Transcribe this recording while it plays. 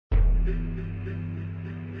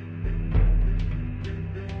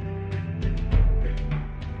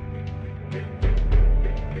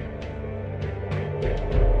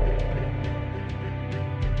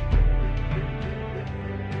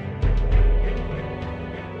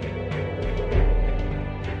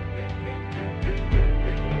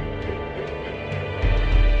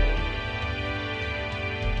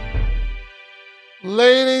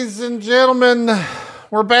Ladies and gentlemen,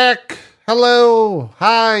 we're back. Hello.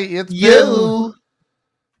 Hi. It's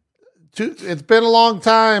been a long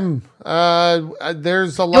time.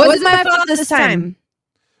 There's a lot. It was my fault this time.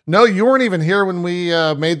 No, you weren't even here when we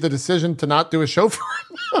made the decision to not do a show for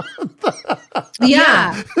a month.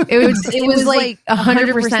 Yeah. It was like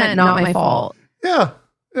 100% not my fault. Yeah.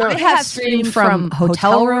 I have streamed from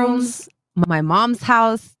hotel rooms, my mom's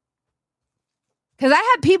house. Because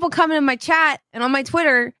I had people coming in my chat and on my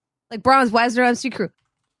Twitter, like, Bronze, why is there MC crew?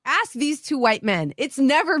 Ask these two white men. It's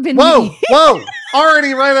never been me. Whoa.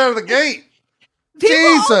 Already right out of the gate. People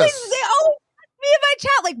Jesus. they always ask me in my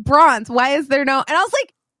chat, like, Bronze, why is there no? And I was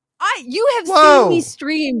like, you have seen me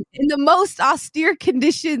stream in the most austere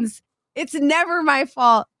conditions. It's never my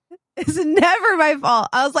fault. It's never my fault.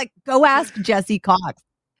 I was like, go ask Jesse Cox.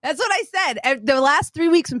 That's what I said. The last 3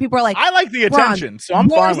 weeks when people were like, I like the attention, so I'm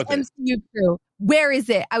fine with it. MCU crew? Where is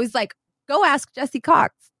it? I was like, go ask Jesse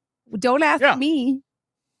Cox. Don't ask me.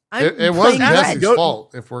 It wasn't Jesse's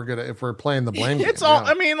fault if we're playing the blame game. It's all.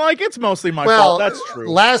 I mean, like, it's mostly my fault. That's true.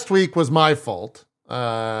 Last week was my fault.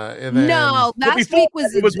 And then, no, last week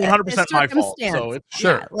was 100% my fault. So it's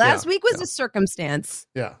sure. Last week was a circumstance.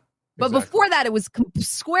 Yeah. But before that, it was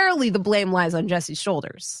squarely the blame lies on Jesse's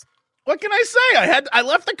shoulders. What can I say? I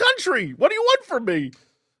left the country. What do you want from me?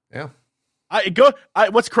 Yeah.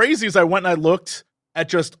 What's crazy is I went and I looked at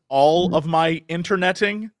just all of my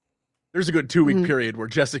interneting. There's a good 2-week period where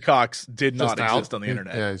Jesse Cox did not exist on the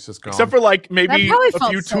internet. Yeah, he's just gone. Except for like maybe a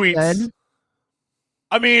few tweets. Good.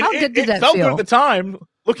 I mean, it felt feel? good at the time.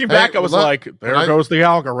 Looking back, I was like, there goes the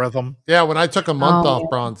algorithm. Yeah, when I took a month off,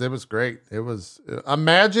 Bronze, it was great. It was,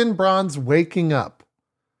 imagine Bronze waking up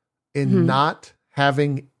and not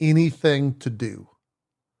having anything to do.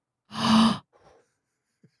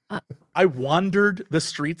 I wandered the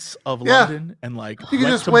streets of London and like you can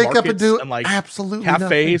went just to wake up and do and like absolutely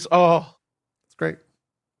cafes. Nothing. Oh, it's great.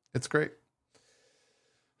 It's great.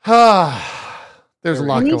 There's a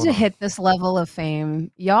lot going on. I need to hit this level of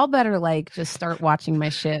fame. Y'all better like just start watching my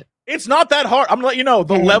shit. It's not that hard. I'm gonna let you know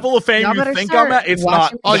the level of fame you think I'm at. It's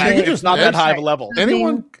not. It's not that high of a level.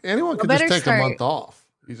 Anyone can just take a month off.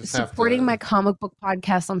 You just supporting my comic book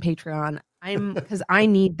podcast on Patreon. Because I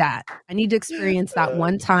need that. I need to experience that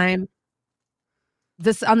one time.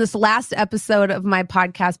 On this last episode of my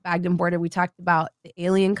podcast, Bagged and Boarded, we talked about the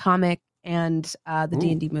Alien comic and the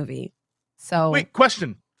D&D movie. So wait,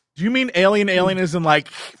 question. Do you mean Alien as in like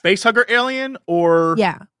facehugger Alien, or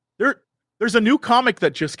there's a new comic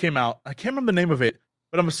that just came out. I can't remember the name of it,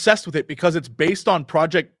 but I'm obsessed with it because it's based on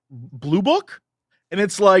Project Blue Book, and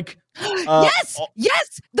it's like yes,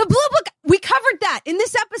 the Blue Book. We covered that in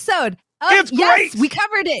this episode. It's great. Yes, we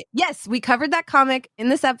covered it. Yes, we covered that comic in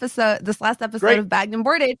this last episode of Bagged and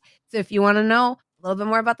Boarded. So if you want to know a little bit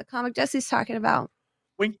more about the comic Jesse's talking about,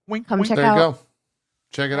 wink, come wink. check there out. You go.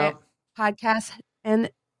 Check it out. Podcast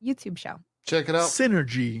and YouTube show. Check it out.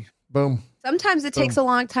 Synergy. Boom. Sometimes it takes a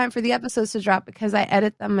long time for the episodes to drop because I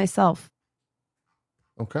edit them myself.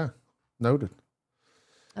 Okay. Noted.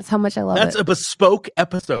 That's how much I love it. That's a bespoke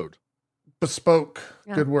episode. Bespoke.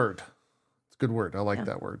 Yeah. Good word. It's a good word. I like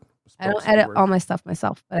that word. I don't edit all my stuff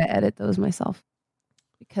myself, but I edit those myself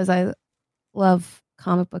because I love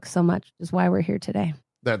comic books so much, which is why we're here today.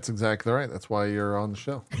 That's exactly right. That's why you're on the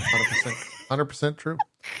show. 100% true.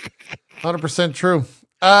 100% true.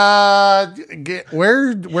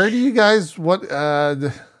 Where do you guys,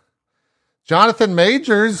 Jonathan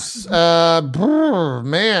Majors,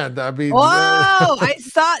 man, I mean, I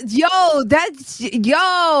saw, guys,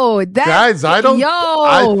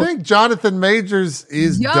 I think Jonathan Majors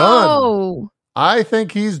is done. I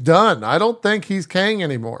think he's done. I don't think he's Kang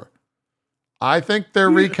anymore. I think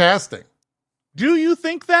they're recasting. Do you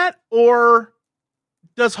think that, or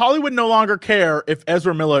does Hollywood no longer care if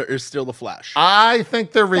Ezra Miller is still the Flash? I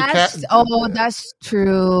think they're recasting. That's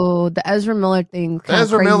true. The Ezra Miller thing.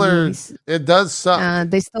 Ezra Miller, it does suck.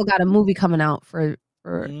 They still got a movie coming out for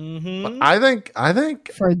I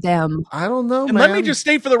think for them. I don't know, and man. let me just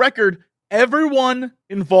state for the record, everyone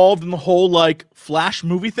involved in the whole like Flash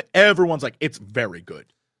movie thing, everyone's like, it's very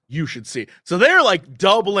good. You should see it. So they're like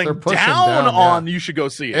doubling down on you should go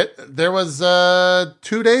see it. There was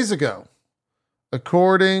 2 days ago,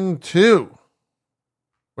 according to,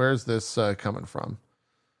 where's this coming from?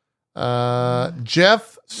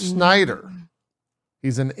 Jeff Snyder.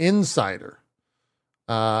 He's an insider.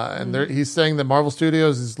 And he's saying that Marvel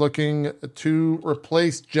Studios is looking to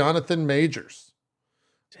replace Jonathan Majors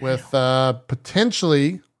with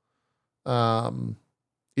potentially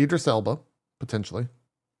Idris Elba, potentially.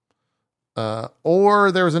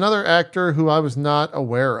 Or there was another actor who I was not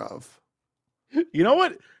aware of. You know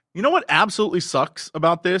what? You know what absolutely sucks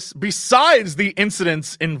about this? Besides the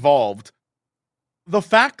incidents involved, the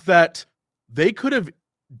fact that they could have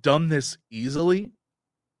done this easily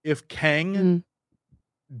if Kang,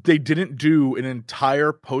 they didn't do an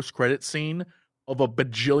entire post-credit scene of a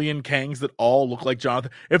bajillion Kangs that all look like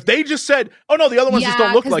Jonathan. If they just said, "Oh no, the other ones just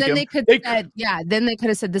don't look like him," then they could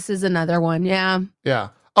have said, "This is another one." Yeah.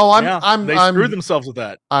 Oh, they screwed themselves with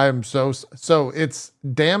that. I'm so it's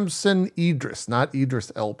Damson Idris, not Idris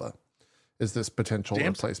Elba. Is this potential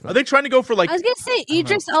replacement? Are they trying to go for like? I was gonna say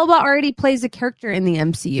Idris Elba already plays a character in the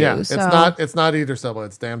MCU. Yeah, so. it's not Idris Elba.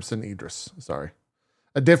 It's Damson Idris. Sorry,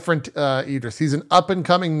 a different Idris. He's an up and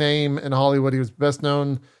coming name in Hollywood. He was best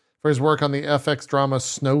known for his work on the FX drama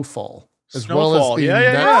Snowfall, as well as the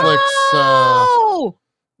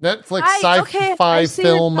Netflix sci-fi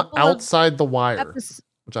film Outside the Wire,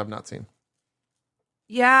 which I've not seen.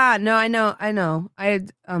 Yeah, no, I know.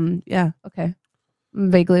 Okay. I'm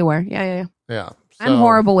vaguely aware. Yeah. So, I'm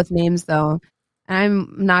horrible with names though.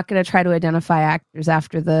 I'm not going to try to identify actors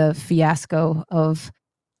after the fiasco of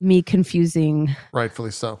me confusing.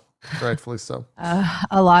 Rightfully so.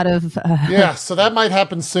 A lot of so that might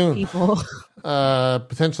happen soon. People.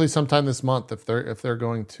 Potentially sometime this month if they're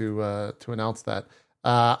going to announce that.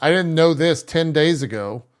 I didn't know this 10 days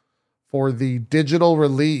ago for the digital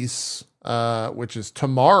release, which is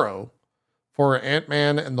tomorrow, for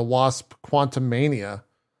Ant-Man and the Wasp Quantumania.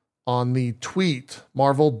 On the tweet,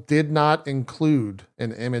 Marvel did not include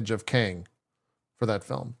an image of Kang for that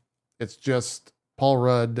film. It's just Paul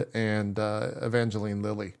Rudd and Evangeline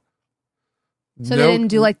Lilly. So they didn't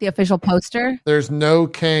do like the official poster? There's no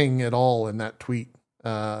Kang at all in that tweet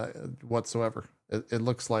whatsoever. It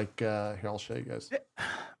looks like here, I'll show you guys.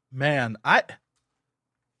 Man, on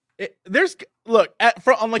like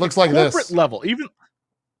looks a corporate like level, even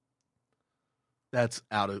that's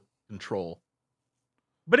out of control.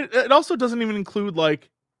 But it also doesn't even include like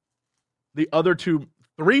the other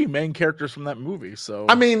three main characters from that movie. So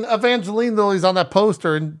I mean, Evangeline Lilly's on that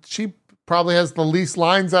poster, and she probably has the least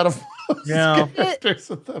lines out of characters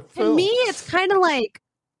of the film. To me, it's kind of like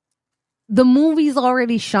the movie's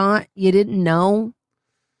already shot. You didn't know,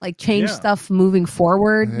 like change stuff moving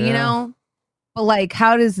forward. You know, but like,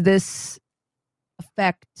 how does this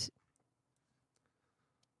affect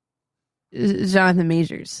Jonathan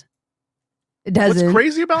Majors? It doesn't. What's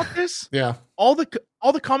crazy about this? All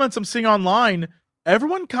the comments I'm seeing online,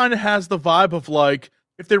 everyone kind of has the vibe of like,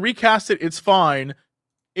 if they recast it, it's fine.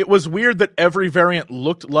 It was weird that every variant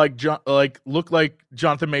looked like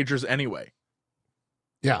Jonathan Majors anyway.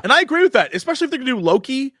 Yeah, and I agree with that, especially if they're gonna do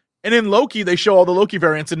Loki. And in Loki, they show all the Loki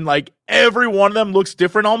variants, and like every one of them looks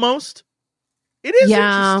different almost. It is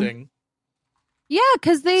interesting. Yeah,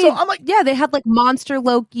 because they had like monster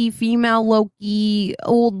Loki, female Loki,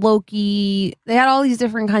 old Loki. They had all these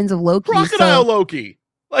different kinds of Loki. Crocodile Loki.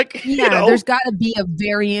 Like, there's got to be a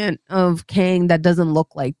variant of Kang that doesn't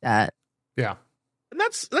look like that. Yeah. And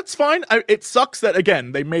that's fine. It sucks that,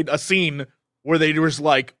 again, they made a scene where there was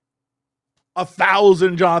like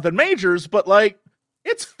 1,000 Jonathan Majors, but like,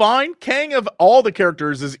 it's fine. Kang of all the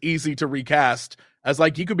characters is easy to recast as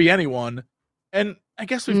like, he could be anyone. And I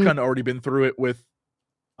guess we've kind of already been through it with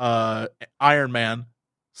Iron Man.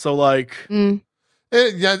 So like,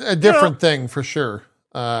 a different thing for sure.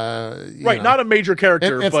 Not a major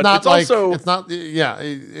character, it's but not it's like, also it's not. Yeah,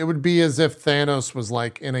 it would be as if Thanos was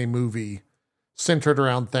like in a movie centered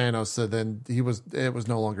around Thanos. So then it was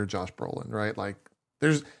no longer Josh Brolin, right? Like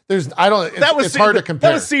there's I don't. It's hard to compare.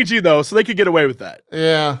 That was CG though, so they could get away with that.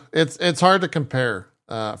 Yeah, it's hard to compare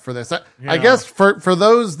for this. I guess for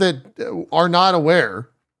those that are not aware,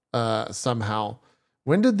 somehow,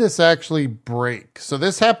 when did this actually break? So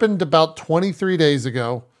this happened about 23 days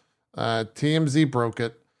ago. TMZ broke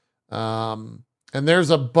it. And there's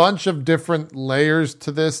a bunch of different layers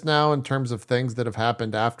to this now in terms of things that have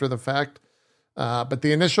happened after the fact. But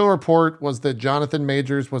the initial report was that Jonathan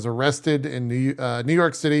Majors was arrested in New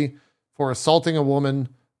York City for assaulting a woman.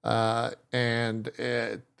 And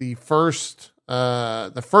the first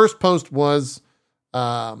post was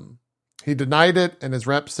he denied it, and his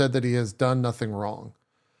rep said that he has done nothing wrong.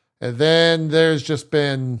 And then there's just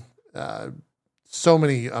been so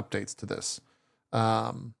many updates to this.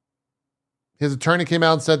 His attorney came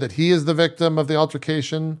out and said that he is the victim of the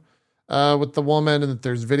altercation. with the woman, and that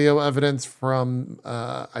there's video evidence from,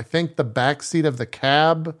 I think, the backseat of the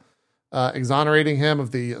cab, exonerating him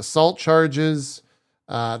of the assault charges.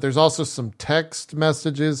 There's also some text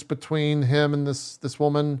messages between him and this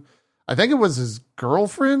woman. I think it was his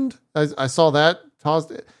girlfriend. I saw that.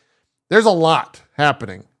 There's a lot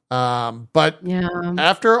happening. But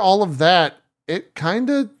after all of that, it kind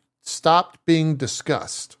of stopped being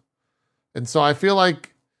discussed. And so I feel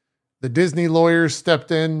like the Disney lawyers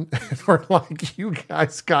stepped in and were like, you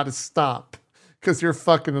guys got to stop because you're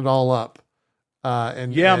fucking it all up.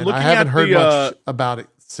 And I haven't heard much about it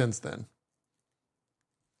since then.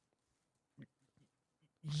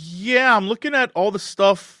 Yeah, I'm looking at all the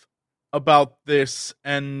stuff about this,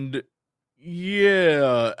 and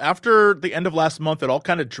after the end of last month, it all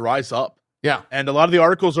kind of dries up. Yeah. And a lot of the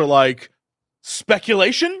articles are like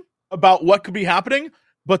speculation about what could be happening,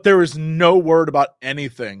 but there is no word about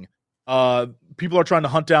anything. People are trying to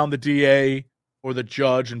hunt down the DA or the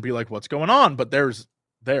judge and be like, what's going on? But there's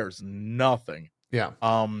nothing. Yeah.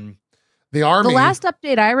 The Army. The last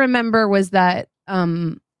update I remember was that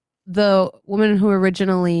the woman who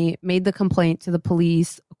originally made the complaint to the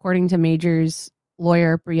police, according to Major's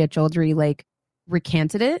lawyer, Priya Chaudhry,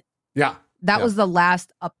 recanted it. Yeah. That was the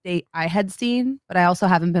last update I had seen, but I also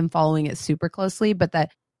haven't been following it super closely, but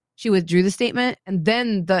that she withdrew the statement. And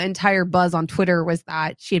then the entire buzz on Twitter was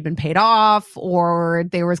that she had been paid off, or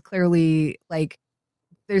there was clearly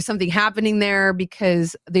there's something happening there,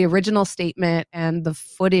 because the original statement and the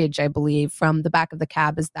footage, I believe, from the back of the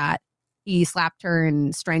cab is that he slapped her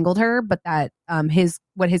and strangled her, but that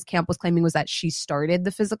what his camp was claiming was that she started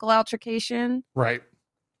the physical altercation. Right.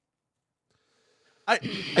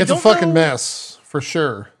 It's a fucking mess for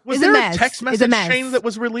sure. Was there a text message chain that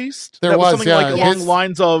was released? There was something along the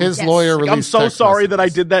lines of his lawyer released. I'm so sorry that I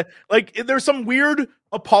did that. There's some weird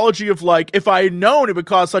apology of if I had known it would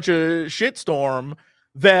cause such a shitstorm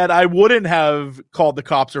that I wouldn't have called the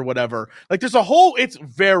cops or whatever. There's a whole. It's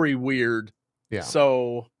very weird. Yeah.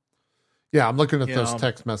 So. Yeah, I'm looking at those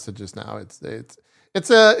text messages now. It's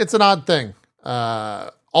an odd thing.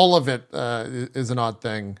 All of it is an odd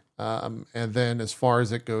thing. And then as far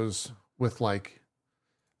as it goes with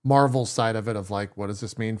Marvel's side of it, of what does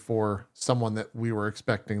this mean for someone that we were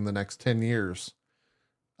expecting the next 10 years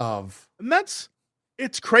of? And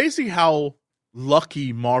it's crazy how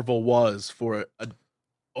lucky Marvel was for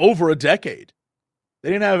over a decade. They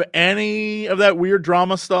didn't have any of that weird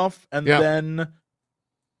drama stuff. And then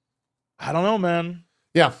I don't know, man.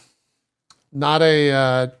 Yeah. Not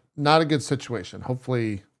a good situation.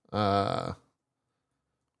 Hopefully,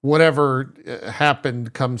 whatever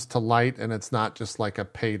happened comes to light and it's not just a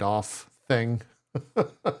paid off thing.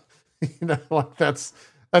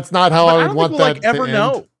 That's not how I would want that to ever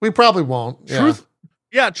end. We probably won't.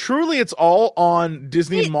 Truly it's all on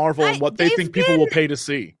Disney and Marvel and what they think people will pay to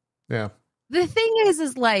see. Yeah. The thing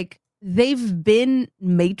is they've been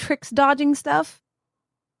Matrix dodging stuff,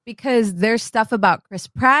 because there's stuff about Chris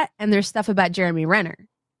Pratt and there's stuff about Jeremy Renner.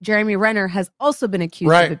 Jeremy Renner has also been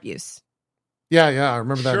accused of abuse. Yeah, I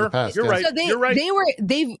remember that in the past. You're right. So you're right.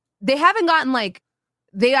 They haven't gotten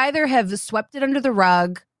they either have swept it under the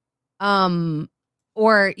rug, or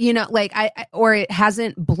or it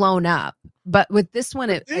hasn't blown up. But with this one,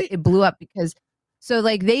 it blew up because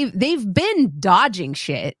they've been dodging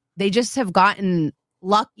shit. They just have gotten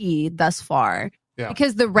lucky thus far. Yeah.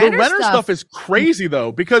 Because the Renner stuff is crazy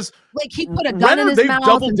though, because he put a gun in his mouth. They've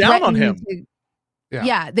doubled down on him. They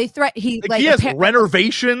he has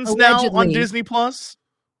renovations now on Disney Plus.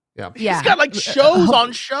 Yeah, he's got shows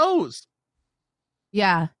on shows.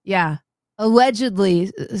 Yeah.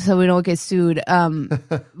 Allegedly, so we don't get sued. From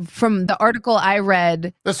the article I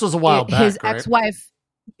read, this was a while back. His ex-wife.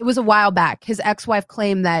 It was a while back. His ex-wife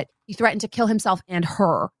claimed that he threatened to kill himself and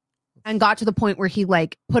her. And got to the point where he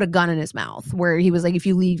put a gun in his mouth, where he was if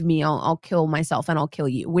you leave me, I'll kill myself and I'll kill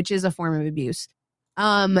you, which is a form of abuse.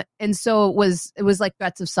 And so it was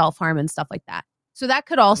threats of self-harm and stuff like that. So that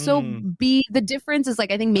could also be the difference. Is I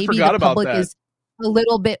think maybe the public is a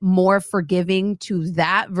little bit more forgiving to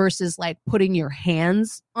that versus putting your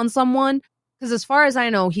hands on someone. Because as far as I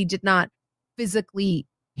know, he did not physically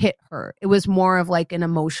hit her. It was more of an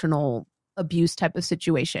emotional abuse type of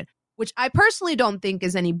situation, which I personally don't think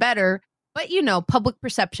is any better. But, public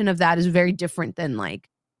perception of that is very different than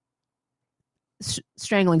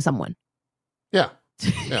strangling someone. Yeah.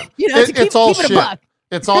 It's all shit.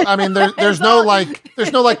 It's all, I mean, there's no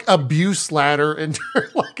abuse ladder and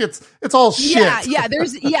it's all shit. Yeah.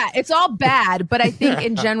 It's all bad. But I think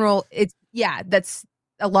in general, that's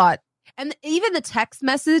a lot. And even the text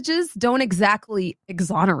messages don't exactly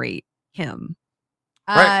exonerate him.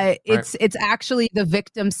 It's actually the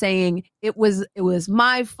victim saying it was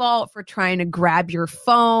my fault for trying to grab your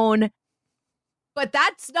phone. But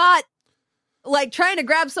that's not like trying to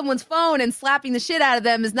grab someone's phone and slapping the shit out of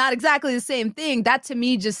them is not exactly the same thing. That to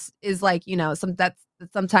me just is like,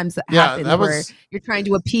 sometimes that happens where you're trying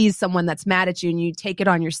to appease someone that's mad at you and you take it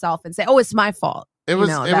on yourself and say, "Oh, it's my fault." It was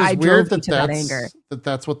weird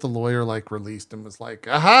that's what the lawyer released and was like,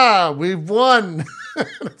 "Aha, we've won."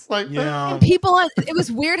 It's like, yeah. It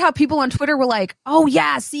was weird how people on Twitter were like, "Oh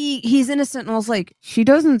yeah, see, he's innocent." And I was like, "She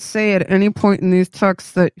doesn't say at any point in these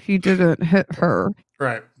texts that he didn't hit her."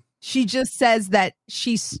 Right. She just says that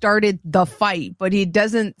she started the fight, but he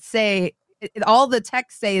doesn't say. All the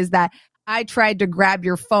texts say is that I tried to grab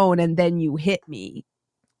your phone and then you hit me.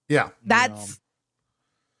 Yeah, that's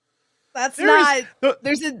not.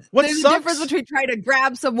 There's a difference between trying to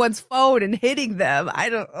grab someone's phone and hitting them. I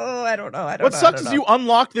don't know. What sucks is you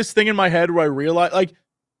unlock this thing in my head where I realize,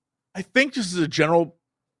 I think just as a general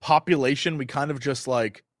population, we kind of just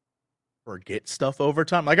forget stuff over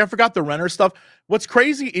time. I forgot the Renner stuff. What's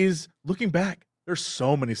crazy is looking back, there's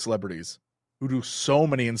so many celebrities who do so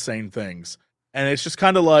many insane things. And it's just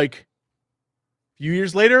kind of a few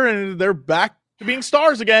years later and they're back to being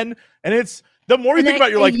stars again. And it's the more you think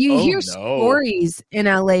about it, you're you hear stories in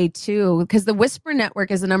LA too, because the Whisper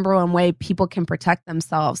Network is the number one way people can protect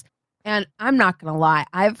themselves. And I'm not going to lie,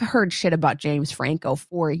 I've heard shit about James Franco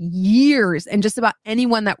for years, and just about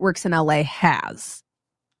anyone that works in LA has.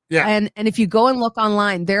 Yeah. And if you go and look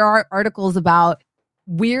online, there are articles about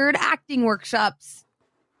weird acting workshops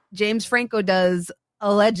James Franco does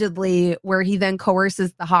allegedly, where he then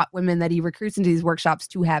coerces the hot women that he recruits into these workshops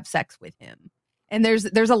to have sex with him. And there's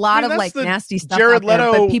a lot of nasty stuff Jared out there,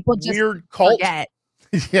 Leto but people just weird cult. forget.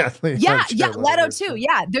 Yeah, Leto too.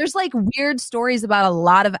 Yeah, there's weird stories about a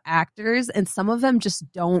lot of actors, and some of them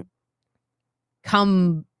just don't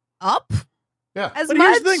come up. Yeah, as but much.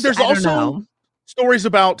 Here's the thing: there's also stories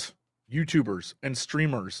about YouTubers and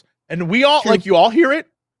streamers, and we all you all hear it,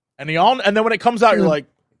 and then when it comes out, you're like,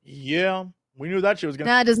 yeah, we knew that shit was gonna.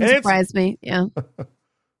 That doesn't surprise me. Yeah,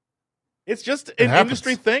 it's just an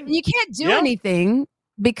industry thing. You can't do anything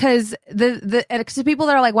because the people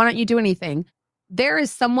that are like, why don't you do anything? There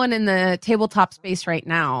is someone in the tabletop space right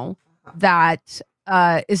now that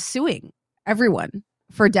is suing everyone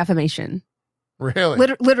for defamation. Really?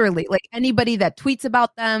 Literally, anybody that tweets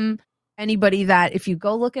about them, anybody that, if you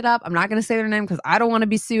go look it up, I'm not going to say their name because I don't want to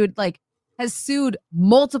be sued, has sued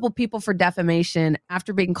multiple people for defamation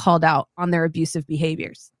after being called out on their abusive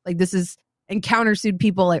behaviors. This is, and countersued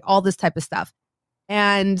people, all this type of stuff.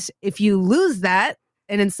 And if you lose that,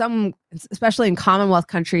 and in some, especially in Commonwealth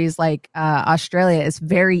countries like Australia, it's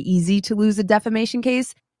very easy to lose a defamation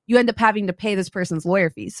case. You end up having to pay this person's lawyer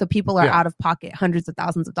fees. So people are out of pocket hundreds of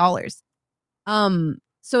thousands of dollars.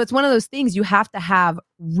 So it's one of those things you have to have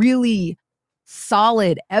really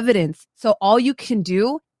solid evidence. So all you can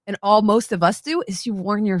do, and all most of us do, is you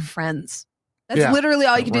warn your friends. That's literally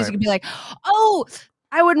all you can do. Is you can be like, oh,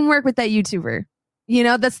 I wouldn't work with that YouTuber.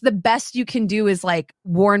 That's the best you can do, is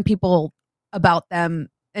warn people about them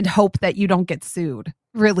and hope that you don't get sued.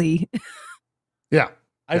 Really. Yeah.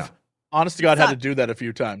 I've honest to God had to do that a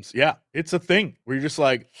few times. Yeah. It's a thing where you're just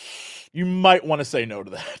you might want to say no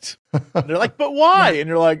to that. And they're like, but why? And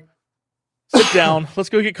you're like, sit down. Let's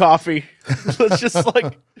go get coffee. Let's just it's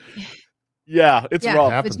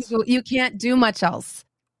rough. But you can't do much else.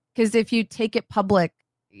 Because if you take it public,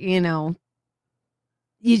 you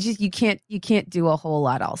can't do a whole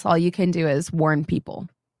lot else. All you can do is warn people.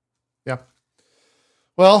 Yeah.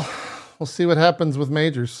 Well, we'll see what happens with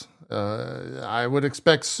majors. I would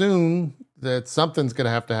expect soon that something's going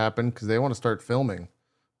to have to happen because they want to start filming.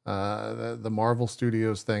 The Marvel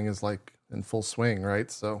Studios thing is in full swing,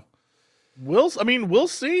 right? So we'll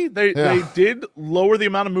see. They did lower the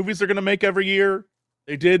amount of movies they're going to make every year.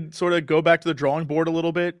 They did sort of go back to the drawing board a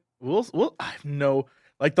little bit. I know.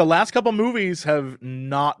 The last couple movies have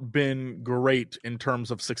not been great in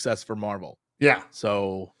terms of success for Marvel. Yeah.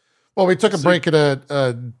 So, well, we took a break at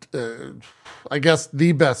I guess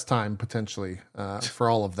the best time potentially for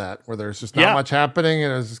all of that, where there's just not much happening,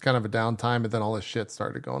 and it was just kind of a downtime, and then all this shit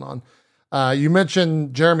started going on. You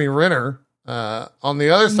mentioned Jeremy Renner on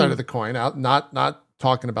the other side of the coin, not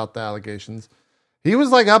talking about the allegations. He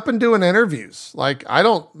was up and doing interviews.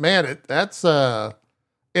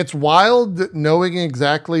 It's wild knowing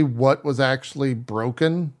exactly what was actually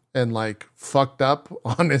broken and fucked up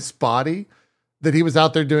on his body, that he was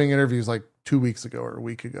out there doing interviews 2 weeks ago or a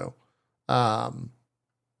week ago. And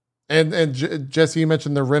Jesse, you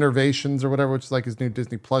mentioned the Renovations or whatever, which is his new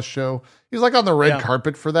Disney Plus show. He was on the red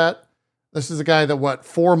carpet for that. This is a guy that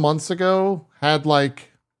 4 months ago had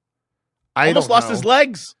like almost lost his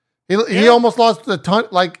legs. He almost lost a ton.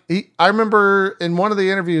 Like I remember in one of the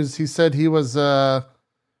interviews, he said he was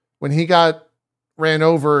when he got ran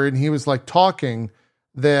over and he was like talking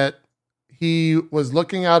that he was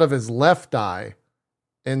looking out of his left eye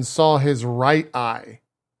and saw his right eye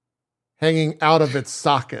hanging out of its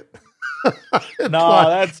socket.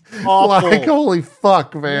 That's awful. Like, holy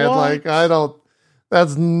fuck, man. What? Like,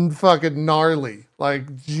 that's fucking gnarly.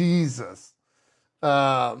 Like, Jesus.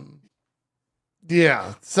 Yeah.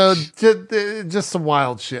 So just some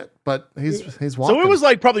wild shit, but he's walking. So it was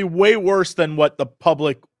like probably way worse than what the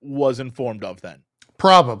public was informed of then.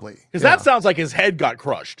 Probably. Because that sounds like his head got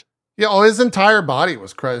crushed. Yeah. Oh, his entire body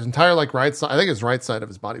was crushed. His entire like right side. I think his right side of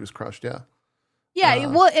his body was crushed. Yeah. Yeah,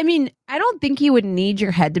 well, I mean, I don't think you would need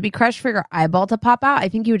your head to be crushed for your eyeball to pop out. I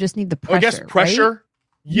think you would just need the pressure. I guess pressure. Right?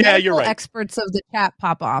 Yeah, Medical you're right. Experts of the chat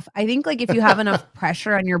pop off. I think like if you have enough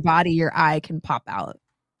pressure on your body, your eye can pop out.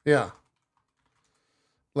 Yeah.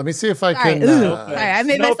 Let me see if I can. Sorry, I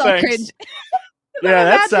made myself cringe. Yeah,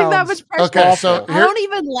 that sounds that much pressure. Okay, so I don't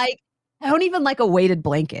even like a weighted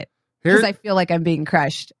blanket because I feel like I'm being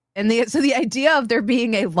crushed. And so the idea of there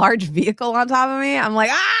being a large vehicle on top of me, I'm like,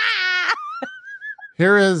 ah.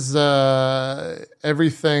 Here is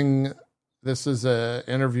everything. This is an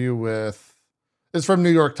interview with. It's from New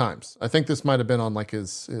York Times. I think this might have been on like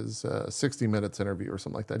his 60 Minutes interview or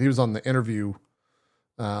something like that. He was on the interview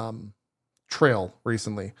trail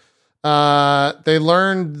recently. They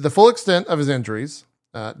learned the full extent of his injuries,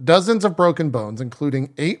 dozens of broken bones,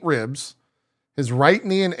 including 8 ribs, his right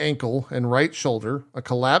knee and ankle and right shoulder, a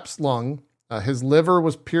collapsed lung. His liver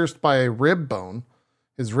was pierced by a rib bone.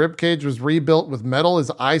 His rib cage was rebuilt with metal.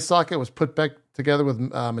 His eye socket was put back together with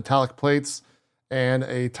metallic plates, and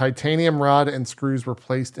a titanium rod and screws were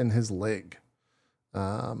placed in his leg.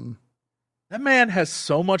 That man has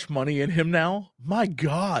so much money in him now. My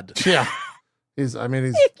God. Yeah. You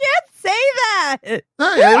can't say that.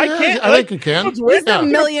 I can't. I think you can. He's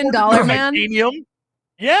 $1 million man. Titanium.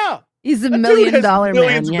 Yeah. He's $1 million man.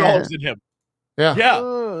 Millions of dollars in him. Yeah. Yeah.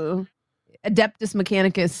 Ooh. Adeptus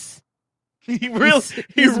Mechanicus. He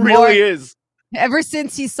really is. Ever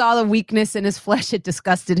since he saw the weakness in his flesh, it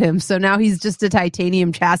disgusted him. So now he's just a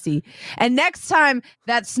titanium chassis. And next time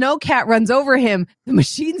that snowcat runs over him, the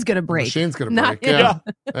machine's gonna break. Machine's gonna break. Yeah.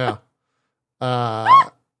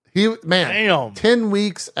 Damn. 10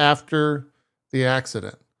 weeks after the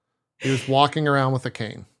accident, he was walking around with a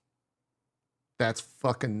cane. That's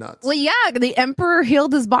fucking nuts. Well, yeah, the emperor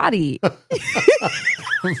healed his body.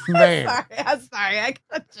 Man. I'm sorry. I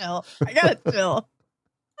gotta chill. It's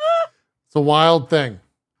a wild thing.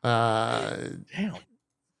 Damn.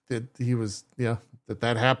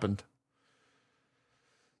 That happened.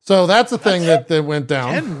 So that's a thing that went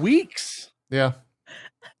down. 10 weeks. Yeah.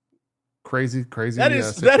 Crazy. That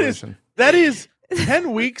is situation. that is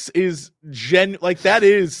 10 weeks is that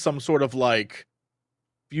is some sort of like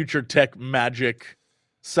future tech magic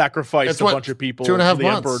sacrifice a bunch of people to the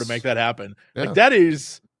emperor to make that happen. Yeah. Like that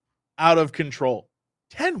is out of control.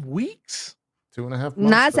 10 weeks? 2.5 months.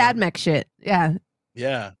 Nice AdMech shit. Yeah.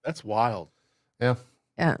 Yeah, that's wild. Yeah.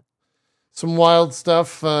 Yeah. Some wild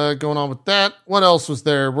stuff going on with that. What else was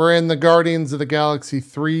there? We're in the Guardians of the Galaxy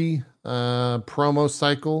 3 promo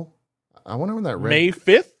cycle. I wonder when that May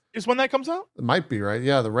 5th is when that comes out? It might be, right?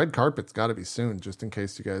 Yeah, the red carpet's got to be soon, just in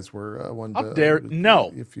case you guys were one. How dare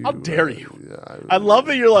you? I love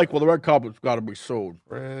that you're like, well, the red carpet's got to be sold.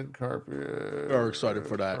 Red carpet. Very excited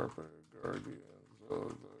for that.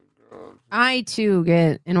 I too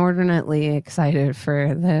get inordinately excited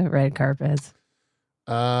for the red carpets.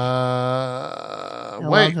 I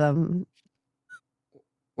love them.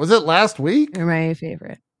 Was it last week? They're my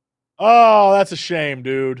favorite. Oh, that's a shame,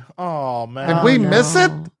 dude. Oh man, did we miss it?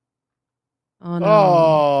 Oh no!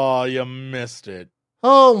 Oh, you missed it.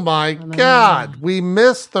 Oh my God, we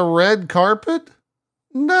missed the red carpet.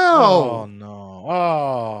 No. Oh no.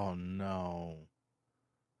 Oh no.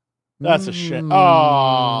 That's a shame.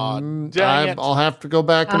 Oh, dang it. I'll have to go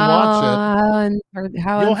back and watch it.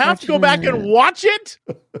 You'll have to go back and watch it?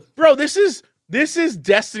 Bro, this is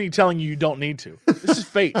destiny telling you don't need to. This is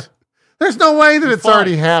fate. There's no way that it's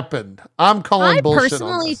already happened. I'm calling bullshit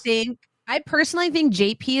on this. I personally think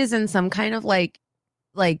JP is in some kind of like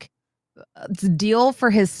deal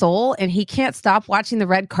for his soul, and he can't stop watching the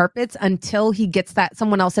red carpets until he gets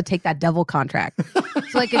someone else to take that devil contract.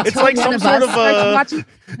 So like until it's like one some of sort us of starts watching,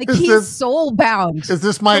 like he's soul bound. Is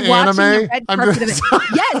this my anime?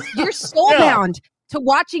 Yes, you're soul bound to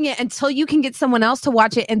watching it until you can get someone else to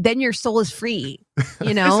watch it, and then your soul is free.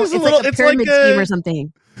 You know, it's like a pyramid scheme or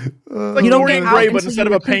something. Like Dorian Gray, but instead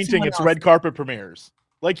of a painting, it's red carpet premieres.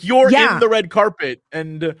 Like you're in the red carpet,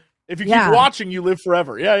 and if you keep watching, you live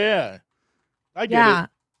forever. Yeah. I get it.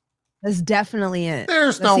 That's definitely it.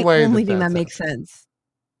 There's that's no way. The only thing that makes sense.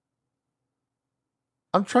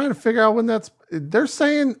 I'm trying to figure out when they're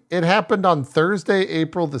saying it happened on Thursday,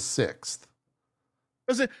 April the 6th.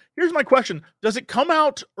 Here's my question. Does it come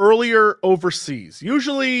out earlier overseas?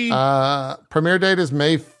 Usually premiere date is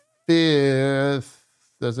May 5th.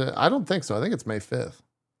 Does it? I don't think so. I think it's May 5th.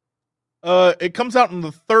 It comes out on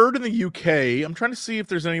the 3rd in the UK. I'm trying to see if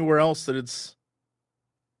there's anywhere else that it's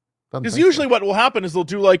because usually what will happen is they'll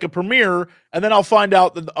do like a premiere and then I'll find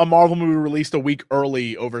out that a Marvel movie released a week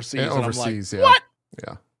early overseas. And overseas, I'm like, what?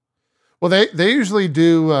 Yeah. Well, they usually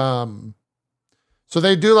do. So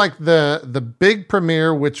they do like the big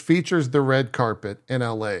premiere, which features the red carpet in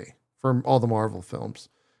LA for all the Marvel films,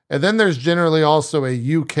 and then there's generally also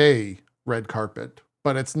a UK red carpet,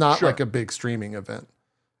 but it's not like a big streaming event,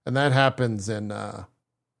 and that happens in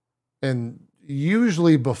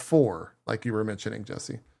usually before, like you were mentioning,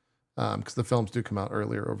 Jesse, because the films do come out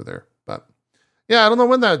earlier over there. But yeah, I don't know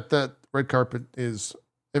when that red carpet is.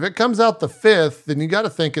 If it comes out the 5th, then you got to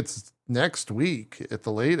think it's next week at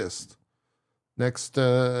the latest. Next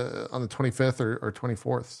on the 25th or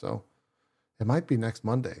 24th. So it might be next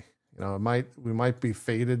Monday. You know, we might be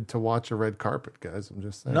fated to watch a red carpet, guys. I'm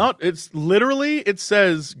just saying. No, it's literally, it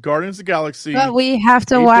says Guardians of the Galaxy. But we have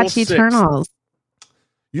to watch Eternals.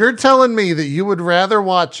 You're telling me that you would rather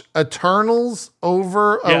watch Eternals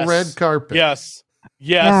over a red carpet? Yes.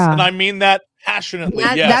 Yeah. And I mean that passionately.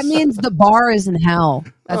 That means the bar is in hell.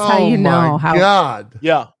 That's how you know how. God.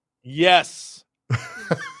 Yeah. Yes.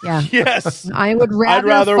 Yeah. Yes. I'd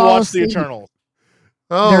rather watch the Eternals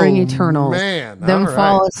during Eternals than right.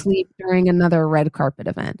 fall asleep during another red carpet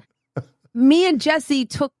event. Me and Jesse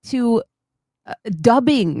took to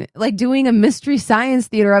dubbing, like doing a mystery science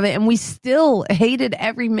theater of it, and we still hated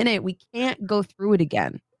every minute. We can't go through it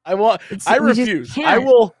again. I refuse. I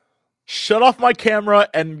will shut off my camera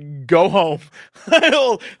and go home.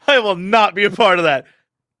 I will not be a part of that.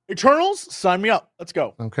 Eternals, sign me up. Let's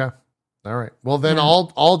go. Okay. All right. Well, then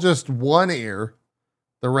I'll just one ear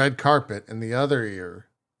the red carpet and the other ear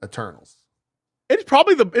Eternals. It's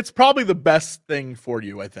probably the best thing for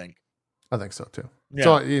you, I think. I think so too. Yeah.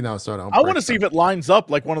 So don't. I want to see if it lines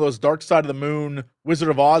up like one of those Dark Side of the Moon, Wizard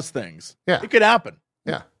of Oz things. Yeah, it could happen.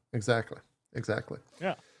 Yeah, exactly.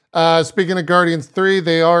 Yeah. Speaking of Guardians 3,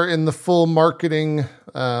 they are in the full marketing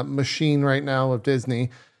machine right now of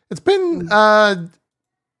Disney. It's been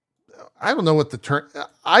I don't know what the term.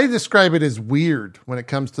 I describe it as weird when it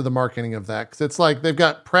comes to the marketing of that, because it's like they've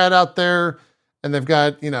got Pratt out there, and they've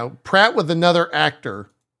got Pratt with another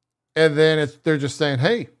actor, and then they're just saying,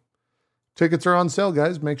 "Hey, tickets are on sale,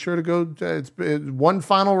 guys. Make sure to go. It's one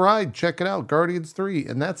final ride. Check it out, Guardians 3,"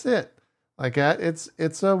 and that's it. Like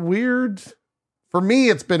it's a weird. For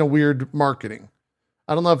me, it's been a weird marketing.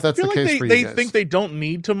 I don't know if that's the case for you guys. They think they don't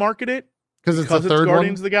need to market it because it's the third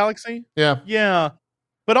Guardians of the Galaxy. Yeah.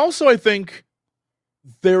 But also, I think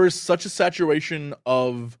there is such a saturation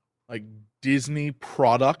of like Disney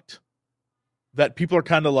product that people are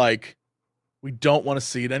kind of like, we don't want to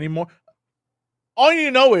see it anymore. All you need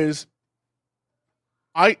to know is,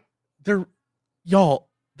 they're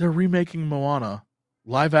remaking Moana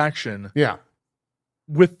live action. Yeah.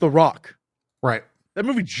 With The Rock. Right. That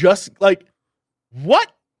movie just like, what?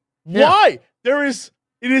 Yeah. Why?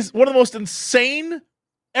 It is one of the most insane.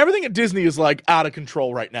 Everything at Disney is like out of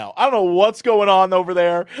control right now. I don't know what's going on over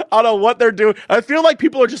there. I don't know what they're doing. I feel like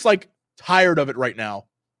people are just like tired of it right now.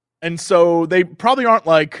 And so they probably aren't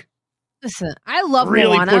like. Listen, I love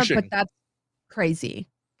really Moana, pushing. but that's crazy.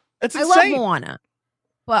 It's insane. I love Moana,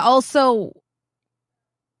 but also,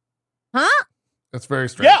 That's very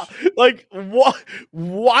strange. Yeah. Like what?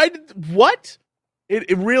 What?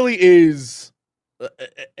 It really is.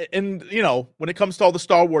 And when it comes to all the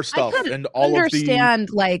Star Wars stuff and all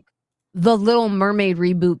understand like the Little Mermaid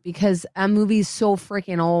reboot, because a movie's so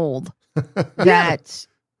freaking old that it's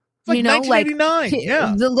like 1989.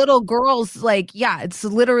 Yeah, the little girls it's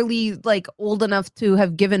literally like old enough to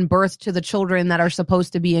have given birth to the children that are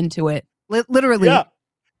supposed to be into it. Literally. Yeah.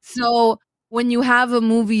 So when you have a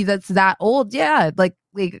movie that's that old, like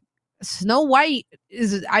Snow White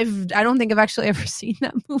I don't think I've actually ever seen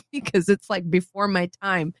that movie because it's like before my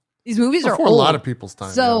time. These movies are old. A lot of people's time.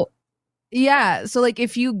 So so like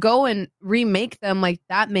if you go and remake them, like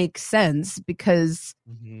that makes sense because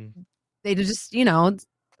they just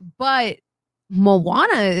but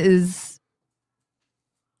Moana is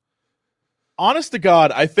honest to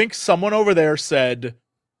God, I think someone over there said,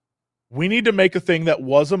 we need to make a thing that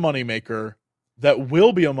was a moneymaker that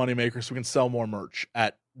will be a moneymaker so we can sell more merch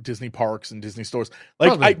at Disney parks and Disney stores.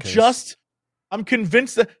 Like, I'm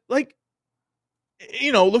convinced that, like,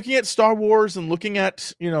 you know, looking at Star Wars and looking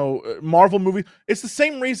at, you know, Marvel movies, it's the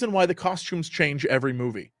same reason why the costumes change every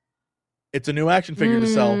movie. It's a new action figure to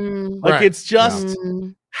sell. Like, it's just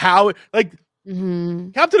how, like,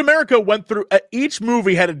 Captain America went through, each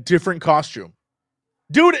movie had a different costume.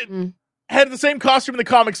 Dude had the same costume in the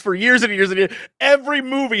comics for years and years and years. Every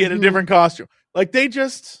movie had a different costume. Like,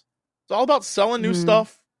 it's all about selling new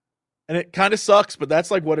stuff. And it kind of sucks, but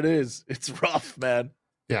that's like what it is. It's rough, man.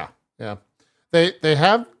 Yeah. Yeah. They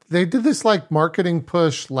did this like marketing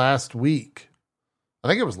push last week. I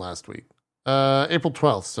think it was last week. April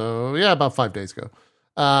 12th. So yeah, about 5 days ago.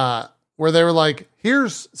 Where they were like,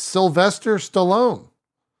 here's Sylvester Stallone.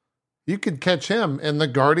 You could catch him in the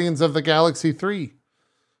Guardians of the Galaxy 3.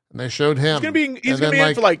 And they showed him. He's gonna be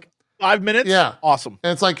in for like 5 minutes. Yeah. Awesome.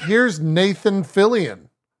 And it's like, here's Nathan Fillion.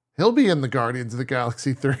 He'll be in the Guardians of the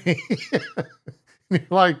Galaxy 3. You're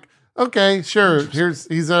like, okay, sure.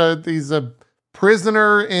 He's a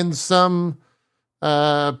prisoner in some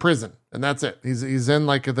prison, and that's it. He's in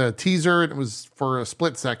like the teaser, and it was for a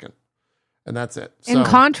split second, and that's it. So, in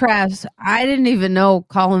contrast, I didn't even know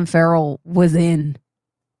Colin Farrell was in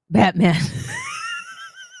Batman.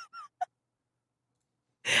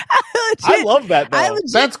 I love that though.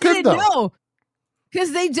 That's good though.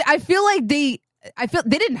 Because I feel like they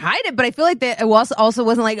didn't hide it, but I feel like it also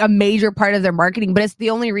wasn't like a major part of their marketing. But it's the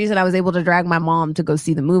only reason I was able to drag my mom to go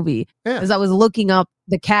see the movie, because I was looking up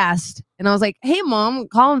the cast and I was like, "Hey, Mom,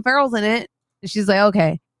 Colin Farrell's in it," and she's like,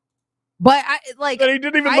 "Okay," but he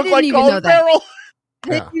didn't even look like Colin Farrell.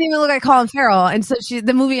 He didn't even look like Colin Farrell, and so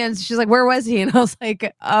the movie ends. She's like, "Where was he?" And I was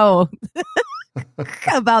like, "Oh,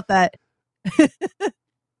 about that."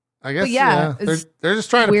 I guess they're just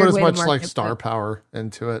trying to put as much like star power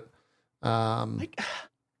into it. But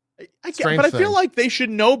I feel like they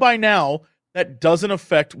should know by now that doesn't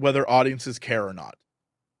affect whether audiences care or not.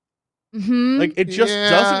 Like, it just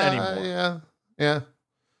doesn't anymore. Yeah,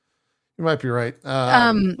 you might be right.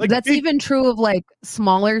 That's even true of like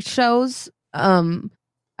smaller shows. I've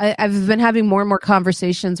been having more and more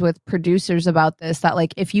conversations with producers about this, that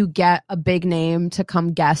like if you get a big name to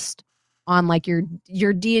come guest on like your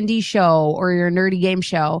D&D show or your nerdy game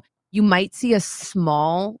show, you might see a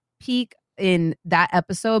small peak in that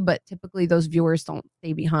episode, but typically those viewers don't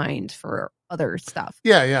stay behind for other stuff.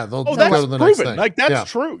 Yeah, they'll go to the next thing. Like,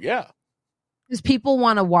 that's true. Yeah, because people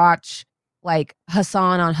want to watch like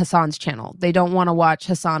Hassan on Hassan's channel. They don't want to watch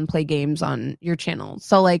Hassan play games on your channel.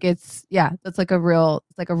 So like that's like a real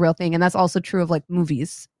thing, and that's also true of like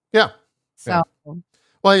movies. Yeah. So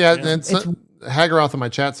well, yeah, and Hagaroth in my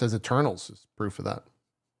chat says Eternals is proof of that.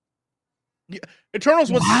 Yeah,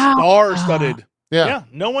 Eternals was star-studded. Yeah,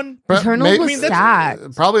 no one. Eternals was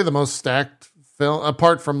stacked. Probably the most stacked film,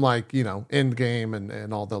 apart from like, you know, Endgame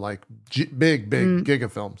and all the like big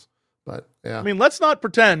giga films. But yeah, I mean, let's not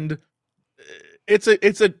pretend it's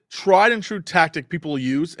a tried and true tactic people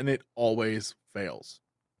use, and it always fails.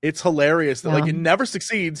 It's hilarious that like it never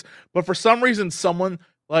succeeds, but for some reason, someone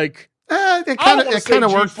like it kind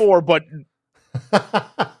of worked for, but.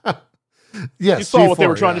 Yes, you saw what they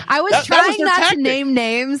were trying to. I was trying not to name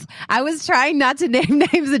names.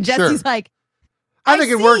 And Jesse's like, I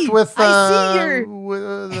think it worked with. I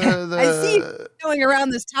see you going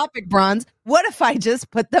around this topic, Bronze. What if I just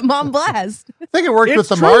put them on blast? I think it worked with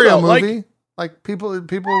the Mario movie. Like people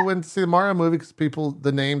went to see the Mario movie because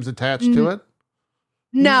the names attached to it.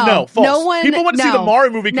 No, false. No one. People went to see the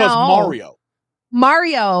Mario movie because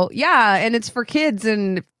Mario, yeah, and it's for kids,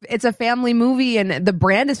 and it's a family movie, and the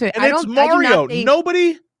brand is. And it's Mario.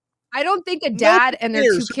 I don't think a dad and their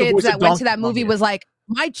two kids that went to that movie was like,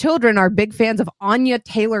 my children are big fans of Anya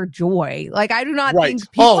Taylor-Joy. Like, I do not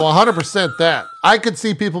think. People, 100% that. I could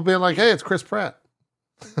see people being like, "Hey, it's Chris Pratt."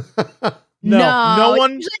 No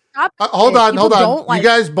one. Hold on. You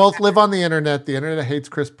guys both live on the internet. The internet hates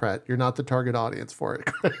Chris Pratt. You're not the target audience for it.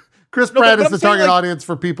 Chris Pratt is the target audience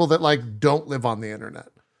for people that like don't live on the internet.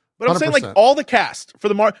 But I'm saying like all the cast for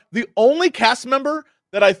the only cast member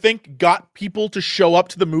that I think got people to show up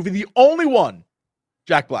to the movie, the only one,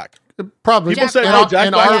 Jack Black. Probably people say, "Oh,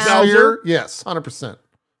 Jack Black is Bowser." Yes, 100%.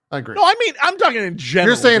 I agree. No, I mean I'm talking in general.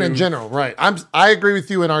 You're saying in general, right? I agree with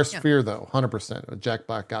you in our sphere though, 100%. Jack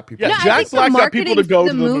Black got people. Yeah, Jack Black got people to go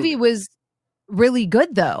to the movie. Was really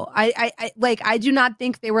good though. I do not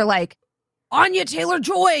think they were like Anya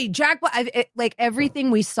Taylor-Joy, Jack Black. Like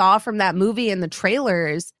everything we saw from that movie and the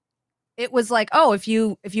trailers, it was like, oh, if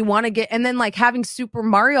you want to get, and then like having Super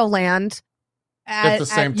Mario Land at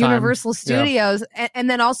Universal Studios, and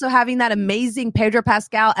then also having that amazing Pedro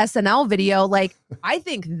Pascal SNL video. Like, I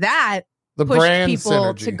think that the pushed brand people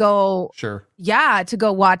synergy. to go, to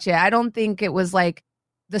go watch it. I don't think it was like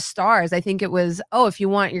the stars. I think it was, if you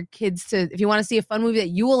want to see a fun movie that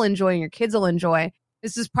you will enjoy and your kids will enjoy,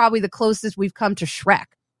 this is probably the closest we've come to Shrek.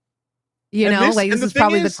 This is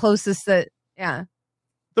probably the closest that,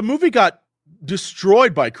 The movie got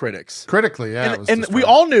destroyed by critics. Critically, yeah. And we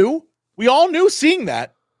all knew seeing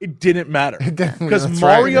that it didn't matter. Because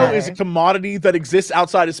Mario is a commodity that exists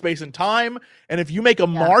outside of space and time. And if you make a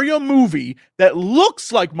Mario movie that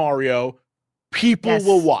looks like Mario, people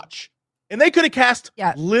will watch. And they could have cast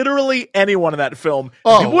literally anyone in that film.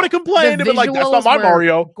 People would have complained and been like, that's not my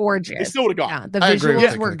Mario. Gorgeous. They still would have gone. Yeah, the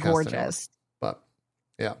visuals were gorgeous. But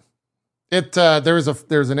yeah.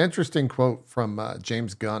 There's an interesting quote from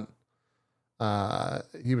James Gunn.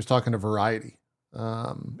 He was talking to Variety.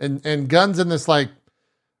 And Gunn's in this like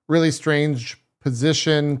really strange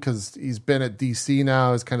position because he's been at DC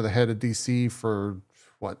now. He's kind of the head of DC for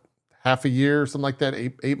half a year or something like that,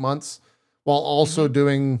 8 months, while also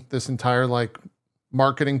doing this entire like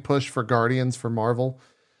marketing push for Guardians for Marvel.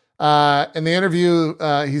 In the interview,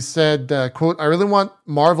 he said, quote, "I really want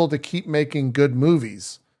Marvel to keep making good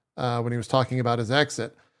movies," when he was talking about his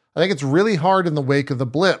exit. "I think it's really hard in the wake of the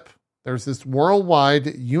blip. There's this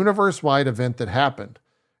worldwide, universe-wide event that happened.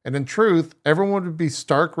 And in truth, everyone would be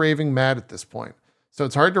stark raving mad at this point. So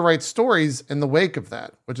it's hard to write stories in the wake of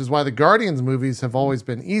that, which is why the Guardians movies have always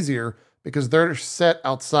been easier because they're set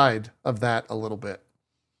outside of that a little bit."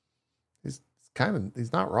 He's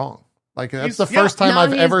not wrong. Like, that's the first time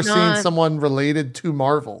I've ever seen someone related to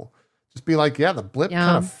Marvel just be like, the blip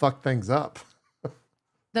kind of fucked things up.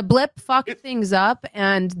 The blip fucked things up,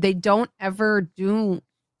 and they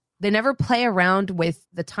never play around with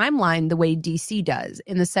the timeline the way DC does,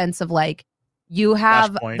 in the sense of like, you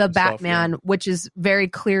have the Batman, which is very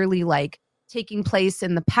clearly like taking place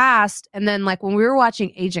in the past. And then like when we were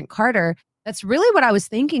watching Agent Carter, that's really what I was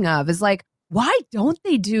thinking of, is like, why don't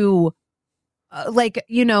they do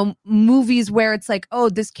movies where it's like,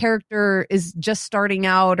 this character is just starting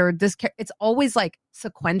out, or it's always like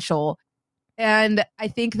sequential. And I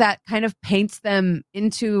think that kind of paints them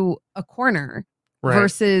into a corner. Right.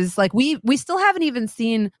 Versus like we still haven't even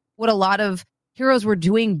seen what a lot of heroes were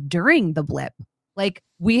doing during the blip. Like,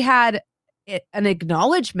 we had an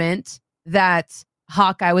acknowledgement that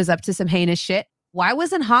Hawkeye was up to some heinous shit. Why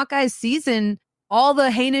wasn't Hawkeye's season all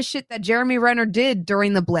the heinous shit that Jeremy Renner did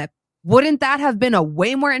during the blip? Wouldn't that have been a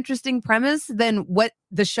way more interesting premise than what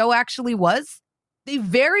the show actually was? They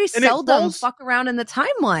very seldom fuck around in the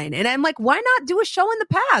timeline. And I'm like, why not do a show in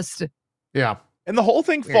the past? Yeah. And the whole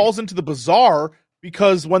thing falls into the bizarre,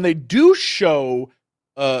 because when they do show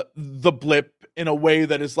the blip in a way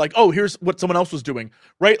that is like, here's what someone else was doing,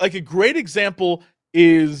 right? Like, a great example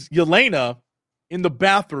is Yelena in the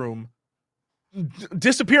bathroom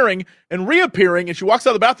disappearing and reappearing, and she walks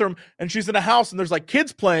out of the bathroom and she's in a house and there's like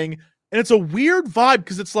kids playing, and it's a weird vibe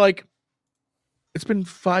because it's like, it's been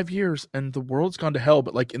 5 years and the world's gone to hell,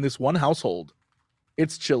 but like in this one household,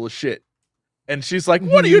 it's chill as shit. And she's like,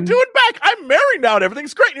 "What are you doing back? I'm married now and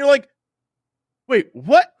everything's great." And you're like, wait,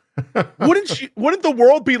 what? Wouldn't the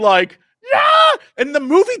world be like, yeah? And the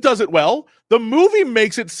movie does it well. The movie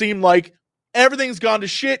makes it seem like everything's gone to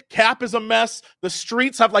shit. Cap is a mess. The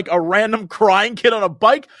streets have like a random crying kid on a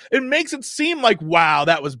bike. It makes it seem like, wow,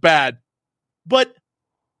 that was bad. But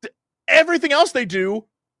everything else they do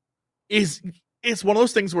it's one of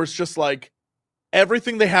those things where it's just like,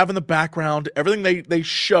 everything they have in the background, everything they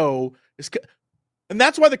show is, and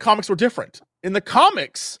that's why the comics were different. In the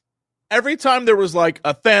comics, every time there was like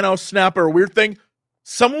a Thanos snap or a weird thing,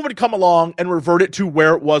 someone would come along and revert it to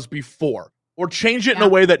where it was before, or change it in a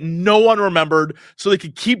way that no one remembered so they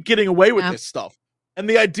could keep getting away with this stuff. And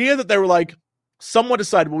the idea that they were like, someone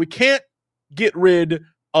decided, well, we can't get rid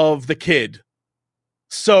of the kid,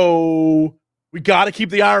 so we got to keep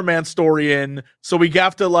the Iron Man story in. So we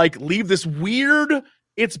have to like leave this weird,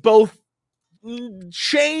 it's both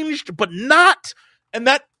changed, but not. And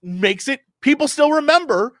that makes it, people still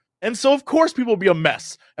remember. And so, of course, people will be a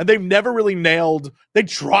mess. And they've never really nailed, they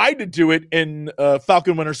tried to do it in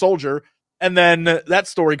Falcon Winter Soldier. And then that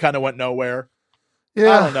story kind of went nowhere.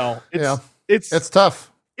 Yeah. I don't know. It's tough.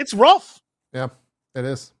 It's rough. Yeah, it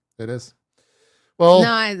is. It is. Well,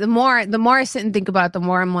 no, the more I sit and think about it, the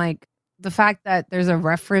more I'm like, the fact that there's a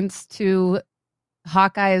reference to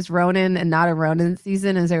Hawkeye as Ronin and not a Ronin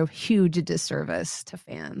season is a huge disservice to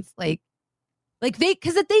fans. Like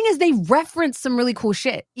because the thing is, they reference some really cool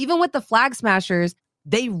shit. Even with the Flag Smashers,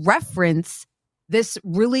 they reference this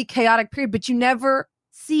really chaotic period, but you never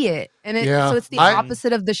see it. And so it's the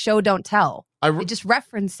opposite of the show don't tell. They just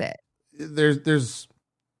reference it.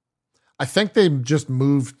 I think they just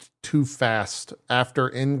moved too fast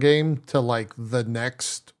after Endgame to like the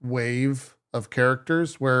next wave of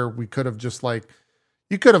characters where we could have just like,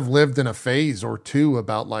 you could have lived in a phase or two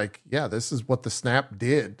about like, yeah, this is what the snap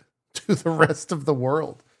did to the rest of the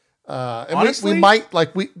world. And honestly, we might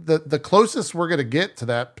like the closest we're going to get to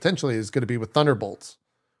that potentially is going to be with Thunderbolts,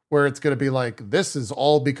 where it's going to be like, this is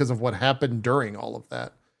all because of what happened during all of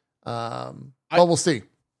that. But we'll see.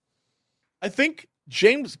 I think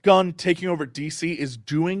James Gunn taking over DC is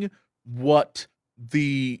doing what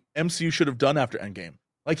the MCU should have done after Endgame.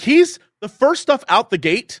 Like, he's the first stuff out the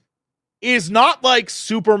gate is not like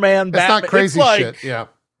Superman, Batman. It's not crazy shit. Yeah.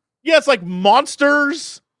 Yeah, it's like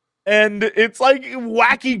monsters and it's like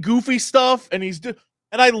wacky, goofy stuff. And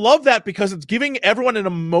and I love that because it's giving everyone an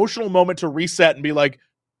emotional moment to reset and be like,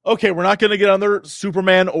 okay, we're not going to get another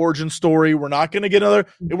Superman origin story. We're not going to get another,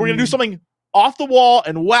 we're going to do something off the wall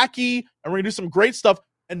and wacky, and we're going to do some great stuff.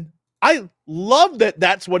 And I love that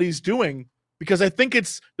that's what he's doing, because I think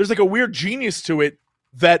there's like a weird genius to it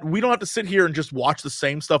that we don't have to sit here and just watch the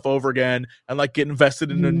same stuff over again and like get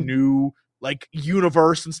invested in a new like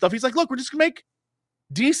universe and stuff. He's like, look, we're just going to make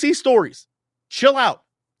DC stories. Chill out.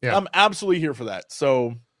 Yeah. I'm absolutely here for that.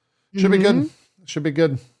 So should be good. Should be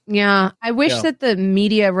good. Yeah. I wish that the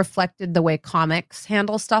media reflected the way comics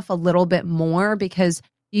handle stuff a little bit more, because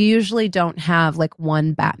you usually don't have like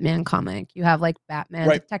one Batman comic. You have like Batman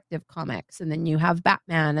Detective Comics, and then you have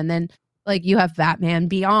Batman, and then like you have Batman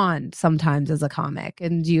Beyond sometimes as a comic.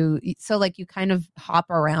 And so like you kind of hop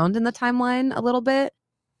around in the timeline a little bit,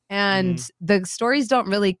 and the stories don't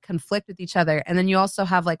really conflict with each other. And then you also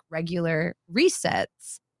have like regular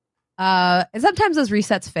resets. And sometimes those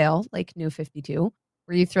resets fail, like New 52,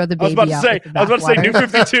 where you throw the baby out. I was about to say New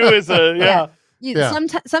 52 is a,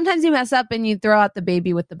 Sometimes you mess up and you throw out the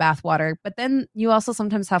baby with the bathwater, but then you also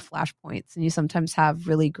sometimes have flashpoints, and you sometimes have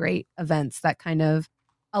really great events that kind of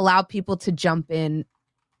allow people to jump in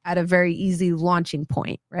at a very easy launching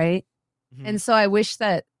point, right? Mm-hmm. And so I wish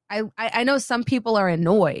that I know some people are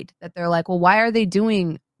annoyed that they're like, well, why are they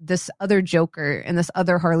doing this other Joker and this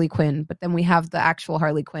other Harley Quinn, but then we have the actual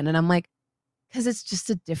Harley Quinn? And I'm like, because it's just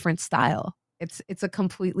a different style. It's a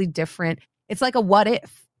completely different. It's like a What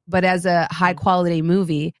If, but as a high quality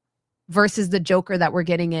movie versus the Joker that we're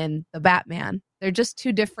getting in the Batman. They're just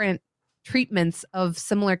two different treatments of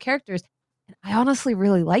similar characters. And I honestly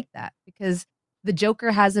really like that, because the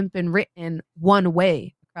Joker hasn't been written one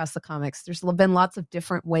way across the comics. There's been lots of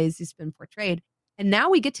different ways he's been portrayed. And now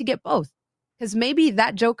we get to get both, because maybe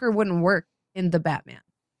that Joker wouldn't work in the Batman,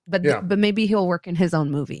 but maybe he'll work in his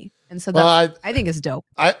own movie. And so that I think is dope.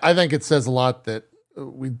 I think it says a lot that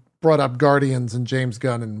we brought up Guardians and James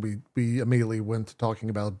Gunn, and we immediately went to talking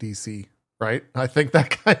about DC, right? I think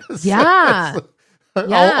that kind of says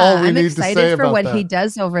all we I'm need excited to say for about what that. he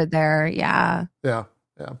does over there. Yeah.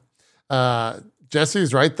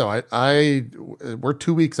 Jesse's right though. We're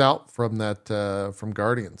 2 weeks out from that from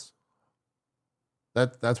Guardians.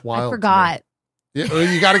 That's wild. I forgot.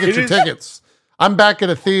 You got to get your tickets. I'm back at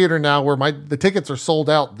a theater now where the tickets are sold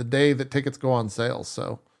out the day that tickets go on sale.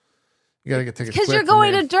 So you got to get tickets because you're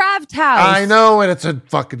going to Draft House. I know, and it's a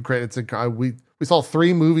fucking great. We saw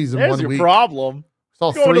 3 movies in 1 week. There's your problem. We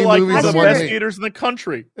saw 3 movies in 1 week. Theaters in the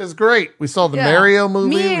country. It's great. We saw the Mario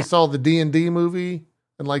movie. We saw the D&D movie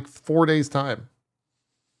in like 4 days time.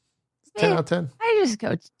 10 out of 10. I just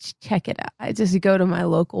go check it out. I just go to my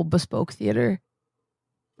local bespoke theater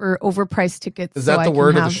for overpriced tickets. Is that the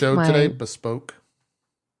word of the show today? Bespoke?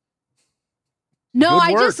 No,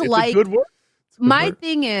 I just like my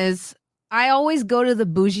thing is I always go to the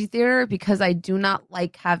bougie theater because I do not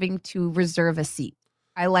like having to reserve a seat.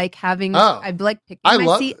 I like having I like picking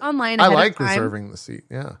my seat online. I like reserving the seat.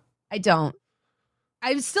 Yeah. I don't.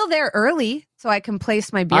 I'm still there early so I can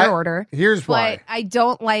place my beer order. Here's why. But I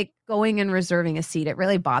don't like going and reserving a seat. It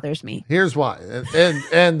really bothers me. Here's why.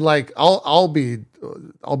 And like I'll be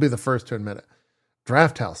the first to admit it.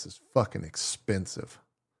 Draft House is fucking expensive.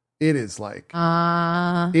 It is like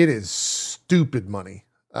it is stupid money.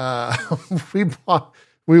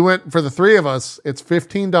 We went for the 3 of us, it's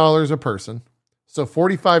 $15 a person. So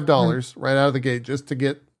 $45 right out of the gate just to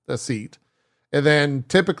get a seat. And then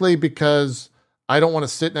typically, because I don't want to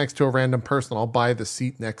sit next to a random person, I'll buy the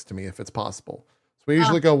seat next to me if it's possible. So we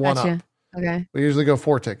usually go one up. Okay. We usually go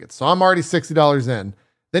 4 tickets. So I'm already $60 in.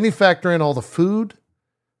 Then you factor in all the food.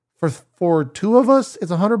 For 2 of us,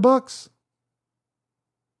 it's $100.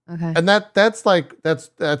 Okay. And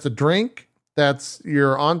that's a drink, that's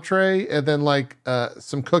your entree, and then like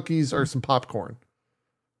some cookies or some popcorn.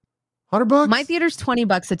 $100? My theater's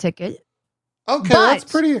 $20 a ticket. Okay, that's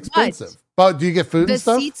pretty expensive. But do you get food and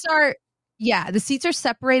stuff? The seats are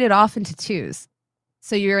separated off into twos.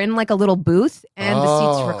 So you're in like a little booth and the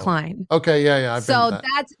seats recline. Okay, yeah. So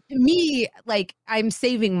that's, to me, like, I'm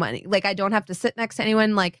saving money. Like, I don't have to sit next to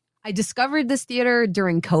anyone. Like, I discovered this theater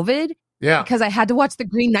during COVID. Yeah. Because I had to watch The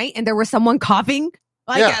Green Knight and there was someone coughing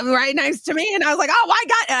right next to me. And I was like, oh my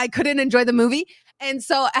God. And I couldn't enjoy the movie. And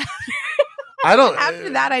so after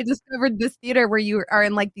that, I discovered this theater where you are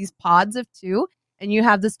in like these pods of two and you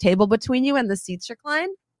have this table between you and the seats recline.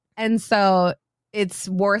 And so it's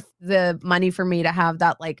worth the money for me to have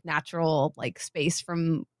that like natural like space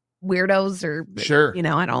from weirdos or sure. I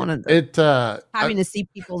don't want to having to see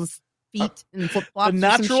people's feet and flip flops. The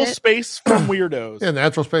natural space from weirdos. Yeah,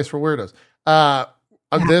 natural space for weirdos.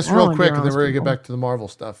 This real quick, and then we're gonna get back to the Marvel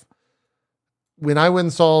stuff. When I went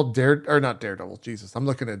and saw not Daredevil, Jesus, I'm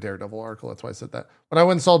looking at Daredevil article. That's why I said that. When I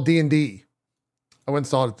went and saw D&D, I went and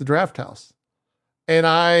saw it at the Draft House. And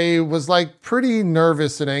I was like pretty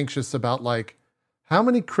nervous and anxious about like, how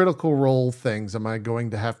many Critical Role things am I going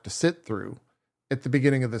to have to sit through at the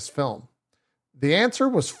beginning of this film? The answer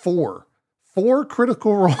was 4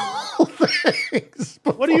 Critical Role things.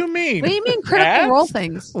 What do you mean? What do you mean Critical Role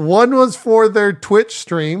things? One was for their Twitch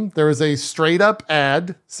stream. There was a straight up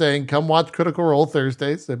ad saying, come watch Critical Role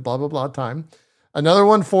Thursdays at blah, blah, blah time. Another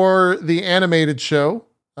one for the animated show,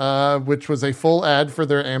 which was a full ad for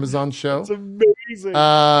their Amazon show. That's amazing.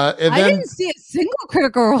 I didn't see a single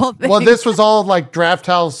Critical Role thing. Well, this was all like Draft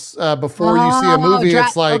House before you see a movie.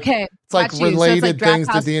 It's like related things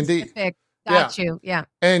to D&D. Got you. Yeah.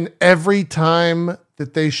 And every time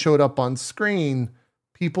that they showed up on screen,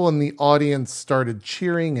 people in the audience started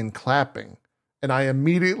cheering and clapping. And I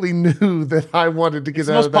immediately knew that I wanted to get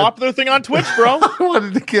out of that. Most popular thing on Twitch, bro. I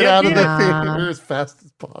wanted to get out of the theater as fast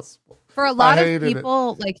as possible. For a lot of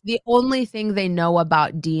people, like the only thing they know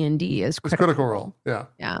about D&D is Critical Role. Yeah.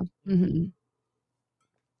 Yeah. Mm-hmm.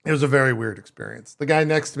 It was a very weird experience. The guy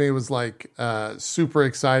next to me was like super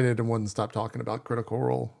excited and wouldn't stop talking about Critical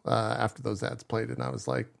Role after those ads played. And I was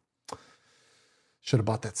like, should have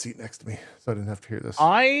bought that seat next to me so I didn't have to hear this.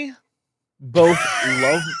 I both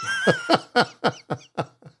love.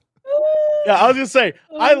 Yeah, I was gonna say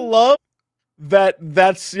I love that.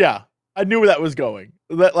 That's I knew where that was going.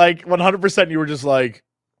 That like 100%. You were just like,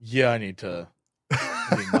 I need to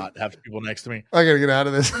not have people next to me. I gotta get out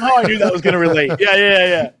of this. Oh, I knew that was gonna relate.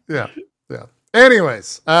 Yeah.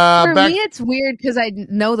 Anyways, for me, it's weird because I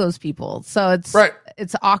know those people, so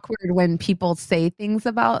it's awkward when people say things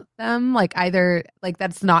about them, like either like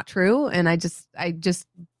that's not true, and I just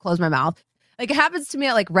close my mouth. Like it happens to me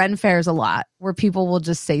at like Ren fairs a lot, where people will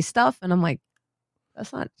just say stuff, and I'm like,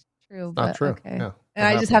 that's not true. But, not true. Okay, yeah, and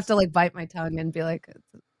I just have to like bite my tongue and be like,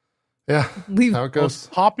 leave. How it goes.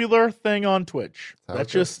 Most popular thing on Twitch.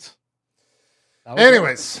 That's just.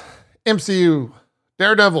 Anyways, MCU,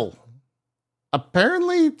 Daredevil.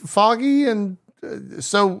 Apparently Foggy and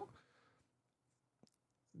so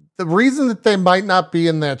the reason that they might not be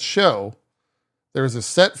in that show, there's a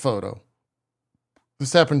set photo.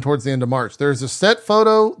 This happened towards the end of March. There's a set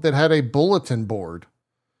photo that had a bulletin board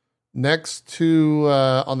next to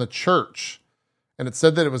on the church, and it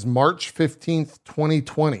said that it was March 15th,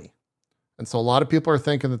 2020. And so a lot of people are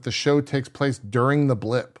thinking that the show takes place during the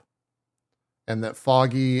blip and that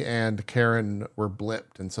Foggy and Karen were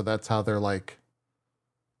blipped. And so that's how they're like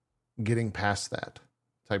getting past that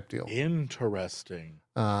type deal. Interesting.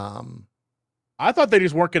 I thought they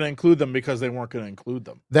just weren't going to include them because they weren't going to include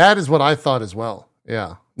them. That is what I thought as well.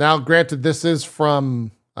 Yeah. Now, granted, this is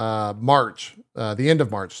from March, the end of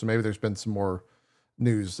March, so maybe there's been some more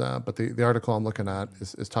news. But the article I'm looking at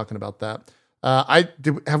is talking about that.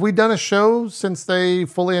 Have we done a show since they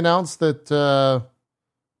fully announced that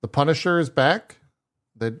the Punisher is back?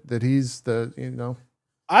 That he's the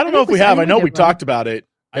I don't know if we have. I know we talked about it.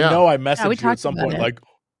 I know I messaged you at some point. Like,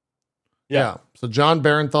 So John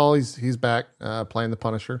Barenthal, he's back playing the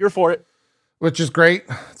Punisher. You're for it, which is great.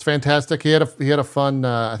 It's fantastic. He had a fun.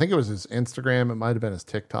 I think it was his Instagram. It might have been his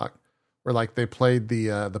TikTok, where like they played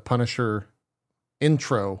the Punisher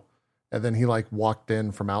intro, and then he like walked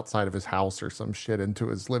in from outside of his house or some shit into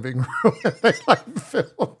his living room, and they like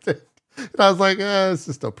filmed it. And I was like, this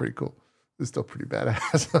is still pretty cool. This is still pretty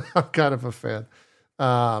badass. I'm kind of a fan.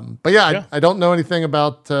 But I don't know anything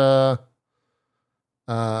about.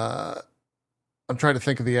 I'm trying to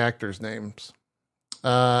think of the actors' names.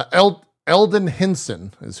 Eldon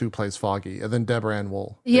Henson is who plays Foggy, and then Deborah Ann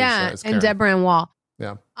Wool. And Deborah Ann Wool.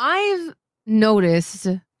 Yeah, I've noticed,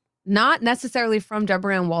 not necessarily from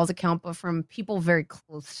Deborah Ann Wool's account, but from people very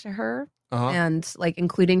close to her, and like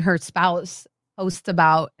including her spouse, post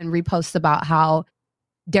about and repost about how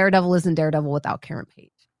Daredevil isn't Daredevil without Karen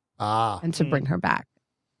Page. And to bring her back.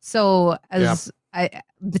 So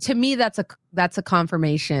to me, that's a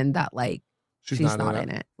confirmation that like she's not in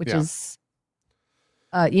it, which is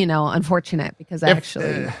unfortunate because I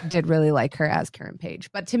actually did really like her as Karen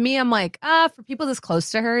Page. But to me, I'm like, for people this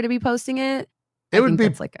close to her to be posting it, it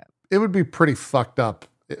would be pretty fucked up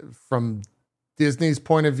from Disney's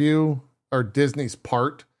point of view or Disney's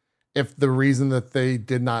part if the reason that they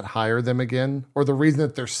did not hire them again or the reason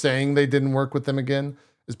that they're saying they didn't work with them again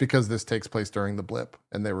is because this takes place during the blip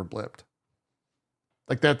and they were blipped.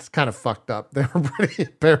 Like that's kind of fucked up. They were pretty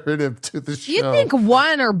imperative to the show. You think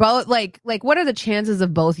one or both? Like what are the chances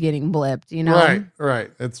of both getting blipped? You know,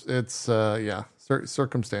 right. It's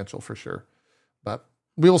circumstantial for sure, but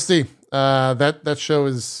we will see. That show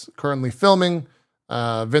is currently filming.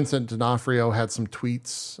 Vincent D'Onofrio had some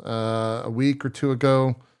tweets a week or two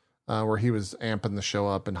ago where he was amping the show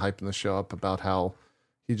up and hyping the show up about how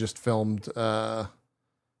he just filmed.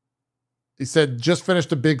 He said, just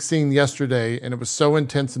finished a big scene yesterday, and it was so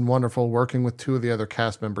intense and wonderful working with two of the other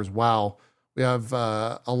cast members. Wow. We have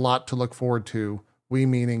a lot to look forward to. We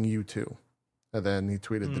meaning you two. And then he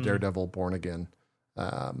tweeted the Daredevil Born Again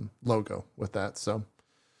logo with that. So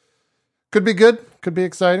could be good. Could be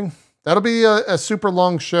exciting. That'll be a super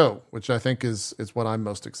long show, which I think is what I'm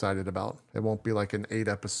most excited about. It won't be like an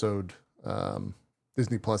 8-episode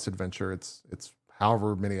Disney Plus adventure. It's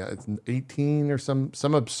however many, it's 18 or some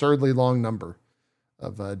absurdly long number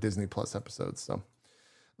of Disney Plus episodes. So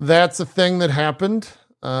that's a thing that happened.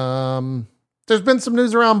 There's been some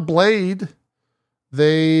news around Blade.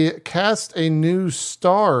 They cast a new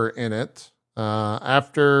star in it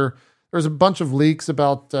after there was a bunch of leaks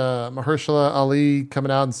about Mahershala Ali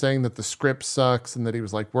coming out and saying that the script sucks and that he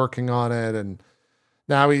was like working on it. And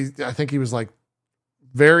now I think he was like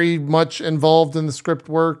very much involved in the script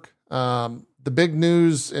work. The big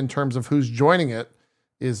news in terms of who's joining it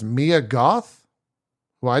is Mia Goth,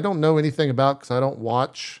 who I don't know anything about because I don't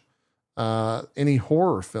watch any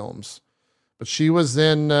horror films. But she was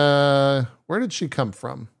in, where did she come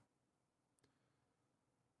from?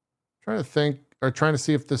 Trying to think, or trying to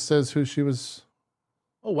see if this says who she was.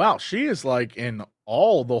 Oh, wow. She is like in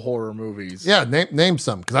all the horror movies. Yeah, name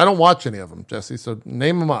some, because I don't watch any of them, Jesse. So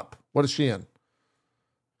name them up. What is she in?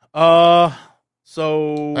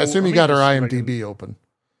 So I assume you got her IMDb open.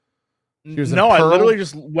 No, I literally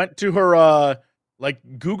just went to her,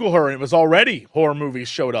 Google her, and it was already horror movies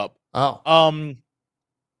showed up. Oh.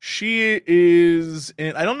 She is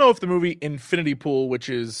in, I don't know if the movie Infinity Pool, which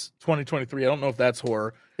is 2023, I don't know if that's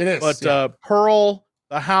horror. It is. But yeah. Pearl,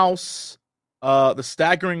 The House, The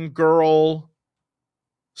Staggering Girl,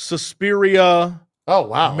 Suspiria. Oh,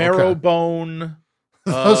 wow. Marrowbone. Okay.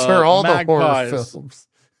 Those are all Magpies, the horror films.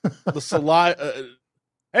 The Saliva.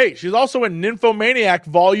 Hey, she's also in Nymphomaniac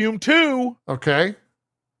Volume 2. Okay.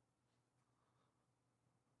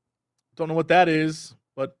 Don't know what that is,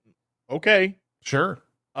 but okay. Sure.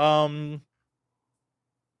 And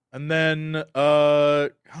then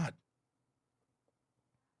Cure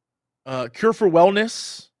for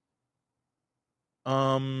Wellness.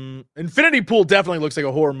 Infinity Pool definitely looks like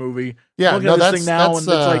a horror movie. Yeah, no, that's it's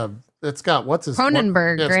like it's got what's his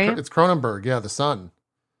Cronenberg, right? It's Cronenberg, yeah, the son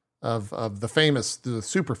of the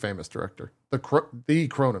super famous director, the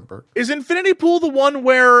Cronenberg. Is Infinity Pool the one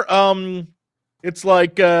where it's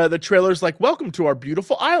like the trailer's like, welcome to our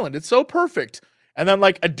beautiful island, it's so perfect, and then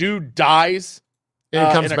like a dude dies in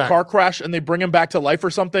a car crash and they bring him back to life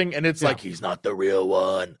or something, and it's like he's not the real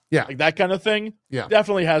one, like that kind of thing. Yeah,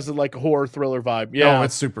 definitely has like a horror thriller vibe. Yeah,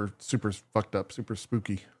 it's super fucked up, super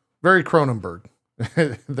spooky, very Cronenberg.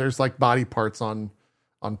 There's like body parts on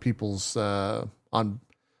people's on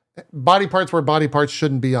body parts where body parts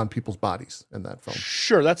shouldn't be on people's bodies in that film.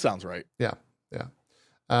 Sure, that sounds right. Yeah.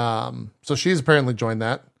 So she's apparently joined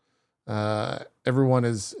that. Everyone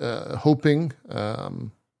is hoping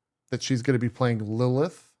that she's going to be playing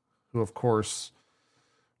Lilith, who of course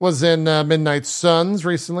was in Midnight Suns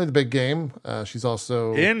recently, the big game. She's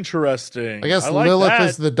also interesting. I guess Lilith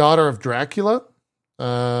is the daughter of Dracula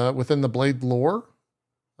within the Blade lore.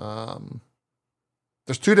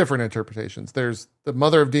 There's two different interpretations. There's the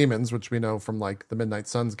Mother of Demons, which we know from like the Midnight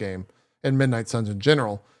Suns game and Midnight Suns in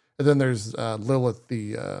general. And then there's Lilith,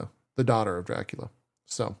 the daughter of Dracula.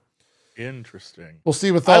 So interesting. We'll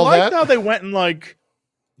see with all that. I like how they went and like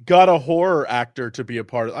got a horror actor to be a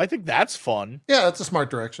part of it. I think that's fun. Yeah, that's a smart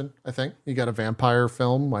direction. I think you got a vampire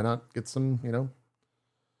film. Why not get some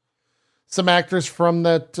actors from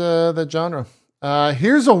that genre?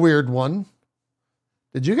 Here's a weird one.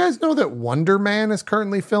 Did you guys know that Wonder Man is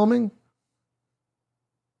currently filming?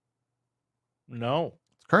 No.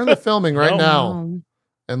 It's currently filming right now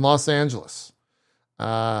in Los Angeles.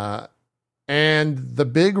 And the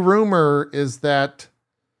big rumor is that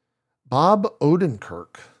Bob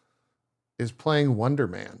Odenkirk is playing Wonder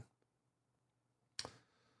Man.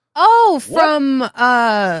 Oh, from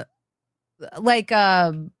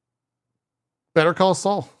Better Call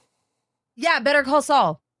Saul. Yeah, Better Call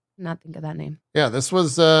Saul. Not think of that name. Yeah, this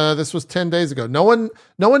was 10 days ago. No one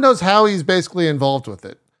knows how he's basically involved with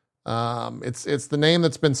it. It's the name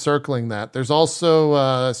that's been circling that. There's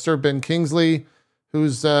also Sir Ben Kingsley,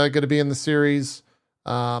 who's going to be in the series.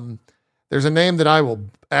 There's a name that I will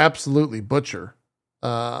absolutely butcher.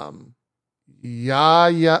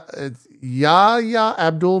 Yahya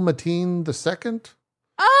Abdul Mateen II.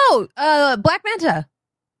 Oh, Black Manta.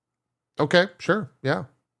 Okay, sure, yeah.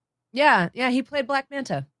 Yeah, he played Black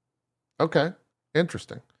Manta. Okay,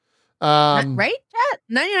 interesting. Right, chat?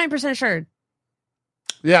 99% sure.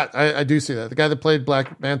 Yeah, I do see that. The guy that played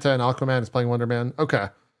Black Manta and Aquaman is playing Wonder Man. Okay.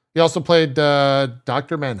 He also played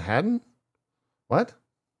Dr. Manhattan? What?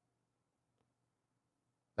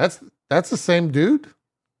 That's the same dude?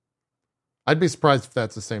 I'd be surprised if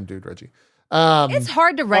that's the same dude, Reggie. It's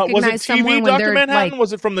hard to recognize someone when they're Manhattan? Like,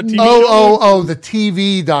 was it from the TV? Oh, the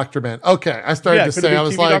TV Dr. Manhattan. Okay, I started to say, I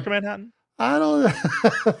was TV like, Dr. Manhattan? I don't know.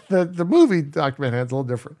 the movie Dr. Manhattan's a little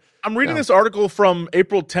different. I'm reading this article from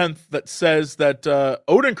April 10th that says that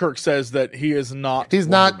Odenkirk says that he is not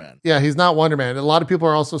Wonder Man. Yeah, he's not Wonder Man. A lot of people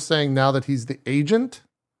are also saying now that he's the agent,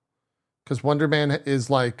 because Wonder Man is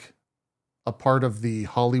like a part of the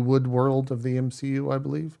Hollywood world of the MCU, I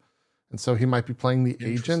believe. And so he might be playing the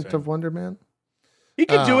agent of Wonder Man. He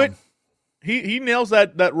could do it. He nails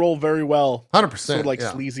that role very well. 100%. Sort of like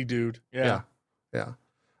sleazy dude. Yeah.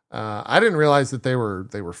 I didn't realize that they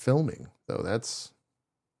were filming though. That's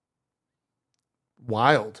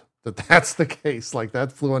wild that that's the case. Like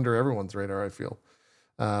that flew under everyone's radar, I feel,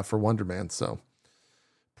 for Wonder Man. So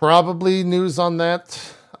probably news on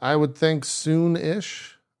that, I would think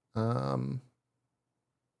soon-ish.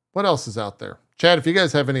 What else is out there? Chad, if you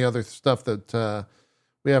guys have any other stuff that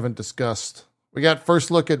we haven't discussed. We got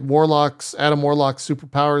first look at Adam Warlock's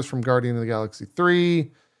superpowers from Guardian of the Galaxy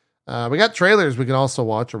 3. We got trailers we can also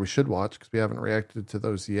watch, or we should watch, because we haven't reacted to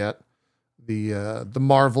those yet. The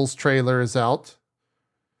Marvels trailer is out.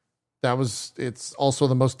 It's also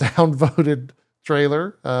the most downvoted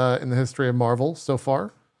trailer in the history of Marvel so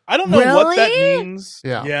far. I don't know what that means.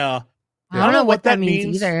 Yeah. I don't know what that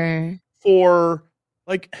means either. For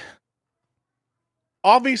like,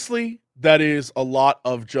 obviously, that is a lot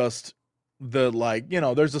of just the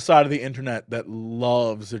there's a side of the internet that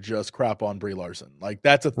loves to just crap on Brie Larson. Like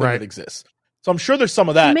that's a thing that exists. So I'm sure there's some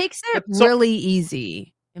of that. It makes it really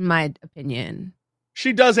easy, in my opinion.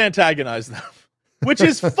 She does antagonize them, which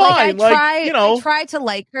is fine. I try to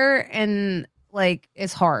like her, and like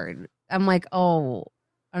it's hard. I'm like, oh,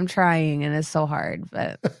 I'm trying, and it's so hard.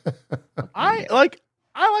 But I like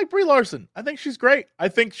Brie Larson. I think she's great. I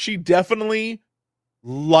think she definitely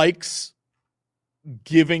likes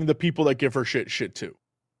giving the people that give her shit too,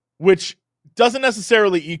 which doesn't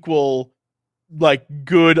necessarily equal like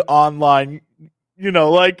good online,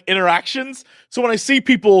 interactions. So when I see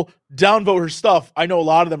people downvote her stuff, I know a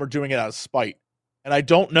lot of them are doing it out of spite, and I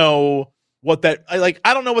don't know what that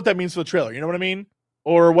I don't know what that means for the trailer. You know what I mean?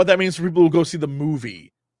 Or what that means for people who go see the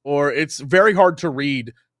movie. Or it's very hard to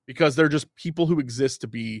read because they're just people who exist to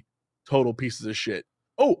be total pieces of shit.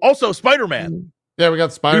 Oh, also Spider-Man. Yeah, we got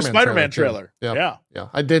the Spider-Man trailer. Yeah.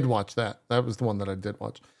 I did watch that. That was the one that I did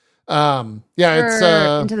watch. It's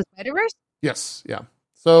Into the Spider-Verse? Yes, yeah.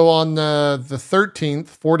 So on the 13th,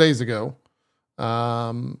 4 days ago,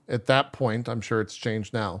 at that point, I'm sure it's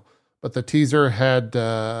changed now, but the teaser had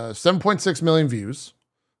 7.6 million views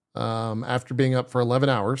after being up for 11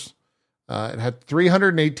 hours. It had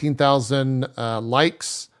 318,000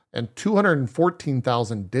 likes and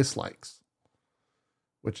 214,000 dislikes,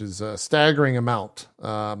 which is a staggering amount.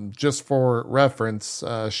 Just for reference,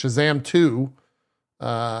 Shazam 2,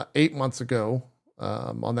 8 months ago,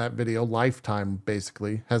 on that video, Lifetime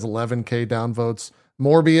basically, has 11K downvotes.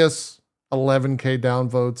 Morbius, 11K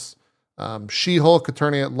downvotes. She-Hulk,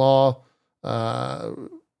 Attorney at Law,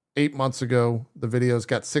 8 months ago, the video's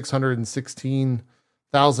got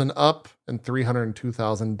 616,000 up and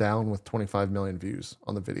 302,000 down with 25 million views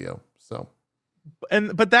on the video. So,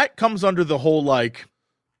 but that comes under the whole, like,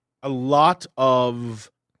 a lot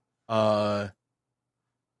of, I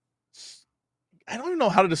don't even know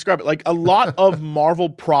how to describe it. Like a lot of Marvel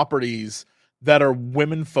properties that are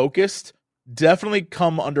women focused definitely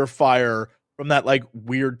come under fire from that like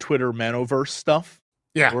weird Twitter Manoverse stuff.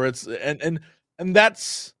 Yeah. Where it's, and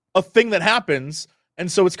that's a thing that happens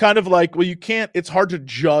And so it's kind of like, well, it's hard to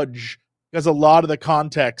judge because a lot of the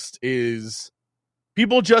context is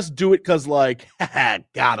people just do it because like, haha,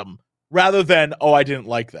 got him, rather than, oh, I didn't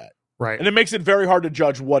like that. Right. And it makes it very hard to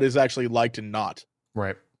judge what is actually liked and not.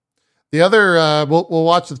 Right. The other, we'll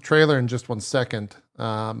watch the trailer in just 1 second.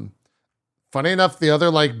 Funny enough, the other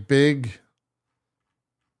like big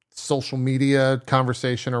social media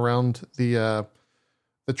conversation around the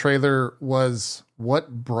trailer was what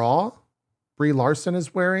bra Brie Larson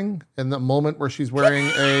is wearing in the moment where she's wearing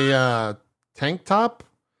a tank top.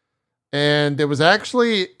 And it was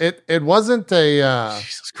actually, it wasn't a,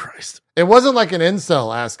 Jesus Christ. It wasn't like an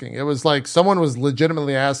incel asking. It was like someone was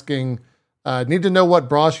legitimately asking, need to know what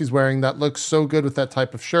bra she's wearing that looks so good with that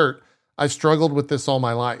type of shirt. I struggled with this all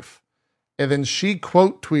my life. And then she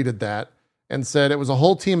quote tweeted that and said it was a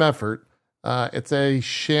whole team effort. It's a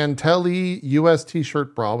Chantilly US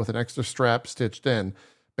t-shirt bra with an extra strap stitched in.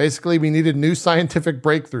 Basically, we needed new scientific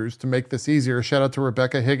breakthroughs to make this easier. Shout out to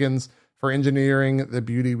Rebecca Higgins for engineering the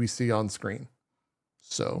beauty we see on screen.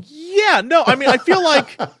 So yeah, no, I mean, I feel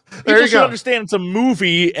like people should understand it's a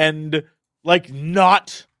movie and like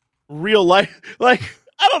not real life. Like,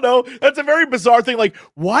 I don't know. That's a very bizarre thing. Like,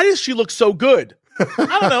 why does she look so good?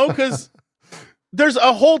 I don't know, because there's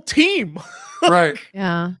a whole team. Right.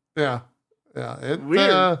 Yeah. Yeah. Yeah.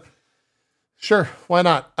 Weird. Sure. Why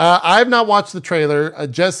not? I've not watched the trailer.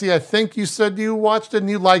 Jesse, I think you said you watched it and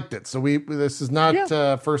you liked it. So this is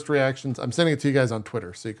not first reactions. I'm sending it to you guys on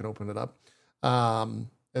Twitter so you can open it up. And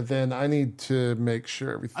then I need to make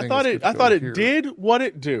sure everything. I thought it did what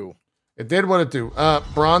it do. It did what it do.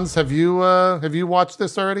 Bronze, have you watched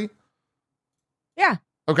this already? Yeah.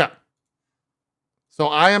 Okay. So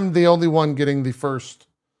I am the only one getting the first.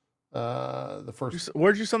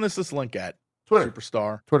 Where'd you send this link at? Twitter.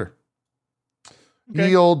 Superstar. Twitter. Okay.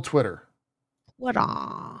 Ye old Twitter. What?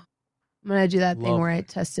 I'm gonna do that thing where I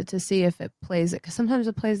test it to see if it plays it, because sometimes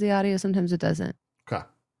it plays the audio, sometimes it doesn't. Okay.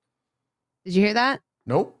 Did you hear that?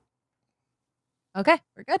 Nope. Okay,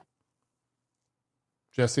 we're good.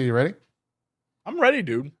 Jesse, you ready? I'm ready,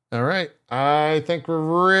 dude. All right. I think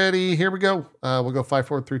we're ready. Here we go. We'll go 5,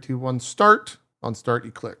 4, 3, 2, 1, start. On start,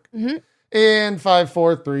 you click. Mm-hmm. And 5,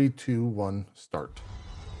 4, 3, 2, 1, start.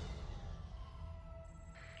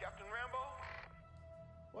 Captain Rambo?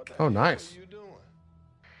 What the hell nice. are you doing?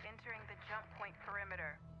 Entering the jump point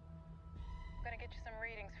perimeter. I'm gonna get you some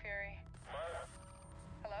readings, Fury.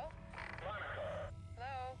 Hello?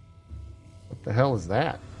 Hello? What the hell is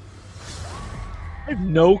that? I have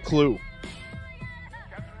no clue.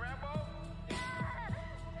 Captain Rambo?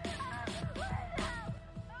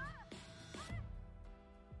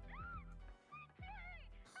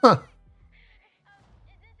 Huh.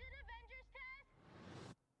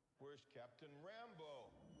 Where's Captain Rambo?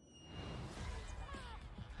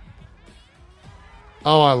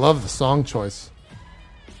 Oh, I love the song choice.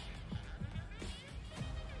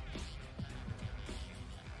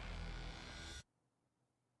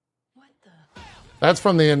 What the? That's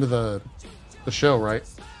from the end of the show, right?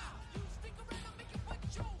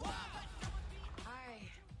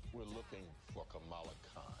 We're looking for Kamala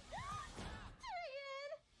Khan.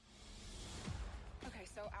 Okay,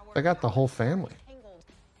 so I got the whole family.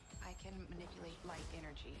 I can manipulate light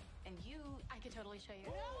energy, and I can totally show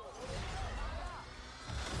you.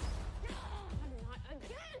 Not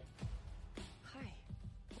again. Hi,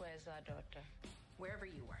 where's our daughter? Wherever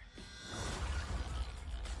you were.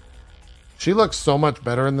 She looks so much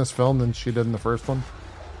better in this film than she did in the first one.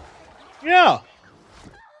 Yeah.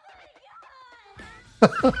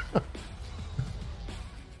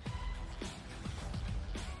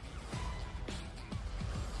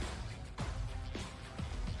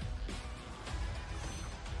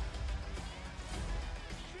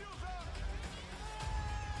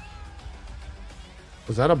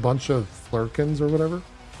 Was that a bunch of flirkins or whatever?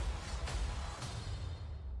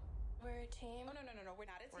 We're a team. Oh, no. We're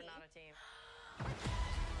not a team. We're not a team.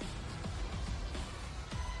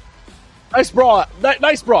 Nice bra.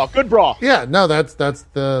 Nice bra. Good bra. Yeah, no, that's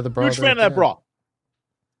the bra. Huge fan of that bra.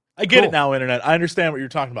 I get it now, internet. I understand what you're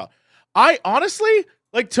talking about. I honestly,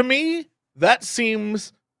 like, to me, that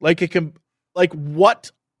seems like it can, like,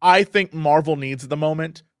 what I think Marvel needs at the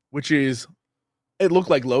moment, which is, it looked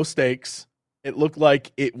like low stakes. It looked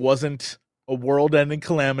like it wasn't a world-ending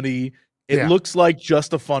calamity. It looks like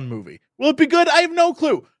just a fun movie. Will it be good? I have no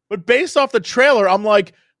clue. But based off the trailer, I'm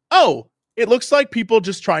like, oh, it looks like people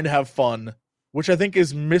just trying to have fun, which I think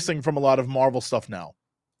is missing from a lot of Marvel stuff now.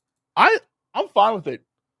 I'm fine with it.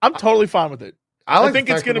 I'm totally fine with it. I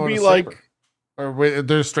think it's going to be like... Or wait,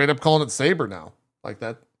 they're straight up calling it Saber now. Like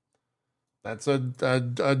that. That's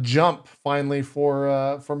a jump finally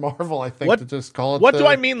for Marvel, I think, to just call it. What do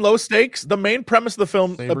I mean low stakes? The main premise of the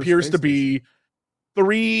film Saber appears Space to be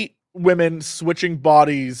 3 women switching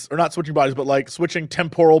bodies, or not switching bodies, but like switching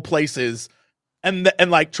temporal places, and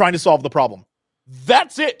like trying to solve the problem.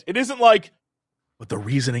 That's it. It isn't like, but the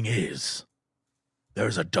reasoning is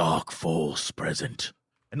there's a dark force present,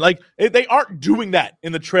 and like they aren't doing that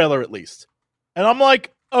in the trailer at least. And I'm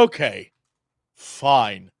like, okay,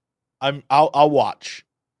 fine. I'll watch.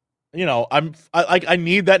 You know, I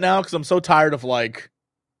need that now because I'm so tired of like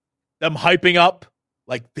them hyping up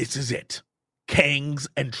like this is it, Kang's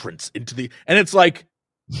entrance into the, and it's like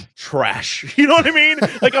trash. You know what I mean?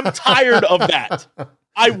 Like I'm tired of that.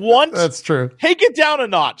 I want that's true. Take it down a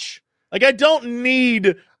notch. Like I don't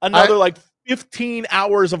need another like 15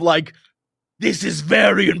 hours of like this is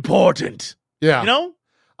very important. Yeah, you know.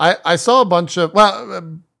 I saw a bunch of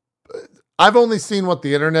I've only seen what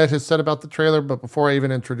the internet has said about the trailer, but before I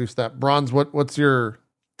even introduce that, Bronze, what's your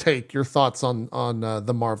take, your thoughts on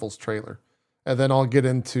the Marvels trailer? And then I'll get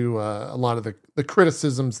into a lot of the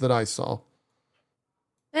criticisms that I saw.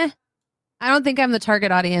 I don't think I'm the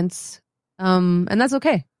target audience. And that's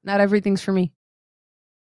okay. Not everything's for me.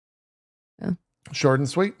 Yeah. Short and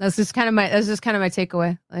sweet. That's just kind of my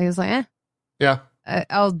takeaway. I was like, yeah.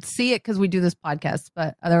 I'll see it because we do this podcast,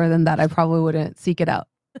 but other than that, I probably wouldn't seek it out.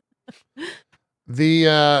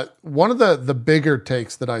 The one of the bigger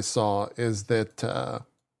takes that I saw is that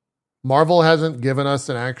Marvel hasn't given us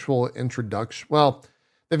an actual introduction. Well,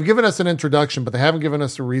 they've given us an introduction, but they haven't given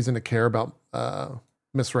us a reason to care about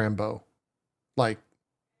Miss Rambeau. Like,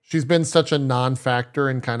 she's been such a non-factor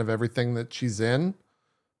in kind of everything that she's in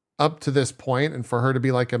up to this point, and for her to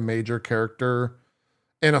be like a major character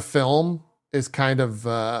in a film is kind of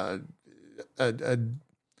a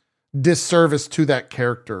disservice to that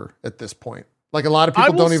character at this point. Like a lot of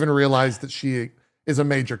people don't even realize that she is a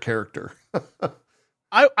major character.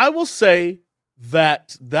 I will say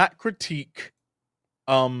that critique,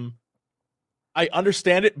 I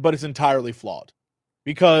understand it, but it's entirely flawed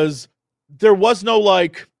because there was no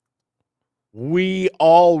like, we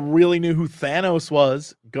all really knew who Thanos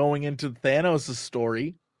was going into Thanos'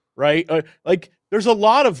 story, right? Like there's a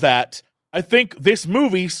lot of that. I think this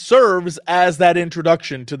movie serves as that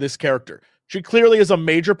introduction to this character. She clearly is a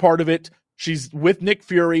major part of it. She's with Nick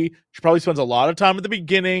Fury. She probably spends a lot of time at the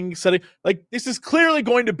beginning setting. Like, this is clearly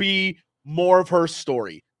going to be more of her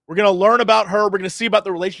story. We're going to learn about her. We're going to see about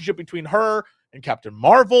the relationship between her and Captain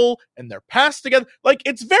Marvel and their past together. Like,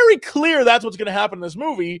 it's very clear that's what's going to happen in this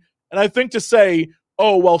movie. And I think to say,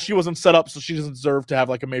 oh, well, she wasn't set up, so she doesn't deserve to have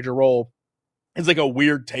like a major role is like a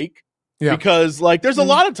weird take. Yeah. Because like there's a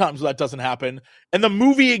lot of times where that doesn't happen, and the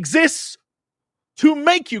movie exists to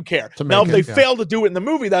make you care. Now, if they fail to do it in the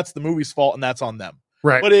movie, that's the movie's fault, and that's on them.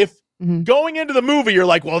 Right. But if going into the movie, you're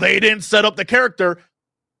like, well, they didn't set up the character.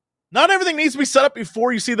 Not everything needs to be set up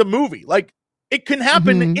before you see the movie. Like, it can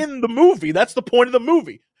happen in the movie. That's the point of the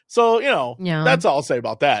movie. So, you know, that's all I'll say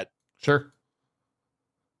about that. Sure.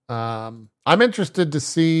 I'm interested to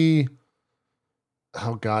see.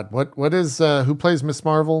 Oh God, what is who plays Miss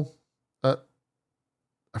Marvel?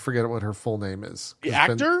 I forget what her full name is. The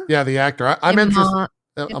actor? The actor. I'm interested.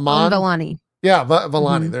 Iman Vellani. Yeah,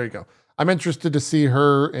 Vellani. There you go. I'm interested to see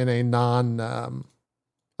her in a non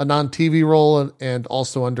TV role and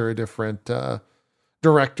also under a different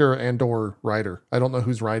director and or writer. I don't know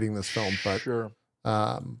who's writing this film, but sure.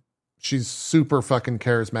 She's super fucking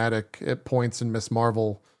charismatic at points in Miss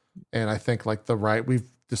Marvel, and I think like we've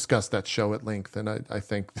discussed that show at length, and I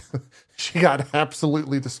think she got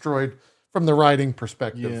absolutely destroyed from the writing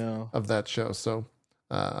perspective of that show. So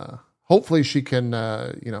hopefully she can,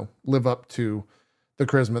 live up to the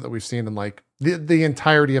charisma that we've seen in like the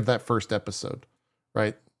entirety of that first episode,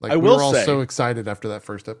 right? Like we were all so excited after that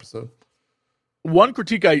first episode. One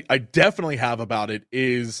critique I definitely have about it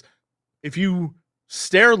is if you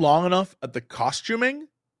stare long enough at the costuming,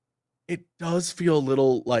 it does feel a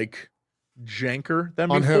little like janker than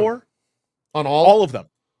before. Who? On all? All of them.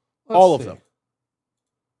 All of them.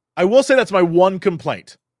 I will say that's my one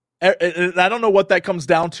complaint. And I don't know what that comes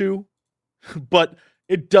down to, but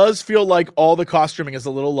it does feel like all the costuming is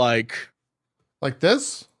a little like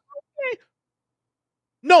this?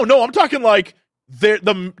 No, I'm talking like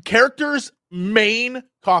the character's main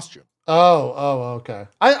costume. Oh, okay.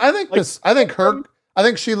 I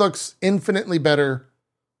think she looks infinitely better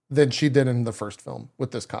than she did in the first film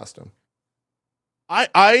with this costume.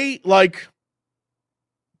 I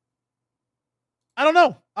don't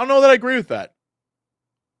know. I don't know that I agree with that.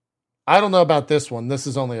 I don't know about this one. This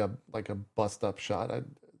is only a bust up shot.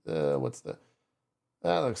 That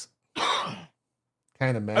looks kind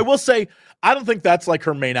kind of meh. I will say, I don't think that's like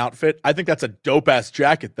her main outfit. I think that's a dope ass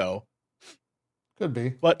jacket though. Could be.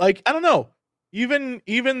 But like, I don't know.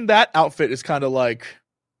 Even that outfit is kind of like,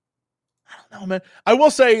 I don't know, man. I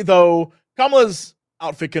will say though, Kamala's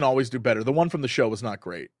outfit can always do better. The one from the show was not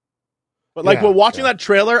great. But like, while watching that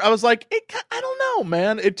trailer, I was like, I don't know,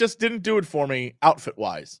 man. It just didn't do it for me outfit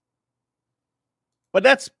wise. But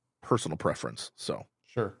that's personal preference. So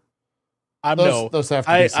sure. Those have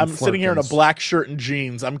to be I'm sitting here in a black shirt and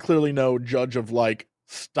jeans. I'm clearly no judge of like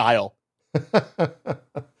style.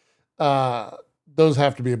 Those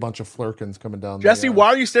have to be a bunch of flirkins coming down. Jesse, why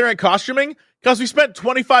are you staring at costuming? Because we spent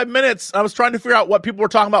 25 minutes. I was trying to figure out what people were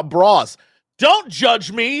talking about bras. Don't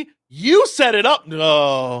judge me. You set it up.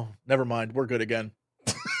 No, never mind. We're good again.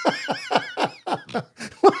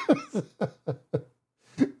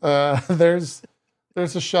 There's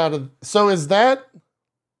a shot of. So is that?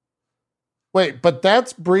 Wait, but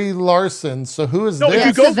that's Brie Larson. So who is this? If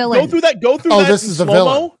you go through that. Go through that. This is the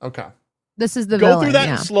villain. Okay. This is the villain. Go through that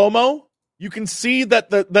in slow mo. You can see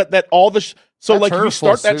that all the so that's like if you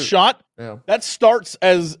start that shot, that starts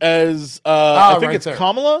as I think it's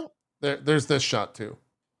Kamala. There's this shot too.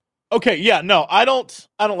 Okay, yeah, no, I don't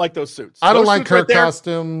like those suits. I don't like her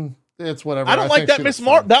costume. It's whatever. I don't like that Miss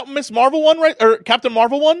Marvel one, right? Or Captain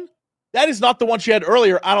Marvel one. That is not the one she had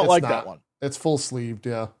earlier. I don't like that one. It's full sleeved,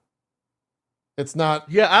 yeah. It's not.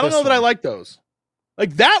 Yeah, I don't know that I like those.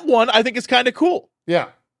 Like that one, I think is kind of cool. Yeah.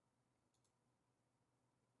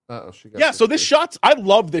 So this shot, I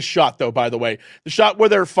love this shot though, by the way. The shot where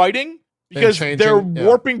they're fighting because they're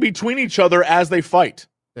warping between each other as they fight.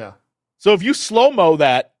 Yeah. So if you slow-mo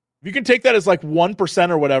that, if you can take that as like 1%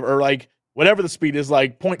 or whatever, or like whatever the speed is,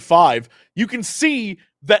 like 0.5, you can see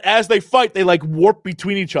that as they fight, they like warp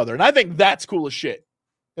between each other. And I think that's cool as shit.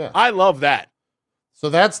 Yeah. I love that. So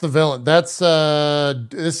that's the villain. That's I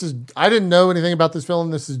didn't know anything about this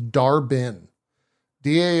villain. This is Dar-Benn.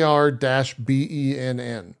 Dar-Benn.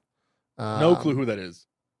 No clue who that is.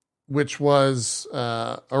 Which was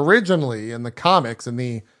originally in the comics,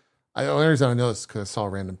 the only reason I know this is because I saw a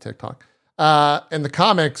random TikTok. In the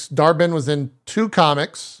comics, Dar-Benn was in 2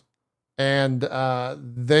 comics, and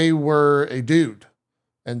they were a dude.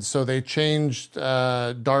 And so they changed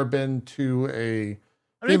Dar-Benn to a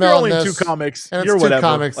I mean, if you're only in 2 comics, and you're whatever.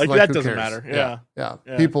 Comics, like that doesn't matter. Yeah.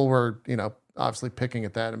 People were, obviously picking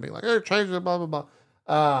at that and being like, "Hey, change it, blah blah blah."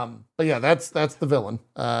 But yeah, that's the villain,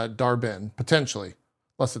 Dar-Benn, potentially,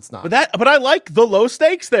 unless it's not. But I like the low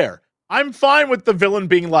stakes there. I'm fine with the villain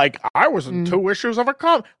being like, I was in 2 issues of a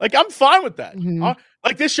comic. Like, I'm fine with that.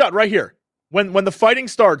 Like this shot right here, when the fighting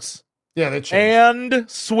starts. Yeah, they changed.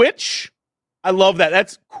 And switch. I love that.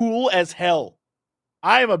 That's cool as hell.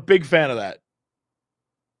 I am a big fan of that.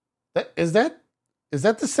 Is that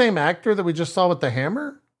the same actor that we just saw with the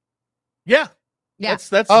hammer? Yeah. Yeah. That's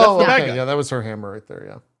the okay. bad guy. Yeah, that was her hammer right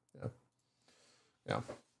there.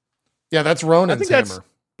 Yeah, that's Ronan's hammer,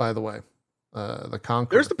 by the way. The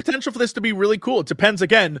Conqueror. There's the potential for this to be really cool. It depends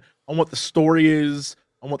again on what the story is,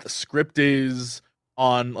 on what the script is,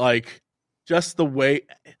 on like just the way,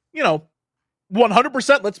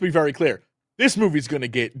 100%. Let's be very clear. This movie's going to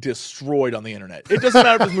get destroyed on the internet. It doesn't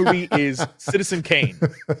matter if this movie is Citizen Kane.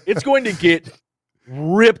 It's going to get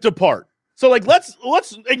ripped apart. So like, let's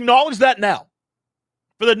acknowledge that now.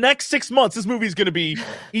 For the next 6 months, this movie is going to be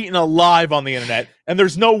eaten alive on the internet, and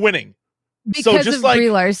there's no winning. Because of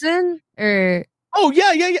Brie Larson? Or oh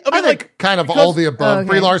yeah. I mean, kind of all the above. Okay.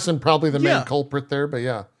 Brie Larson probably the main culprit there, but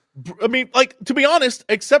yeah. I mean, like, to be honest,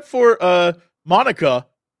 except for Monica,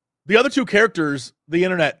 the other 2 characters, the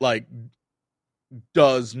internet like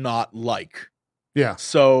does not like. Yeah.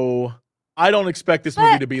 So I don't expect this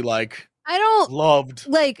movie to be like. I don't loved.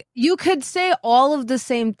 Like, you could say all of the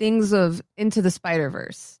same things of Into the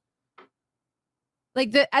Spider-Verse.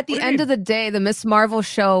 Like, at the end of the day, the Miss Marvel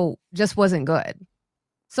show just wasn't good.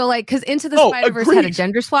 So, like, because Into the Spider-Verse had a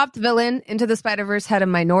gender-swapped villain. Into the Spider-Verse had a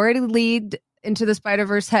minority lead. Into the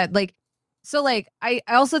Spider-Verse had, like... So, like, I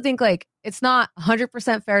also think, like, it's not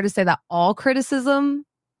 100% fair to say that all criticism...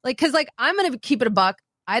 Like, because, like, I'm going to keep it a buck.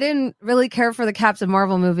 I didn't really care for the Captain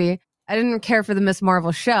Marvel movie. I didn't care for the Miss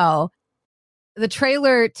Marvel show. The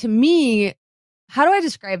trailer, to me, how do I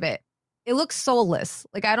describe it? It looks soulless.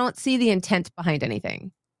 Like, I don't see the intent behind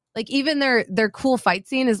anything. Like, even their cool fight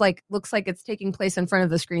scene is like, looks like it's taking place in front of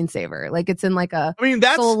the screensaver. Like, it's in like a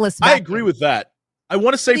soulless vacuum. I agree with that. I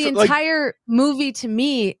want to say the entire movie, to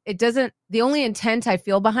me, it doesn't, the only intent I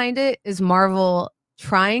feel behind it is Marvel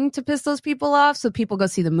trying to piss those people off so people go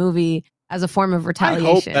see the movie as a form of retaliation.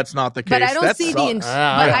 I hope that's not the case. But I don't see the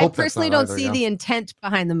I personally don't see the intent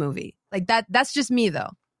behind the movie. Like, that's just me though.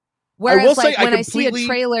 Whereas like when I see a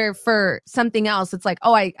trailer for something else, it's like,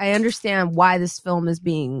 oh, I understand why this film is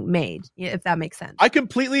being made, if that makes sense. I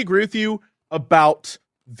completely agree with you about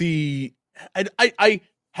the, I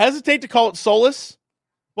hesitate to call it soulless,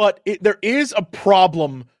 but there is a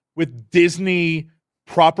problem with Disney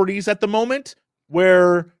properties at the moment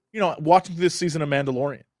where, watching this season of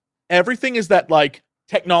Mandalorian, everything is that like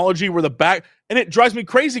technology where the back, and it drives me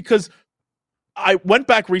crazy because I went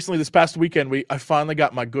back recently this past weekend. I finally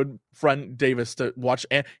got my good friend Davis to watch,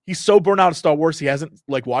 and he's so burnt out of Star Wars he hasn't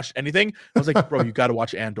like watched anything. I was like, bro, you got to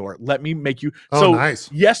watch Andor. Let me make you. Oh, so nice.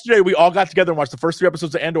 Yesterday we all got together and watched the first 3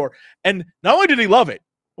 episodes of Andor, and not only did he love it,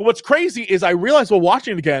 but what's crazy is I realized while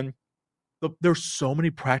watching it again, there's so many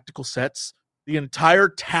practical sets. The entire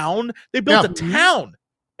town, they built a town,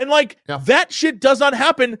 and like that shit does not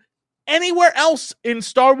happen anywhere else in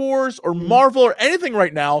Star Wars or Marvel or anything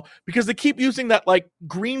right now, because they keep using that like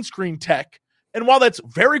green screen tech. And while that's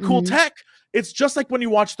very cool tech, it's just like when you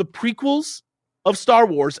watch the prequels of Star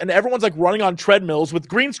Wars and everyone's like running on treadmills with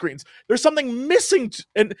green screens. There's something missing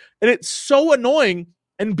and it's so annoying.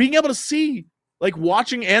 And being able to see, like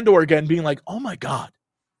watching Andor again, being like, oh my God,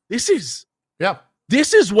 this is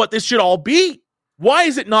what this should all be. Why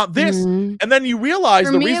is it not this? And then you realize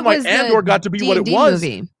the reason why Andor got to be what it was.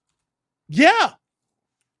 Movie. Yeah.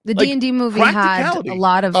 The D&D movie had a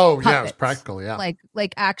lot of puppets, yeah, it was practical,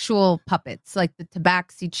 like actual puppets, like the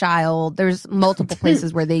Tabaxi Child. There's multiple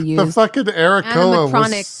places where they use the fucking Arakoa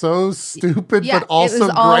was so stupid, but also it was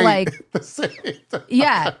all great like, at the same time.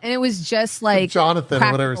 Yeah, and it was just like Jonathan,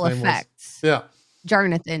 whatever his name effects. was. Yeah,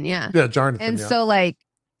 Jonathan. Yeah, Jonathan. And so like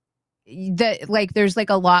there's like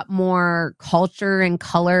a lot more culture and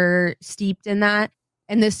color steeped in that.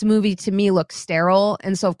 And this movie to me looks sterile.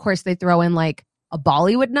 And so of course they throw in like a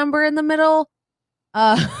Bollywood number in the middle,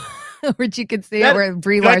 which you can see where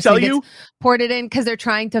Brie Larson gets ported in because they're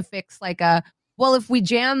trying to fix like if we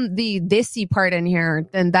jam the Desi part in here,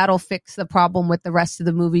 then that'll fix the problem with the rest of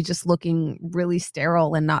the movie just looking really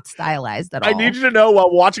sterile and not stylized at all. I need you to know,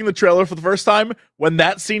 while watching the trailer for the first time, when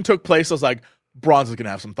that scene took place, I was like, Bronze is going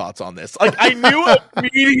to have some thoughts on this. Like, I knew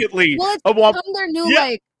immediately. Well, it's their new,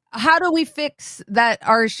 like, how do we fix that?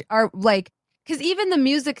 Our like, because even the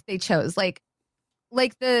music they chose, like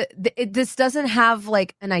this doesn't have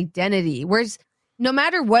like an identity. Whereas no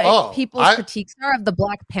matter what people's critiques are of the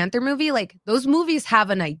Black Panther movie, like those movies have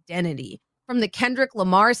an identity. From the Kendrick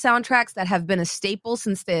Lamar soundtracks that have been a staple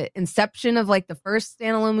since the inception of like the first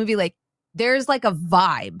standalone movie, like there's like a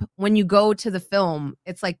vibe when you go to the film.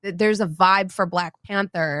 It's like there's a vibe for Black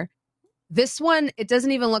Panther. This one, it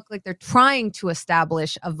doesn't even look like they're trying to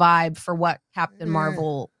establish a vibe for what Captain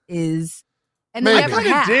Marvel is. And they never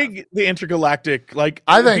have. Dig the intergalactic. Like,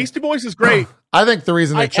 I think Beastie Boys is great. I think the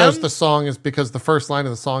reason they chose the song is because the first line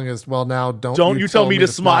of the song is, well, now don't you tell me to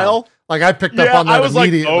smile. Like, I picked up on that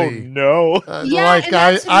immediately. Like, oh,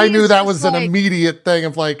 no. I knew that was an immediate thing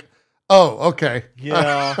of like, oh, okay.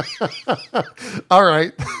 Yeah. All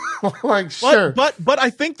right. Like, sure. But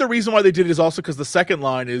I think the reason why they did it is also because the second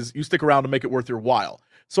line is, you stick around to make it worth your while.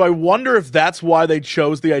 So I wonder if that's why they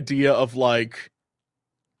chose the idea of like,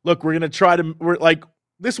 look, we're like,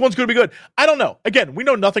 this one's going to be good. I don't know. Again, we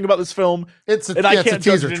know nothing about this film. I can't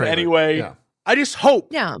judge it in any way. Yeah. I just hope.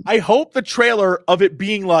 Yeah. I hope the trailer of it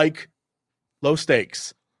being like low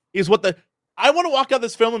stakes is what I want to walk out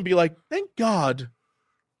this film and be like, thank God.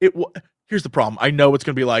 Here's the problem. I know it's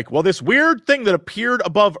going to be like, well, this weird thing that appeared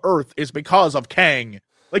above Earth is because of Kang.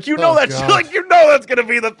 Like, that's going to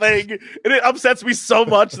be the thing. And it upsets me so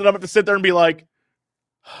much that I'm going to sit there and be like,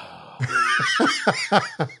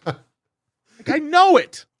 I know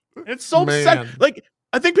it. And it's so upsetting. Like,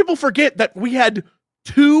 I think people forget that we had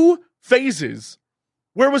 2 phases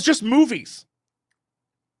where it was just movies.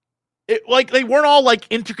 It, like, they weren't all like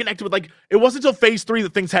interconnected with, like, it wasn't until phase 3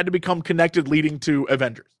 that things had to become connected leading to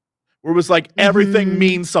Avengers, where it was like everything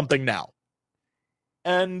means something now.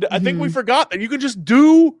 And I think we forgot that you can just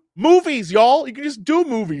do movies, y'all. You can just do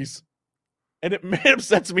movies. And it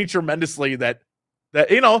upsets me tremendously that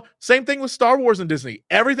same thing with Star Wars and Disney.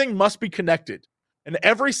 Everything must be connected. And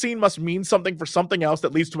every scene must mean something for something else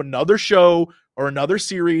that leads to another show or another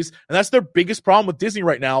series. And that's their biggest problem with Disney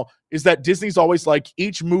right now, is that Disney's always like,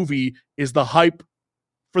 each movie is the hype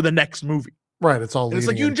for the next movie. Right. It's all. And it's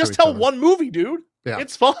like, you can just tell one movie, dude. Yeah.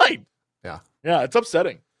 It's fine. Yeah. Yeah. It's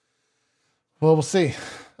upsetting. Well, we'll see.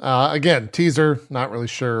 Again, teaser. Not really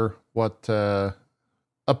sure what.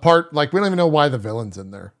 Apart, like, we don't even know why the villain's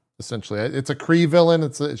in there. Essentially, it's a Kree villain.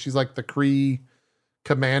 She's like the Kree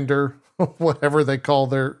commander, whatever they call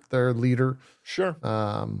their leader. Sure.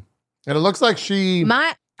 And it looks like she's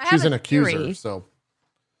an accuser. So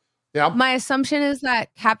Yeah. My assumption is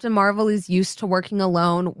that Captain Marvel is used to working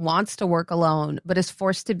alone, wants to work alone, but is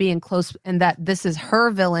forced to be in close, and that this is her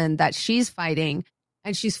villain that she's fighting,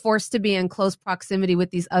 and she's forced to be in close proximity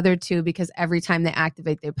with these other two because every time they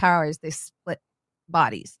activate their powers, they split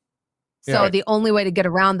bodies. So the only way to get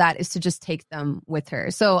around that is to just take them with her.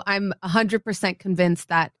 So I'm 100% convinced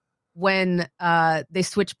that when they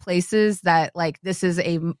switch places, that like this is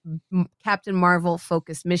a Captain Marvel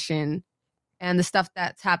focused mission. And the stuff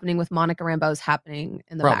that's happening with Monica Rambeau is happening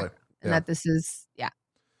in the back, and that this is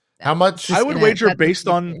How much? I would wager based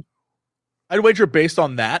on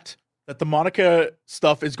that the Monica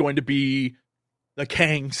stuff is going to be the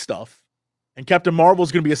Kang stuff, and Captain Marvel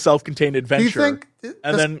is going to be a self-contained adventure. Do you think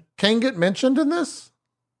then Kang get mentioned in this?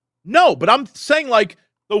 No, but I'm saying like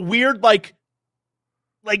the weird like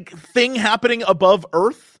thing happening above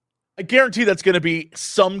Earth. I guarantee that's going to be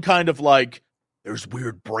some kind of like. There's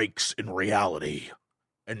weird breaks in reality.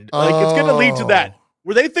 And like it's going to lead to that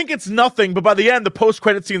where they think it's nothing, but by the end, the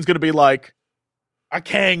post-credit scene is going to be like a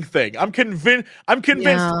Kang thing. I'm convinced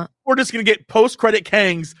we're just going to get post-credit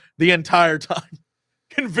Kangs the entire time.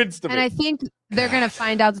 Convinced of it. And I think they're going to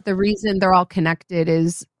find out that the reason they're all connected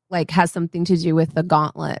is like has something to do with the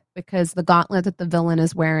gauntlet, because the gauntlet that the villain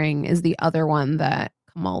is wearing is the other one that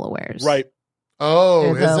Kamala wears. Right.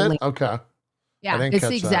 Oh, is it? Okay. Yeah, it's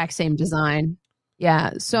the exact same design.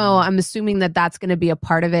 Yeah, so I'm assuming that that's going to be a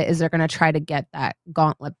part of it, is they're going to try to get that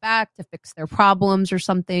gauntlet back to fix their problems or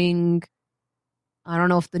something. I don't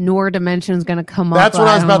know if the Noor dimension is going to come up. That's what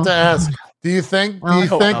I was about to ask. Do you think they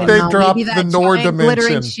dropped the Noor dimension?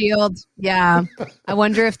 Glittering shield. Yeah. I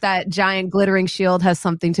wonder if that giant glittering shield has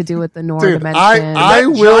something to do with the Noor dimension. I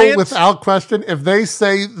will, without question, if they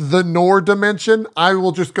say the Noor dimension, I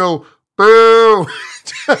will just go, boo.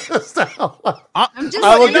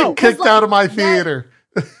 I will get kicked out of my theater.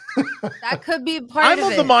 That could be part of it.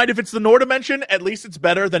 I'm of the mind, if it's the Noor dimension, at least it's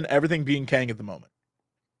better than everything being Kang at the moment.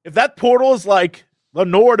 If that portal is like the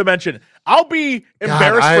Noor dimension, I'll be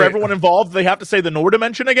embarrassed for everyone involved. They have to say the Noor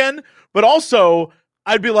dimension again. But also,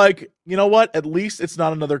 I'd be like, you know what? At least it's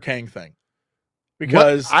not another Kang thing.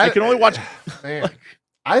 Because I can only watch. Man,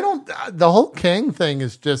 the whole Kang thing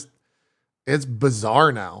is just, it's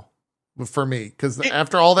bizarre now for me. Because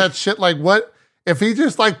after all that shit, like what? If he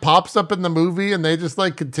just like pops up in the movie and they just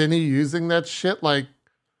like continue using that shit, like,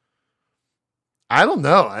 I don't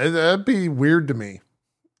know. That'd be weird to me.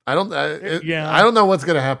 I don't know what's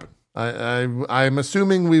going to happen. I'm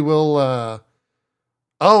assuming we will.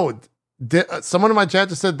 Someone in my chat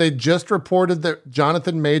just said they just reported that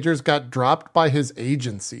Jonathan Majors got dropped by his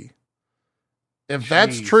agency. If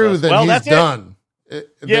that's true, then he's done.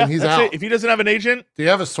 Then he's out. If he doesn't have an agent. Do you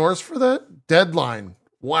have a source for that? Deadline.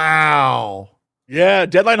 Wow. Yeah.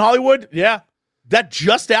 Deadline Hollywood. Yeah. That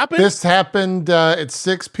just happened? This happened at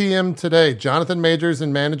 6 p.m. today. Jonathan Majors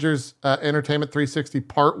and Managers Entertainment 360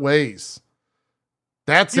 part ways.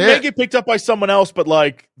 That's it. He may get picked up by someone else, but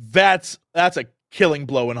like that's a killing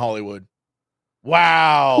blow in Hollywood.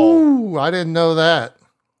 Wow. Ooh, I didn't know that.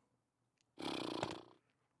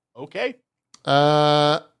 Okay.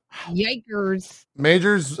 Yikers.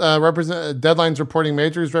 Majors Deadline's reporting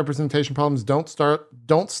Majors representation problems don't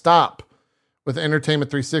stop with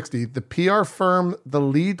Entertainment 360. The PR firm, The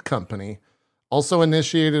Lead Company, also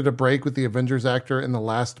initiated a break with the Avengers actor in the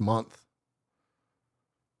last month.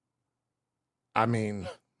 I mean,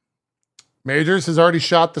 Majors has already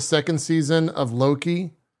shot the second season of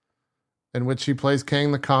Loki, in which he plays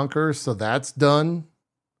Kang the Conqueror, so that's done.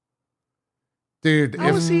 Dude,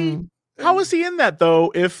 how is he in that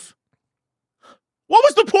though? What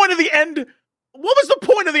was the point of the end? What was the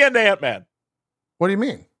point of the end of Ant-Man? What do you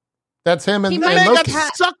mean? That's him and Loki.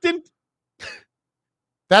 Got sucked in.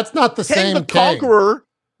 That's not the same the Conqueror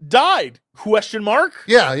died? Question mark?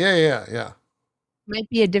 Yeah. Might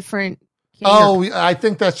be a different. I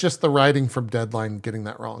think that's just the writing from Deadline getting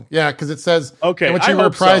that wrong. Yeah, because it says in which he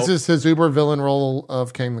reprises his uber villain role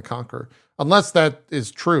of Kang the Conqueror. Unless that is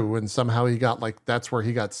true, and somehow he got that's where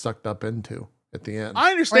he got sucked up into at the end. I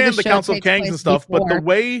understand the Council of Kangs and stuff, but the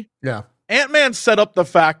way Ant-Man set up the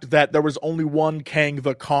fact that there was only one Kang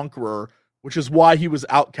the Conqueror, which is why he was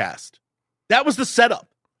outcast. That was the setup.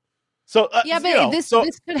 So this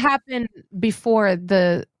could happen before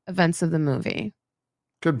the events of the movie.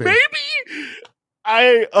 Could be. Maybe.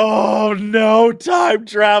 Time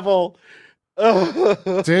travel.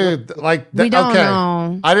 Dude, like we don't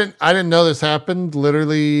know. I didn't know this happened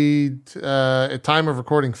literally at time of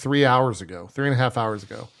recording 3.5 hours ago.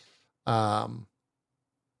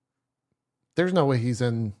 There's no way he's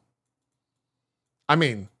in. I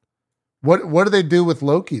mean, what do they do with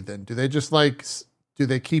Loki then? Do they just do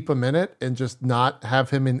they keep him in it and just not have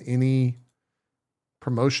him in any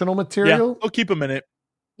promotional material? Yeah, they'll keep him in it.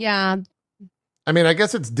 Yeah. I mean, I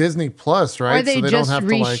guess it's Disney Plus, right? Or they so they just don't have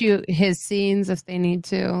reshoot his scenes if they need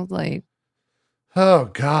to. Like, oh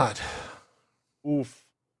God. Oof.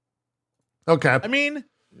 Okay. I mean,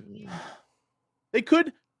 they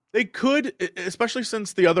could, especially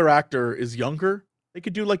since the other actor is younger. They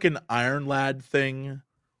could do like an Iron Lad thing,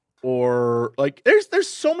 or like there's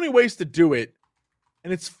so many ways to do it,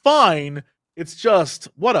 and it's fine. It's just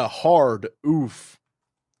what a hard oof.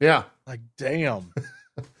 Yeah. Like damn.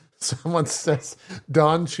 Someone says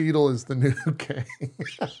Don Cheadle is the new king.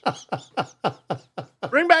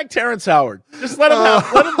 Bring back Terrence Howard. Just let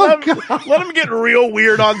him get real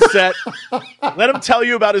weird on set. Let him tell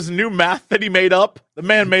you about his new math that he made up. The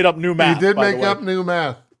man made up new math. He did make up new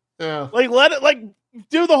math. Yeah. Like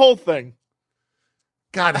do the whole thing.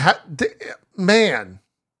 God, man.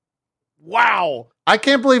 Wow. I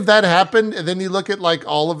can't believe that happened. And then you look at like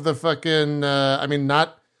all of the fucking, I mean,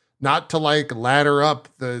 not to like ladder up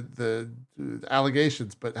the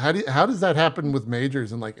allegations, but how does that happen with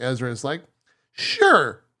Majors and like Ezra is like,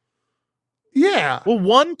 sure. Yeah. Well,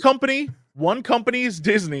 one company is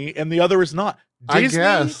Disney and the other is not. Disney,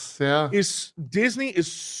 I guess, yeah. Disney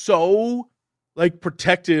is so like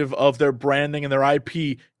protective of their branding and their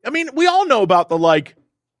IP. I mean, we all know about the like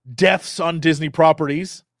deaths on Disney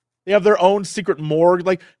properties. They have their own secret morgue.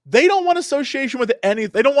 Like they don't want association with any.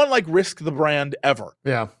 They don't want to like risk the brand ever.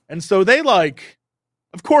 Yeah. And so they like,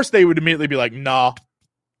 of course, they would immediately be like, nah.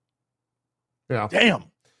 Yeah. Damn.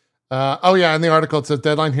 Oh yeah. In the article it says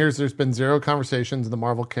deadline here is there's been 0 conversations in the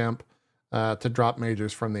Marvel camp to drop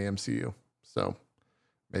Majors from the MCU. So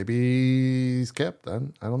maybe he's kept. I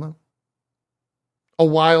don't know. A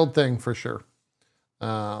wild thing for sure.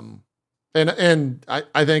 And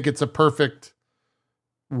I think it's a perfect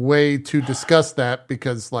way to discuss that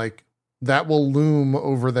because like that will loom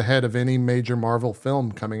over the head of any major Marvel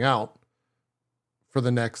film coming out for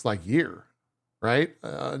the next like year, right?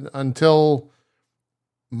 Until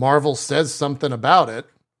Marvel says something about it,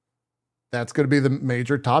 that's going to be the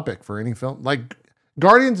major topic for any film. Like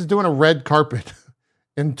Guardians is doing a red carpet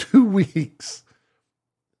in 2 weeks.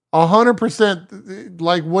 100%.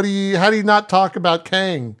 Like, how do you not talk about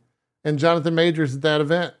Kang and Jonathan Majors at that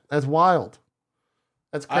event? That's wild.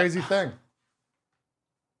 That's a crazy thing.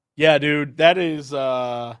 Yeah, dude, that is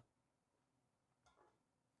wow.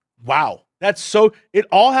 That's so it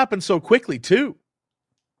all happened so quickly too.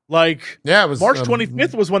 Like yeah, it was March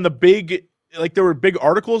 25th was when there were big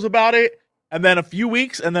articles about it, and then a few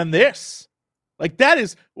weeks, and then this. Like that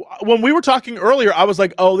is when we were talking earlier, I was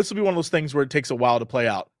like, oh, this will be one of those things where it takes a while to play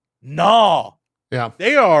out. No. Yeah.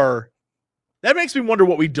 That makes me wonder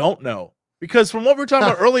what we don't know. Because from what we were talking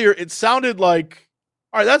about earlier, it sounded like,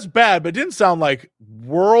 all right, that's bad, but it didn't sound like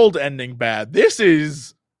world-ending bad. This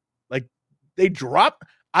is like they drop.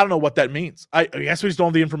 I don't know what that means. I guess we just don't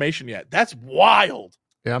have the information yet. That's wild.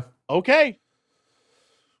 Yeah. Okay.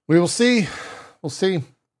 We will see. We'll see.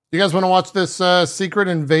 You guys want to watch this Secret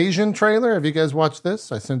Invasion trailer? Have you guys watched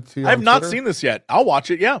this? I sent it to you. I have not seen this yet. I'll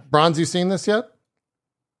watch it. Yeah. Bronze, you seen this yet?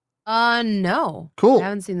 No. Cool. I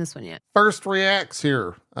haven't seen this one yet. First reacts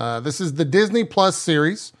here. This is the Disney Plus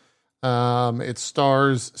series. It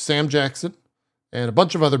stars Sam Jackson and a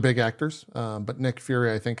bunch of other big actors. But Nick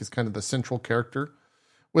Fury, I think, is kind of the central character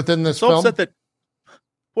within this film. Upset that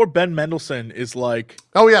poor Ben Mendelsohn is like,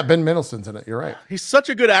 oh yeah, Ben Mendelsohn's in it. You're right. He's such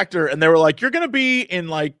a good actor. And they were like, you're going to be in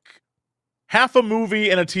like half a movie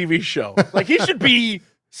and a TV show. Like he should be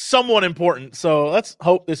someone important. So let's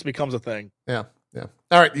hope this becomes a thing. Yeah. Yeah.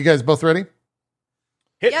 All right. You guys both ready?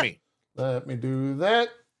 Hit me. Let me do that.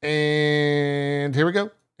 And here we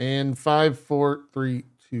go. And 5, 4, 3,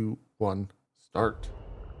 2, 1, start.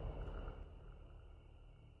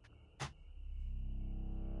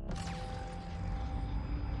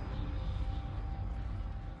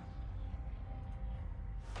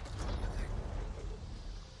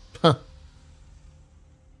 Huh.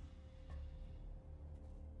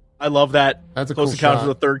 I love that. That's a Close cool Encounters shot. of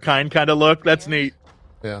the Third Kind kind of look. That's neat.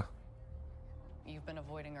 Yeah. You've been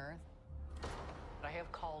avoiding Earth. I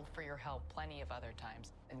have called for your help plenty of other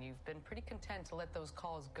times, and you've been pretty content to let those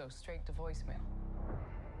calls go straight to voicemail.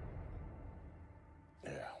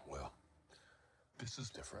 Yeah, well, this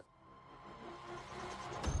is different.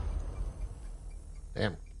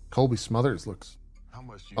 Damn. Colby Smothers looks How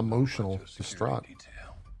much do you emotional, know about your security distraught.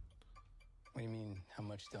 detail? What do you mean, how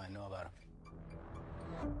much do I know about him?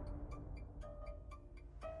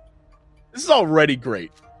 This is already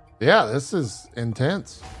great. Yeah, this is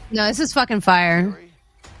intense. No, this is fucking fire. Harry,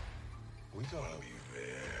 we gotta be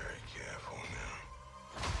very careful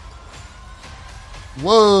now.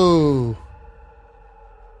 Whoa.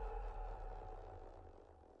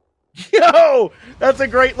 Yo, that's a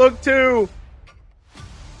great look too.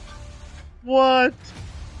 What?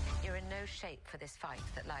 You're in no shape for this fight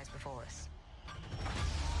that lies before us.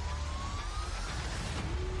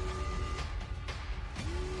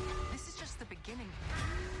 This is just the beginning.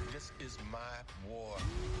 This is my war.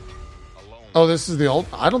 Alone. Oh, this is the old.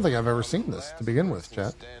 I don't think I've ever seen this to begin with,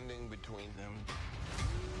 chat. Standing between them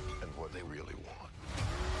and what they really want.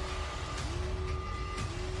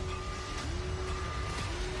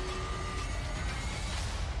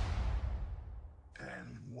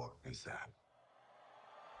 And what is that?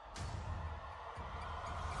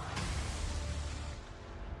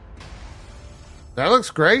 That looks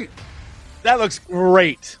great. That looks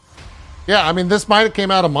great. Yeah, I mean, this might have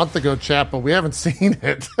came out a month ago, chat, but we haven't seen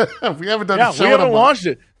it. We haven't done. Yeah, we haven't watched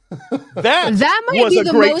it. That might was be a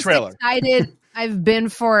the great most trailer. excited I've been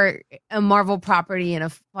for a Marvel property in a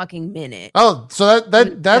fucking minute. Oh, so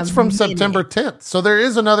that's from minute. September 10th. So there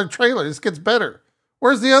is another trailer. This gets better.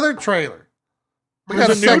 Where's the other trailer? We got a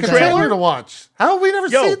There's a new second trailer trailer to watch. How have we never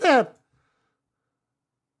seen that?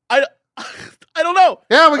 I don't know.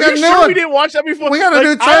 Yeah, we got Are a you new sure one. we didn't watch that before? We got a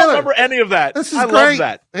new I trailer. don't remember any of that. This is I great. love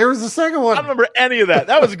that. Here's the second one. I don't remember any of that.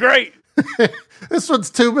 That was great. This one's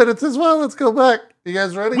 2 minutes as well. Let's go back. You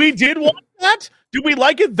guys ready? We did watch that. Did we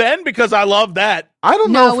like it then? Because I love that. I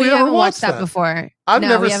don't know No, if we ever haven't watched that that before. I've no,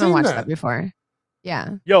 never we haven't seen watched that. that before.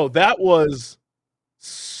 Yeah, Yo, that was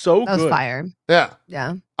so that was good. fire. Yeah.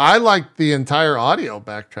 Yeah. I liked the entire audio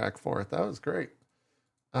backtrack for it. That was great.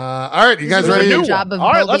 All right, you guys There's a ready? new Good job one. of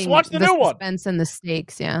All right, let's building watch the new one. suspense and the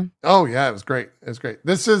stakes. Yeah. Oh yeah, it was great. It was great.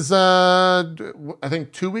 This is I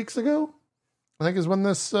think 2 weeks ago. I think is when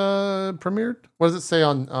this premiered. What does it say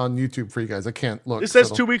on YouTube for you guys? I can't look. It says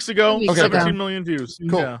so 2 weeks ago. 2 weeks 17 ago. million views.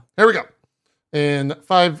 Cool. Yeah. Here we go. In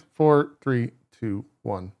 5, 4, 3, 2,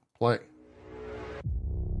 1, play.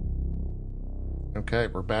 Okay,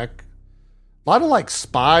 we're back. A lot of like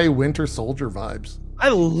spy Winter Soldier vibes. I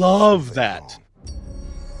love that.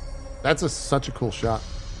 That's such a cool shot.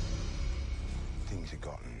 Things have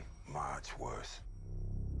gotten much worse.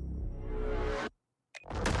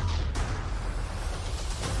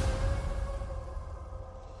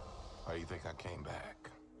 How do you think I came back?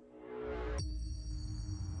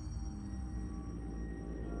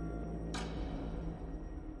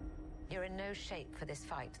 You're in no shape for this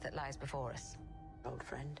fight that lies before us, old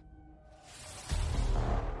friend.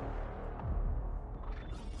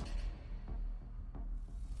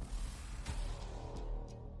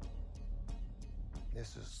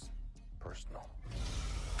 This is personal.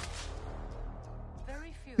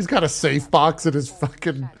 Very few He's got a safe box at his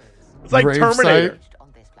fucking It's like grave Terminator. site.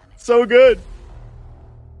 on this planet. So good.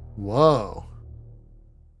 Whoa.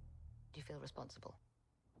 Do you feel responsible?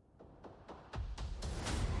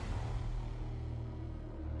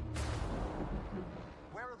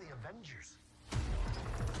 Where are the Avengers?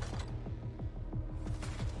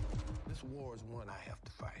 This war is one I have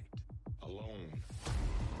to fight alone.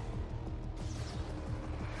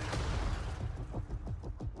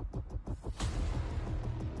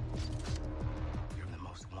 You're the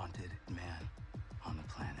most wanted man on the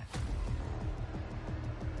planet.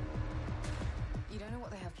 You don't know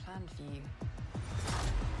what they have planned for you.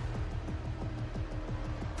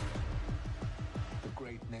 The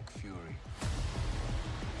great Nick Fury.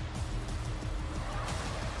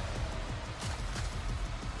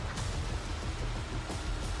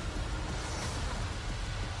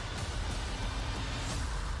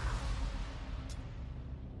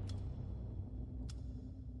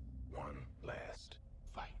 One last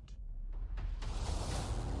fight.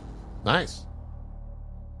 Nice.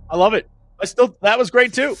 I love it. That was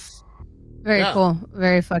great too. Very Yeah. cool.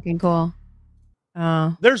 Very fucking cool.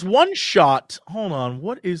 There's one shot. Hold on.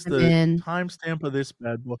 What is the I'm in. timestamp of this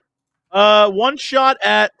bad boy? One shot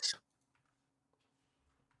at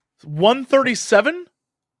 1:37.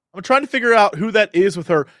 I'm trying to figure out who that is with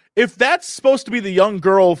her. If that's supposed to be the young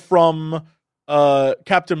girl from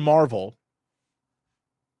Captain Marvel,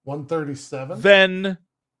 137. then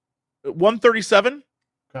 137.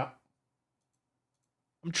 Okay.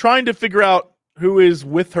 I'm trying to figure out who is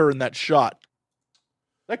with her in that shot.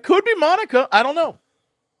 That could be Monica. I don't know.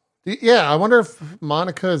 Yeah, I wonder if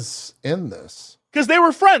Monica's in this. Because they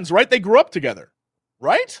were friends, right? They grew up together,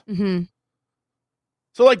 right? Mm-hmm.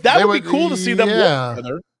 So, like, that They would be would- cool to see them yeah. work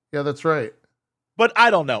together. Yeah, that's right. But I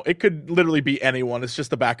don't know. It could literally be anyone. It's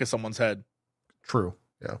just the back of someone's head. True.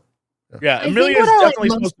 Yeah. Yeah, I think Amelia is what I like definitely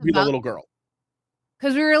most supposed to be the about- little girl.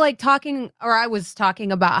 Because we were like talking, or I was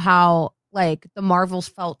talking about how like the Marvels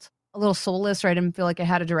felt a little soulless, right? I didn't feel like it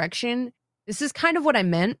had a direction. this is kind of what I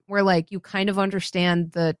meant, where like you kind of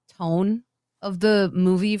understand the tone of the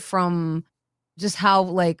movie from just how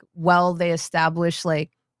like well they establish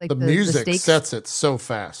like the music sets it so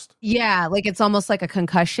fast. Yeah, like it's almost like a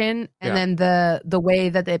concussion, and then the way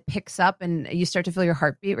that it picks up and you start to feel your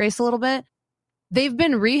heartbeat race a little bit. They've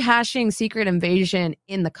been rehashing Secret Invasion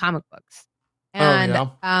in the comic books. And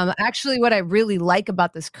actually what I really like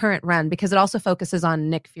about this current run, because it also focuses on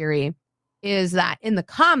Nick Fury, is that in the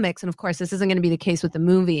comics, and of course this isn't going to be the case with the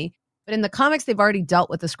movie, but in the comics they've already dealt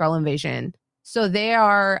with the Skrull invasion. So they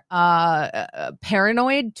are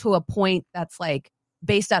paranoid to a point that's like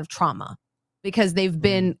based out of trauma, because they've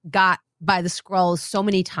been got by the Skrulls so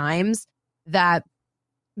many times that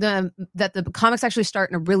the comics actually start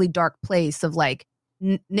in a really dark place of like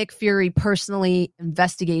Nick Fury personally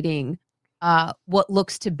investigating what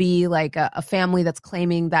looks to be like a family that's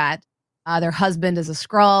claiming that their husband is a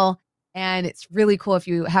Skrull. And it's really cool. If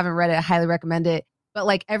you haven't read it, I highly recommend it. But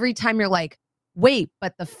like every time you're like, wait,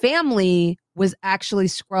 but the family was actually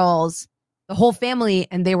Skrulls, the whole family,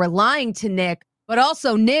 and they were lying to Nick, but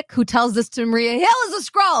also Nick, who tells this to Maria Hill, is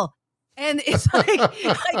a Skrull. And it's like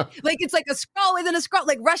it's like a Skrull within a Skrull,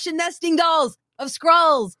 like Russian nesting dolls of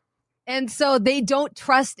Skrulls. And so they don't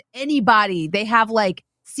trust anybody. They have like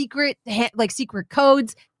secret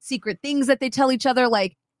codes, secret things that they tell each other,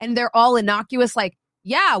 like, and they're all innocuous, like,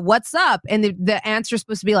 yeah, what's up? And the answer is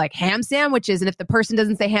supposed to be like ham sandwiches. And if the person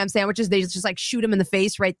doesn't say ham sandwiches, they just like shoot them in the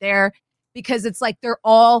face right there, because it's like they're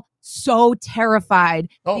all so terrified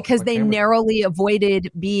because they narrowly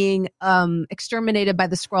avoided being exterminated by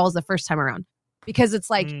the Skrulls the first time around. Because it's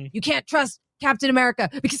like, you can't trust Captain America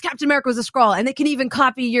because Captain America was a Skrull and they can even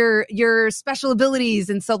copy your special abilities.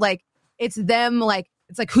 And so like, it's them, like,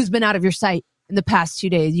 it's like, who's been out of your sight in the past 2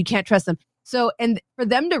 days? You can't trust them. So, and for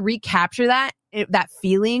them to recapture that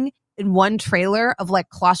feeling in one trailer of like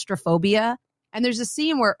claustrophobia. And there's a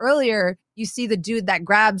scene where earlier you see the dude that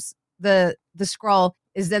grabs the Skrull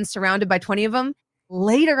is then surrounded by 20 of them.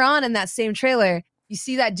 Later on in that same trailer, you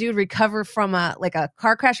see that dude recover from a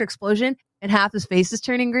car crash or explosion and half his face is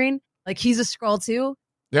turning green. Like he's a Skrull too.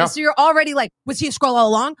 Yeah. And so you're already like, was he a Skrull all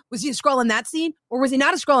along? Was he a Skrull in that scene? Or was he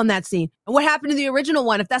not a Skrull in that scene? And what happened to the original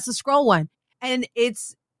one if that's the Skrull one? And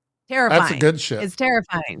it's terrifying. That's a good shit. It's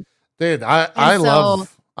terrifying. Dude, I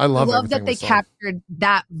love that they captured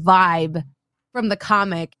that vibe from the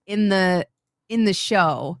comic in the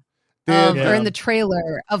show. Or in the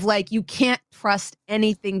trailer of like, you can't trust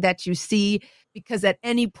anything that you see, because at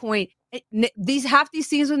any point half these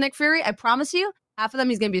scenes with Nick Fury, I promise you, half of them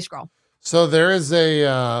he's gonna be a Skrull. So there is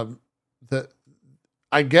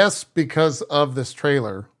I guess because of this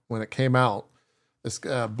trailer when it came out, this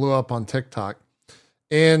blew up on TikTok.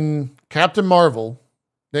 In Captain Marvel,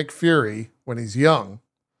 Nick Fury, when he's young,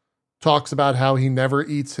 talks about how he never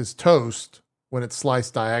eats his toast when it's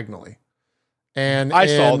sliced diagonally. And I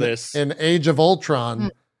saw this in Age of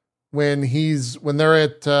Ultron when they're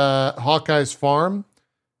at Hawkeye's farm,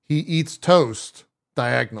 he eats toast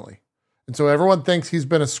diagonally. And so everyone thinks he's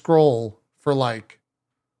been a Skrull for like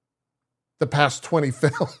the past 20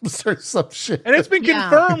 films or some shit. And it's been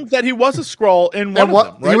confirmed that he was a Skrull in one of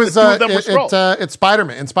them, right? He was it's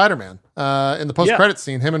Spider-Man in the post-credit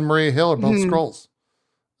scene, him and Maria Hill are both Skrulls.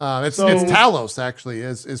 It's Talos actually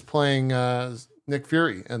is playing Nick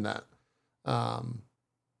Fury in that.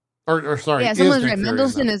 Sorry. Yeah, someone's right.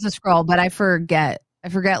 Mendelsohn is a Skrull, but I forget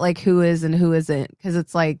like who is and who isn't, because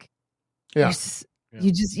it's like, you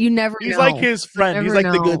never. He's know. like his friend. He's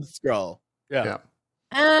like the good Skrull. Yeah.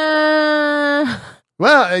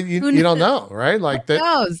 Well, you don't know, right? Like that.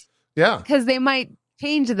 Knows? Yeah, because they might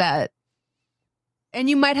change that, and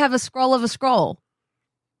you might have a Skrull of a Skrull.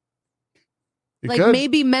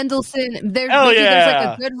 Maybe Mendelsohn, there's like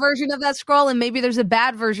a good version of that Skrull, and maybe there's a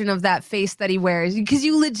bad version of that face that he wears, because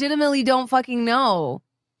you legitimately don't fucking know.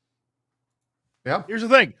 Yeah. Here's the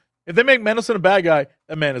thing. If they make Mendelsohn a bad guy,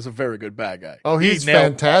 that man is a very good bad guy. Oh, he's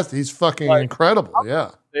fantastic. He's fucking incredible. Yeah.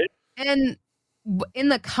 And in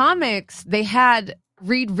the comics, they had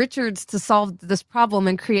Reed Richards to solve this problem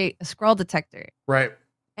and create a Skrull detector. Right.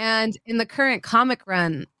 And in the current comic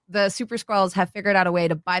run, the Super Skrulls have figured out a way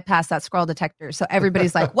to bypass that Skrull detector. So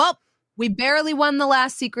everybody's like, well, we barely won the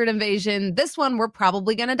last Secret Invasion. This one, we're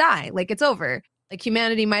probably going to die. Like, it's over. Like,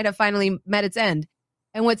 humanity might have finally met its end.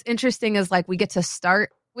 And what's interesting is, like, we get to start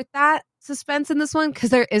with that suspense in this one, because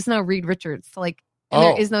there is no Reed Richards.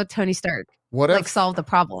 There is no Tony Stark. Solve the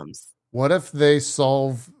problems. What if they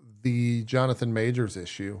solve the Jonathan Majors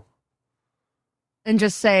issue? And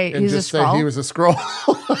just say he's a Skrull? Say he was a Skrull.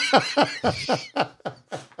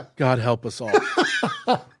 God help us all.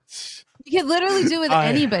 You could literally do it with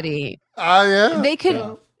anybody. Yeah. They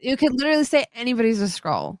could You could literally say anybody's a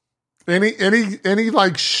Skrull. Any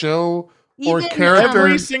like show or Even, character.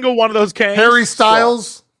 Every single one of those Kangs. Harry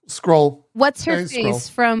Styles, Skrull. What's her Kangs, face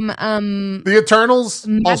Skrull. from The Eternals,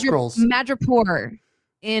 all Skrulls. Madripoor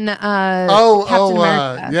in Captain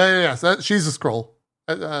America. Yeah. She's a Skrull.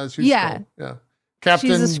 She's a Skrull. Yeah.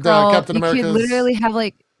 She's a Skrull. Captain America. You could literally have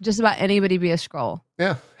like just about anybody be a Skrull.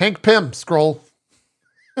 Yeah. Hank Pym, Skrull.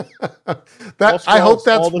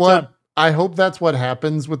 I hope that's what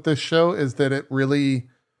happens with this show, is that it really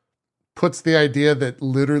puts the idea that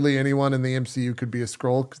literally anyone in the MCU could be a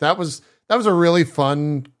Skrull. Because that was a really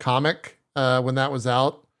fun comic when that was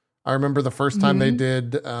out. I remember the first time they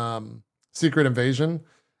did Secret Invasion.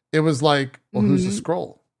 It was like, well, who's a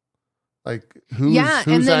Skrull? Like who's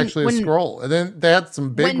actually a Skrull? And then they had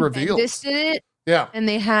some big reveals. Bendis did it, yeah, and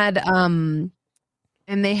they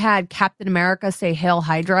had Captain America say "Hail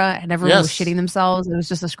Hydra," and everyone was shitting themselves. It was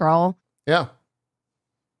just a Skrull. Yeah.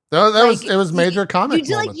 It was major comic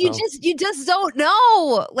moment, you just don't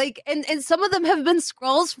know. Like, and some of them have been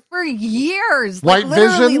Skrulls for years. White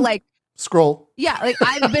Vision, like Skrull. Yeah, like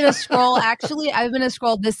I've been a Skrull. Actually, I've been a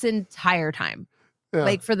Skrull this entire time. Yeah.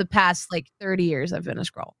 Like for the past 30 years, I've been a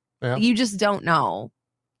Skrull. Yeah. You just don't know.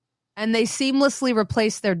 And they seamlessly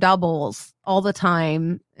replace their doubles all the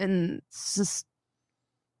time, and it's just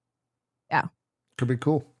could be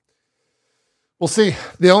cool. We'll see.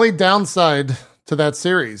 The only downside to that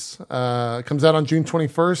series comes out on June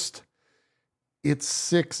 21st. It's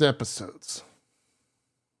 6 episodes.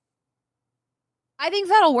 I think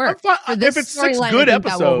that'll work. If it's 6 good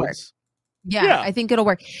episodes. Yeah, I think it'll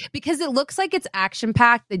work because it looks like it's action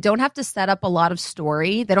packed. They don't have to set up a lot of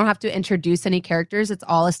story. They don't have to introduce any characters. It's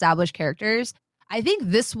all established characters. I think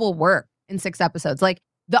this will work in 6 episodes. Like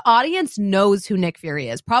the audience knows who Nick Fury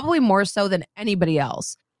is, probably more so than anybody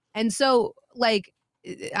else. And so like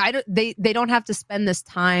they don't have to spend this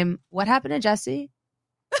time. What happened to Jesse?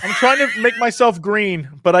 I'm trying to make myself green,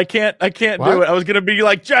 but I can't do it. I was gonna be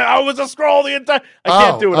like, I was a Skrull the entire. I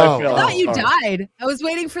can't do it. I thought you died. I was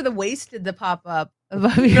waiting for the wasted to pop up. No,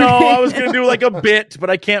 I was gonna do like a bit, but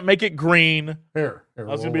I can't make it green. Here I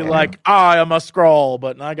was gonna be like, I am a Skrull,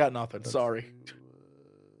 but I got nothing. Sorry.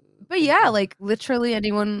 But yeah, like literally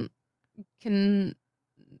anyone can.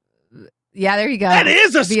 Yeah, there you go. That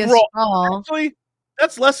is a Skrull. Actually,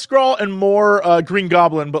 that's less Skrull and more Green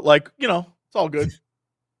Goblin, but it's all good.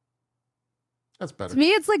 That's better. To me,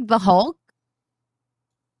 it's like the Hulk.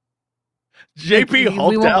 JP like, Hulk.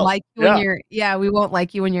 We won't like you when you're we won't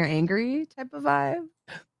like you when you're angry type of vibe.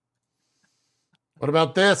 What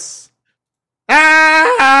about this?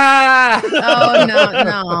 Ah! Oh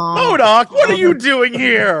no. Modok, what are you doing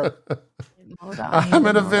here? I'm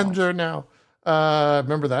an Avenger now.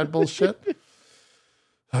 Remember that bullshit?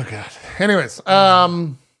 Oh god. Anyways,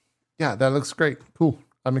 yeah, that looks great. Cool.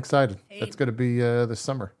 I'm excited. It's going to be this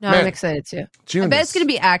summer. No, I'm excited too. June. I bet it's going to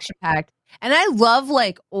be action packed. And I love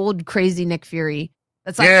like old crazy Nick Fury.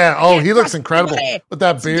 That's like, yeah. Oh, he looks incredible with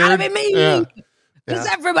that beard. It's gotta be me because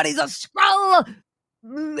everybody's a Skrull.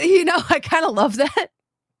 I kind of love that.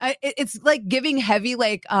 It's like giving heavy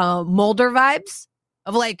like Mulder vibes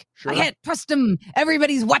of like I can't trust him.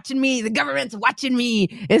 Everybody's watching me. The government's watching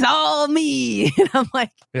me. It's all me. And I'm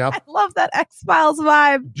like, I love that X-Files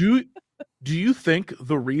vibe. Do you think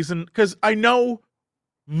the reason, because I know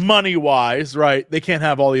money-wise, right, they can't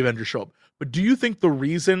have all the Avengers show up, but do you think the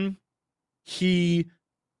reason he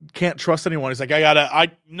can't trust anyone, he's like, I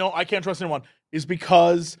can't trust anyone, is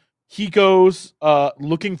because he goes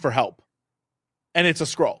looking for help, and it's a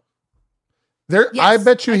Skrull? Yes, I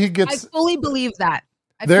bet you he gets... I fully believe that.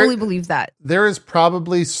 Fully believe that. There is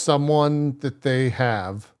probably someone that they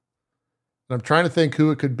have, and I'm trying to think who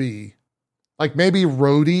it could be. Like maybe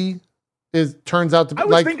Rhodey turns out to be I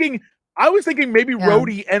was thinking maybe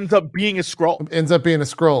Rhodey ends up being a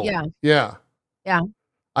Skrull. Yeah. Yeah.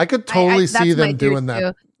 I could totally see them doing that.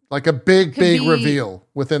 Too. Like a big reveal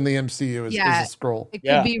within the MCU is a Skrull. It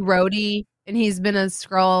could be Rhodey, and he's been a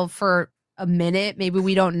Skrull for a minute. Maybe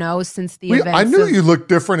we don't know since the events. I knew you looked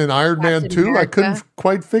different in Iron Man 2. America. I couldn't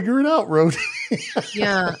quite figure it out, Rhodey.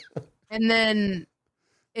 Yeah. And then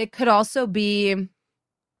it could also be...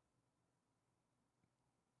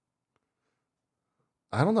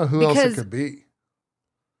 I don't know who else it could be.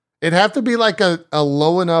 It'd have to be like a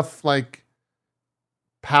low enough like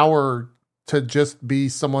power to just be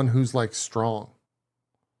someone who's like strong.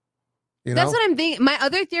 That's what I'm thinking. My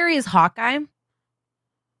other theory is Hawkeye.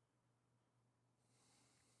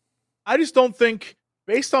 I just don't think,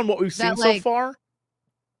 based on what we've seen so far,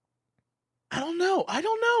 I don't know.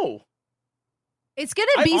 It's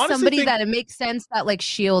gonna be somebody that it makes sense that like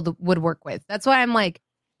S.H.I.E.L.D. would work with. That's why I'm like,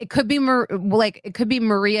 it could be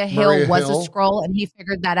Maria Hill was a Skrull, and he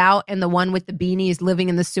figured that out. And the one with the beanies living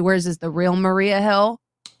in the sewers is the real Maria Hill.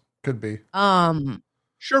 Could be.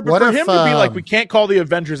 Sure, but for him to be like, we can't call the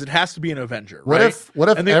Avengers, it has to be an Avenger. What right? if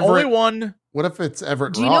and the Everett, only one? What if it's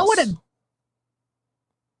Everett? Do you Ross? know what a?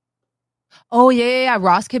 Oh yeah.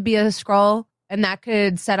 Ross could be a Skrull, and that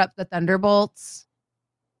could set up the Thunderbolts.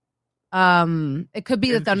 It could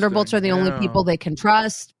be the Thunderbolts are the only people they can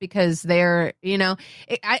trust because they're,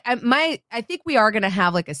 I think we are going to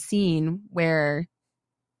have like a scene where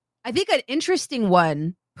I think an interesting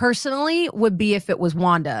one personally would be if it was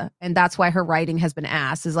Wanda, and that's why her writing has been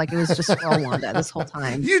ass, is like it was just Skrull Wanda this whole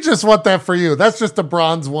time. You just want that for you. That's just a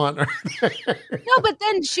bronze one. No, but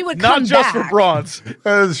then she would come not just back. for bronze.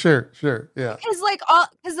 Sure, yeah.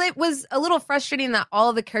 Because it was a little frustrating that all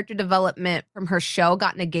of the character development from her show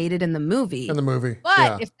got negated in the movie.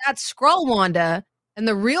 But if that's Skrull Wanda and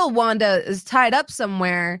the real Wanda is tied up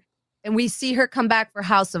somewhere, and we see her come back for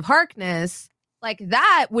House of Harkness, like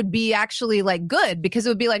that would be actually like good, because it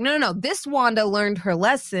would be like, no, this Wanda learned her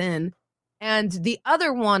lesson and the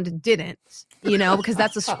other Wanda didn't, because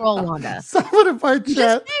that's a Skrull Wanda. Someone in my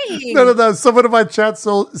chat, no. Someone in my chat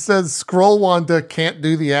says Skrull Wanda can't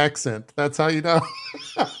do the accent. That's how you know.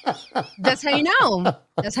 That's how you know.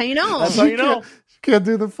 That's how you know. That's how you know. Can't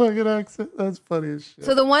do the fucking accent. That's funny as shit.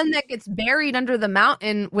 So the one that gets buried under the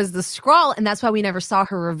mountain was the Skrull, and that's why we never saw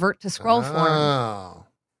her revert to Skrull form.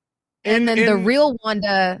 And then the real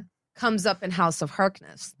Wanda comes up in House of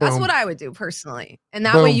Harkness. That's what I would do personally. And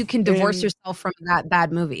that way you can divorce yourself from that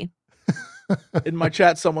bad movie. In my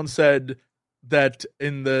chat, someone said that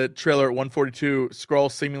in the trailer at 142,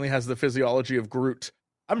 Skrull seemingly has the physiology of Groot.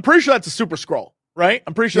 I'm pretty sure that's a super Skrull, right?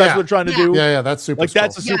 I'm pretty sure that's what they're trying to do. Yeah, that's super Skrull.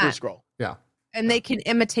 That's a super Skrull. Yeah. And they can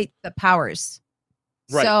imitate the powers.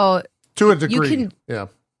 Right. So to a degree. Yeah.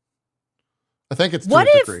 I think it's to what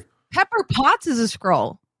a if degree. Pepper Potts is a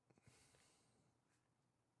Skrull?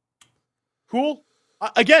 Cool.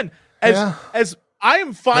 Again, as I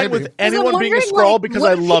am fine with anyone being a Skrull, like, because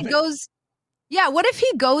I love it. What if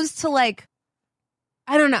he goes to like,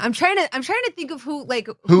 I don't know. I'm trying to think of who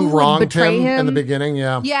wronged would betray him in the beginning.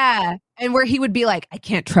 Yeah. Yeah. And where he would be like, I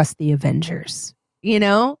can't trust the Avengers,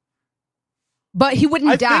 but he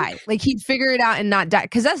wouldn't die. Like he'd figure it out and not die.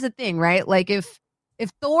 Cause that's the thing, right? Like if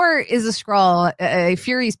Thor is a Skrull,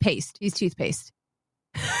 Fury's paste. He's toothpaste.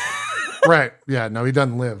 Right. Yeah. No, he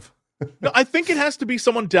doesn't live. No, I think it has to be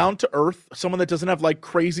someone down to earth, someone that doesn't have like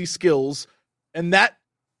crazy skills. And that,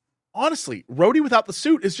 honestly, Rhodey without the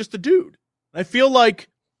suit is just a dude. And I feel like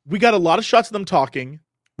we got a lot of shots of them talking.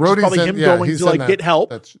 Rhodey's probably him going to like get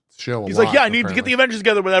help. He's like, I need to get the Avengers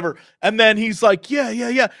together, whatever. And then he's like,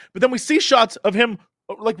 yeah. But then we see shots of him,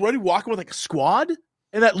 like Rhodey walking with like a squad,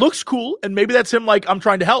 and that looks cool. And maybe that's him, like, I'm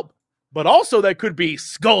trying to help. But also that could be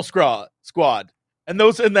Skull Squad, and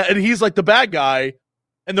he's like the bad guy.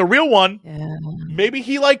 And the real one, maybe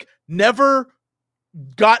he like never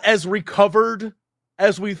got as recovered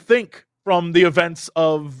as we think from the events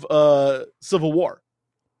of Civil War.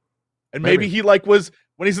 And maybe he like was,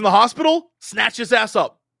 when he's in the hospital, snatch his ass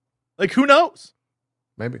up. Like, who knows?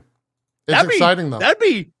 Maybe. It's exciting though. That'd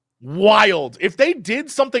be wild. If they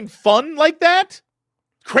did something fun like that,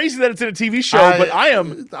 crazy that it's in a TV show, but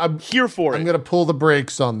I'm here for it. I'm going to pull the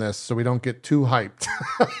brakes on this so we don't get too hyped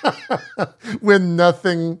when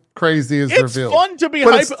nothing crazy is revealed. It's fun to be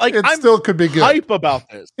hype. It still could be good. Hype about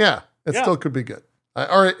this. Yeah, it still could be good.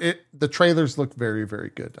 The trailers look very,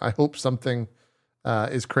 very good. I hope something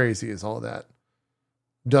as crazy as all that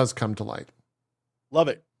does come to light. Love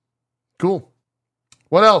it. Cool.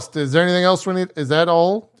 What else? Is there anything else we need? Is that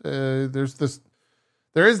all? There is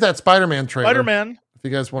that Spider-Man trailer. Spider-Man. If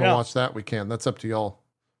you guys want to watch that, we can. That's up to y'all.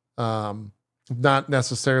 Not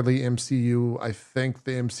necessarily MCU. I think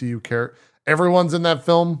the MCU character. Everyone's in that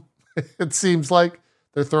film. It seems like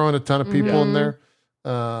they're throwing a ton of people in there.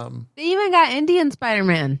 They even got Indian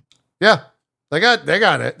Spider-Man. Yeah, they got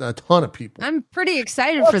it. A ton of people. I'm pretty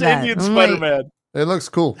excited for that. Indian Spider-Man. It looks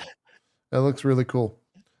cool. It looks really cool.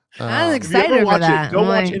 I'm excited for that. Go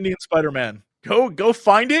watch Indian Spider-Man. Go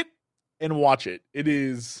find it and watch it. It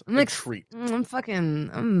is a treat. I'm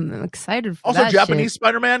excited for also, that. Also, Japanese shit.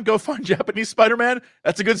 Spider-Man. Go find Japanese Spider-Man.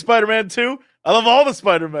 That's a good Spider-Man too. I love all the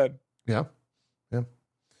Spider-Man. Yeah. No,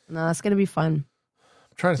 that's gonna be fun.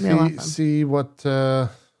 I'm trying to see what if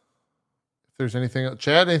there's anything.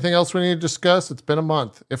 Chad, anything else we need to discuss? It's been a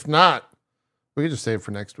month. If not, we can just save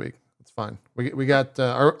for next week. It's fine. We got.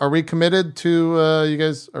 Are we committed to you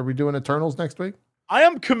guys? Are we doing Eternals next week? I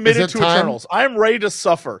am committed to Eternals. I am ready to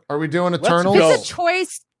suffer. Are we doing Eternals? It's a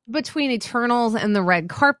choice between Eternals and the red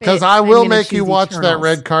carpet. Because I will make you watch that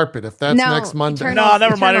red carpet if that's next Monday. No,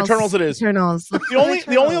 never mind. Eternals it is. Eternals.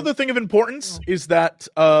 The only other thing of importance is that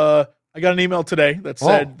I got an email today that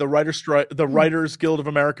said the Writers Guild of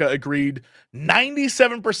America agreed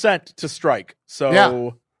 97% to strike. So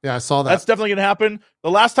yeah, I saw that. That's definitely going to happen.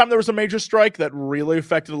 The last time there was a major strike that really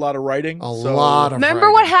affected a lot of writing.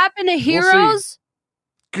 Remember what happened to Heroes?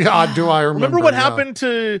 God, do I remember? What happened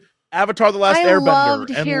to Avatar: The Last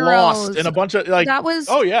Airbender and Heroes. Lost and a bunch of that was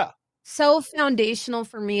so foundational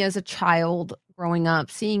for me as a child growing up,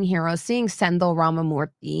 seeing Heroes, seeing Sendhil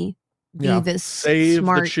Ramamurthy be this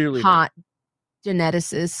smart, hot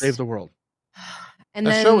geneticist. Save the world. And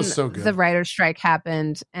that then show was so good. The writer's strike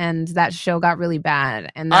happened, and that show got really bad.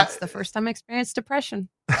 And that's the first time I experienced depression.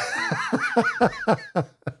 I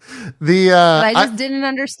just didn't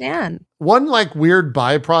understand. One weird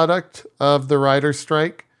byproduct of the writer's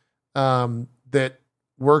strike that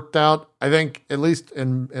worked out, I think, at least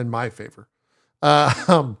in my favor,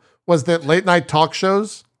 was that late night talk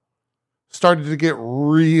shows started to get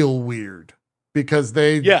real weird because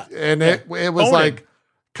it was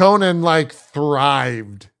Conan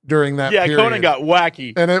thrived during that period. Conan got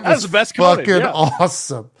wacky. And it was the best fucking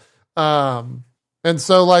awesome. And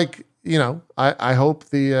so I hope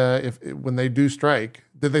when they do strike,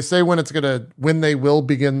 did they say when they will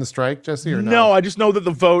begin the strike, Jesse, or no? No, I just know that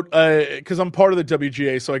the vote, because I'm part of the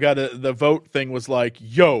WGA, so I got the vote thing was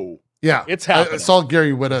yo, it's happening. I saw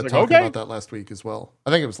Gary Whitta talking about that last week as well.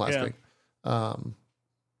 I think it was last week.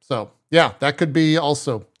 So yeah, that could be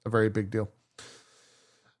also a very big deal.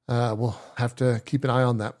 We'll have to keep an eye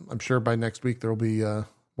on that. I'm sure by next week there will be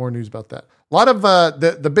more news about that. A lot of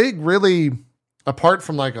the big, really, apart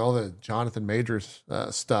from all the Jonathan Majors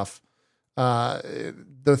stuff,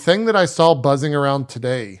 the thing that I saw buzzing around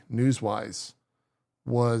today, news-wise,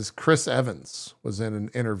 was Chris Evans was in an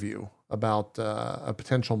interview about a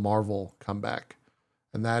potential Marvel comeback,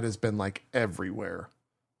 and that has been everywhere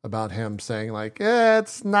about him saying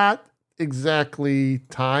it's not exactly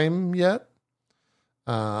time yet.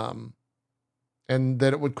 And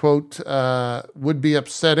that it would quote, would be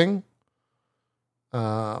upsetting.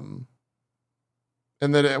 And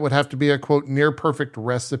that it would have to be a quote, near perfect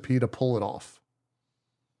recipe to pull it off.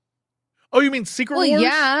 Oh, you mean Secret Wars?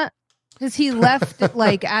 Yeah. Cause he left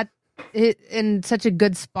it in such a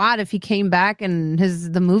good spot. If he came back and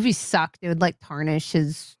the movie sucked, it would tarnish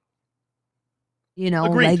his,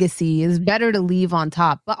 legacy. Is better to leave on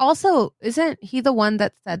top. But also, isn't he the one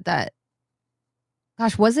that said that?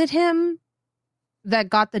 Gosh, was it him that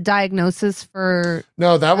got the diagnosis for?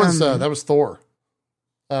 No, that was Thor.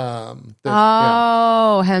 Hemsworth.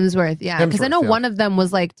 Yeah, because I know one of them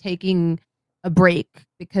was taking a break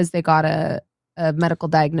because they got a medical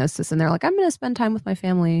diagnosis, and they're like, "I'm going to spend time with my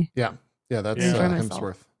family." Yeah, that's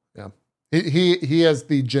Hemsworth. Yeah, he has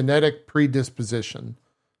the genetic predisposition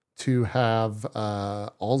to have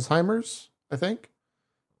Alzheimer's, I think,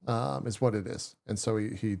 is what it is, and so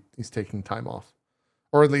he's taking time off.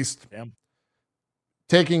 Or at least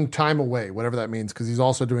taking time away, whatever that means, because he's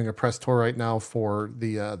also doing a press tour right now for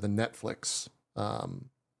the Netflix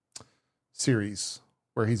series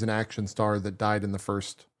where he's an action star that died in the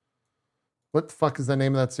first. What the fuck is the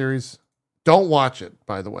name of that series? Don't watch it,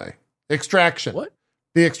 by the way. Extraction. What?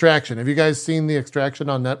 The Extraction. Have you guys seen The Extraction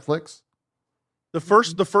on Netflix? The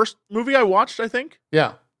first movie I watched, I think.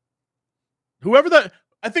 Yeah.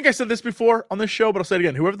 I think I said this before on this show, but I'll say it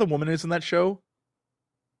again. Whoever the woman is in that show,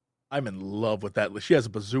 I'm in love with that. She has a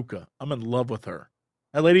bazooka. I'm in love with her.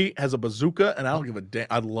 That lady has a bazooka, and I don't give a damn.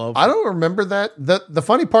 I don't remember that. The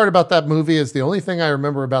funny part about that movie is the only thing I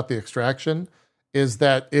remember about The Extraction is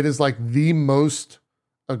that it is the most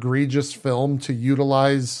egregious film to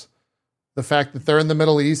utilize the fact that they're in the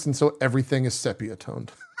Middle East, and so everything is sepia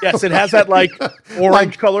toned. Yes, it has that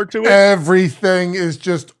orange color to it. Everything is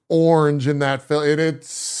just orange in that film, and it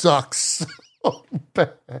sucks so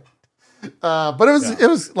bad. But it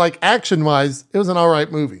was action wise, it was an all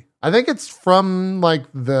right movie. I think it's from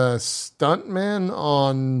the stuntman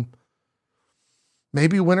on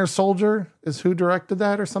maybe Winter Soldier is who directed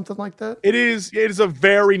that or something like that. It is a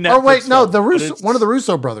very Netflix. Oh wait, no, one of the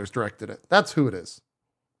Russo brothers directed it. That's who it is.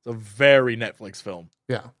 It's a very Netflix film.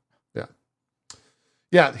 Yeah.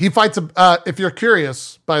 He fights if you're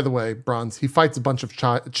curious, by the way, Bronze, he fights a bunch of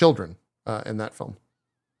children in that film.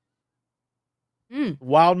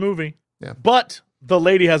 Wild movie. Yeah. But the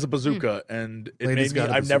lady has a bazooka, and it made me.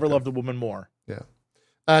 I've never loved a woman more.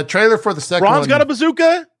 Yeah. Trailer for the second Bronze one. got a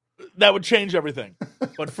bazooka? That would change everything.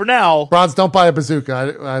 But for now, Bronze, don't buy a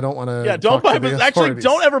bazooka. I don't want to. Yeah, don't buy a bazooka. Actually,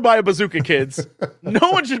 don't ever buy a bazooka, kids.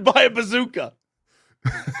 No one should buy a bazooka.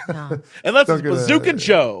 No. Unless it's Bazooka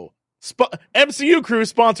Joe. MCU crew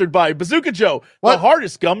sponsored by Bazooka Joe, What? the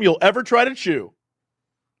hardest gum you'll ever try to chew.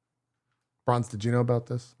 Bronze, did you know about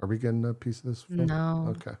this? Are we getting a piece of this film? No.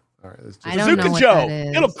 Okay. All right. It's just... I don't know Bazooka what Joe. that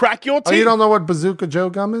is. It'll crack your teeth. Oh, you don't know what Bazooka Joe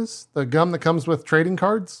gum is? The gum that comes with trading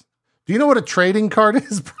cards? Do you know what a trading card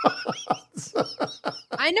is, Bronze?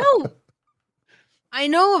 I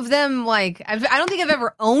know of them. Like, I don't think I've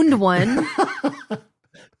ever owned one,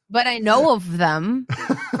 but I know of them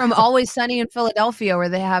from Always Sunny in Philadelphia, where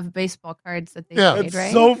they have baseball cards that they trade. It's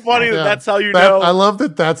right? so funny Yeah. that's how you know. I love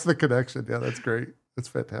that. That's the connection. Yeah, that's great. That's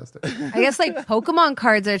fantastic. I guess like Pokemon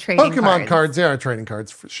cards are trading. Pokemon cards, yeah, are trading cards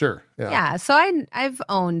for sure. Yeah. Yeah, so I've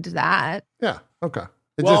owned that. Yeah. Okay.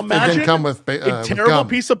 It Well, it imagine didn't come with a with terrible gum.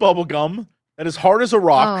 piece of bubble gum that is hard as a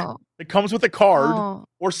rock. Oh. It comes with a card Oh.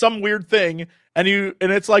 or some weird thing, and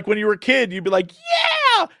it's like when you were a kid, you'd be like,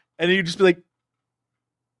 "Yeah," and you'd just be like,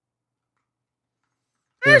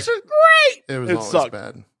 "This is great." It was It always sucked.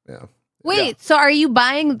 bad. Yeah. Wait, so are you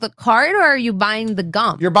buying the card or are you buying the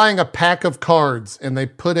gum? You're buying a pack of cards, and they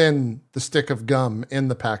put in the stick of gum in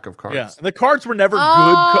the pack of cards. Yeah, and the cards were never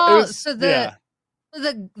Oh, good. It was- so yeah.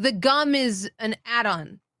 the gum is an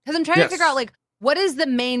add-on. Because I'm trying Yes. to figure out like what is the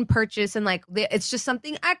main purchase and like it's just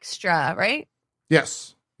something extra, right?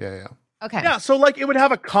 Yes. Yeah. Yeah. Okay. Yeah, so like it would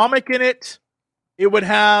have a comic in it. It would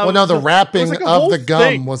have. Well, no, the it was wrapping like a of whole the gum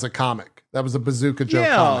thing. was a comic. That was a Bazooka Joe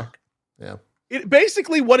Yeah. comic. Yeah. It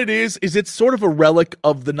basically what it is it's sort of a relic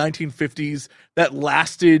of the 1950s that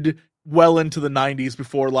lasted well into the 90s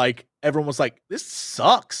before like everyone was like, this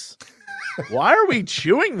sucks. Why are we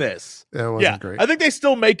chewing this? Yeah, it wasn't great. I think they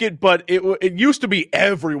still make it, but it used to be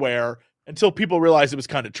everywhere until people realized it was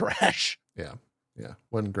kind of trash. Yeah. Yeah.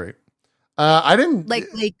 Wasn't great. I didn't Like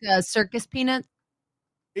circus peanuts.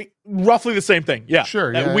 Roughly the same thing. Yeah.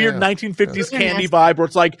 Sure. That yeah, weird yeah. 1950s Those are candy nasty. vibe where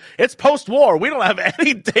it's like, it's post-war. We don't have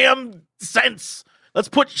any damn sense. Let's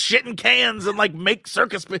put shit in cans and like make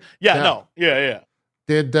circus. Yeah. No. Yeah.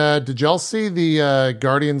 Did y'all see the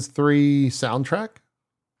Guardians 3 soundtrack?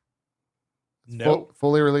 No.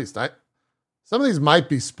 Fully released. Some of these might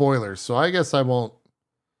be spoilers, so I guess I won't.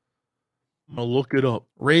 I'm going to look it up.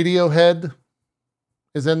 Radiohead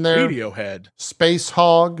is in there. Radiohead. Space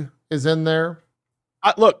Hog is in there.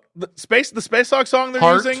 Look, the Space Hog song they're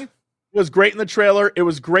Heart. using was great in the trailer. It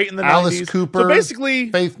was great in the Alice 90s. Cooper. So basically,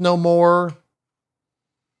 Faith No More.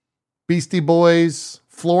 Beastie Boys.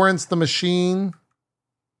 Florence the Machine.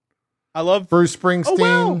 I love Bruce Springsteen.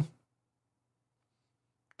 Oh, wow.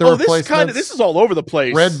 The this is all over the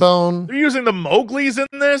place. Redbone. They're using the Mowgli's in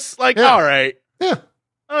this. Like, Yeah. all right. Yeah.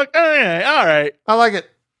 Okay, all right. I like it.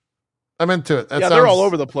 I'm into it. They're all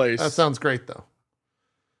over the place. That sounds great, though.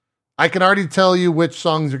 I can already tell you which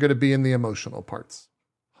songs are going to be in the emotional parts.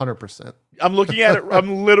 100%. I'm looking at it.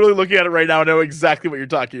 I'm literally looking at it right now. I know exactly what you're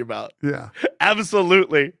talking about. Yeah.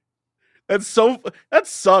 Absolutely. That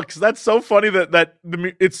sucks. That's so funny that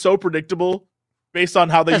it's so predictable based on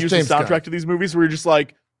how they That's use James the soundtrack Gunn. to these movies. Where you're just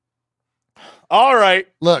like, all right,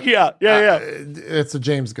 Look. yeah. It's a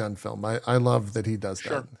James Gunn film. I love that he does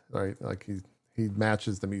Sure. that. Right? Like he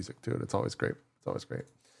matches the music to it. It's always great.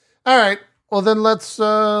 All right. Well, then let's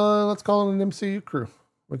call it an MCU crew.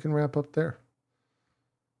 We can wrap up there.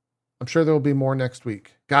 I'm sure there will be more next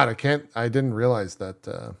week. God, I didn't realize that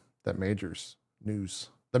that Majors news.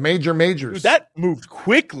 The Majors. Dude, that moved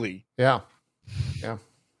quickly. Yeah.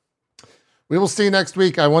 We will see next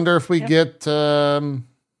week. I wonder if we get. I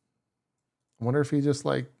wonder if he just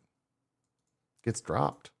like gets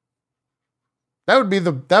dropped. That would be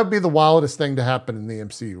the wildest thing to happen in the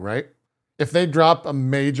MCU, right? If they drop a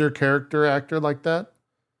major character actor like that.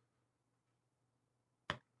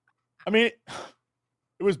 I mean,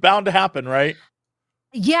 it was bound to happen, right?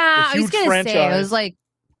 Yeah, I was huge gonna say I franchise. was like,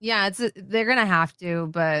 yeah, they're gonna have to,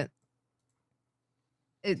 but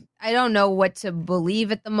I don't know what to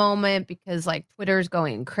believe at the moment because like Twitter's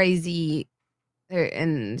going crazy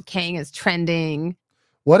and Kang is trending.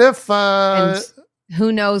 What if? And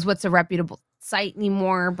who knows what's a reputable site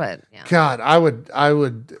anymore? But yeah. God, I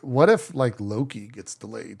would. What if like Loki gets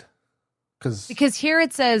delayed? Because here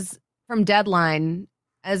it says from Deadline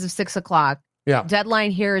as of 6:00. Yeah.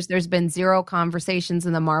 Deadline hears there's been 0 conversations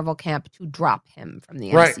in the Marvel camp to drop him from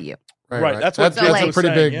the Right. MCU. Right. That's what that's Deadline a pretty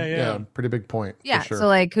was big, saying. pretty big point. for Yeah. sure. So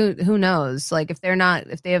like, who knows? Like, if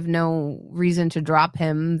they have no reason to drop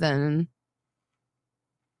him, then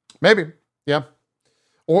maybe, yeah.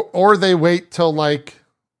 Or they wait till like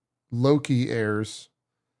Loki airs,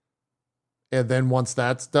 and then once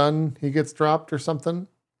that's done, he gets dropped or something.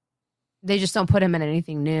 they just don't put him in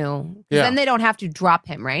anything new. 'Cause Yeah. Then they don't have to drop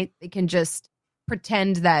him, right? They can just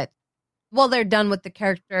pretend that, well, they're done with the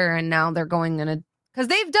character and now they're going in a because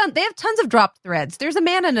they have tons of dropped threads. There's a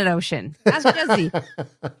man in an ocean. Ask Jesse.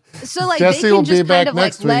 So like Jesse they can will just be back kind of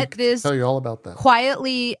next like let week. this Tell you all about that.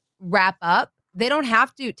 quietly wrap up. They don't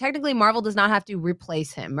have to. Technically, Marvel does not have to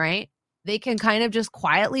replace him, right? They can kind of just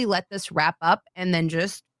quietly let this wrap up and then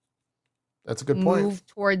just that's a good point. Move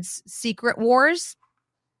towards Secret Wars,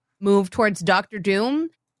 move towards Doctor Doom,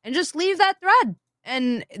 and just leave that thread.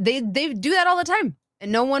 And they do that all the time,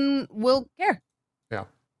 and no one will care. Yeah,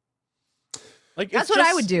 like that's what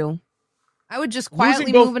I would do. I would just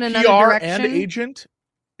quietly move in another PR direction. And Agent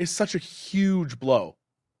is such a huge blow.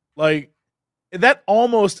 Like that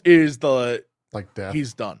almost is the like death.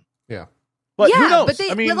 He's done. Yeah. But yeah, who knows?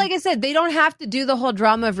 but like I said, they don't have to do the whole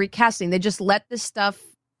drama of recasting. They just let this stuff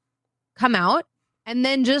come out, and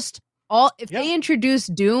then just they introduce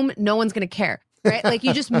Doom, no one's gonna care, right? Like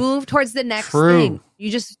you just move towards the next thing.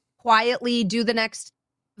 You just quietly do the next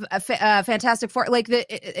Fantastic Four. Like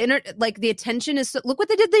the attention is. Look what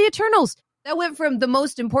they did. The Eternals that went from the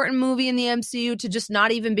most important movie in the MCU to just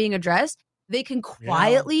not even being addressed. They can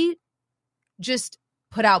quietly just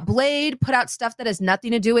put out Blade, put out stuff that has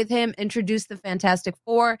nothing to do with him, introduce the Fantastic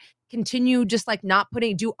Four, continue just like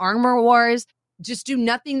do Armor Wars, just do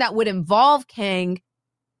nothing that would involve Kang,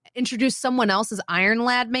 introduce someone else as Iron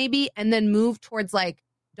Lad maybe, and then move towards like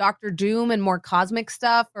Doctor Doom and more cosmic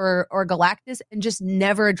stuff or Galactus and just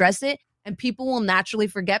never address it. And people will naturally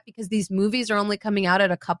forget because these movies are only coming out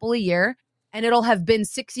at a couple a year and it'll have been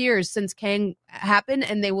 6 years since Kang happened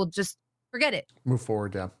and they will just forget it. Move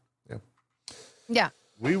forward, yeah. Yeah.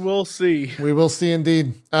 We will see. We will see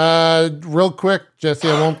indeed. Real quick, Jesse,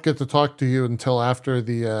 I won't get to talk to you until after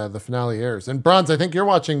the finale airs. And Bronze, I think you're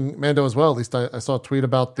watching Mando as well. At least I saw a tweet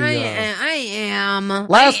about the. I am.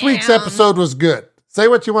 Last week's episode was good. Say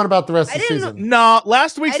what you want about the rest of the season. No,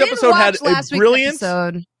 last week's episode had a brilliant.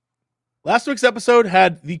 Last week's episode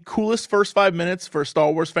had the coolest first 5 minutes for a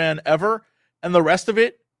Star Wars fan ever, and the rest of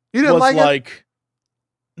it was like.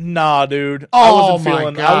 Nah, dude. I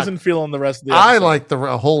wasn't feeling the rest of the episode. I liked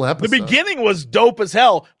the whole episode. The beginning was dope as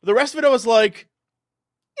hell. The rest of it, I was like,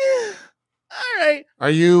 all right.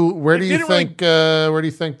 Where do you think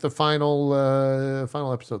the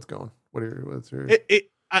final episode's going? What's your?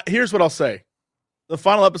 Here's what I'll say. The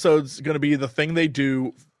final episode's going to be the thing they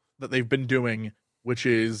do that they've been doing, which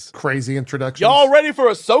is crazy introduction. Y'all ready for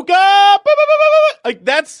Ahsoka? Like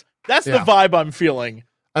that's the vibe I'm feeling.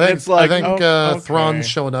 I think Thrawn's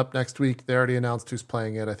showing up next week. They already announced who's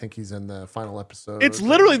playing it. I think he's in the final episode. It's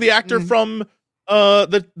literally the actor from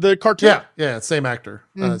the cartoon. Yeah, same actor,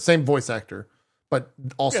 same voice actor, but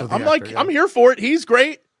also I'm here for it. He's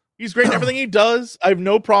great. He's great in everything he does. I have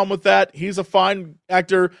no problem with that. He's a fine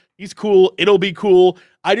actor. He's cool. It'll be cool.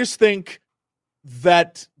 I just think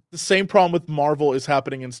that the same problem with Marvel is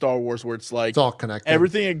happening in Star Wars, where it's like it's all connected.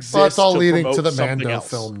 Everything exists. Well, it's all leading to the Mando else.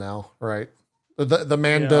 Film now, right? The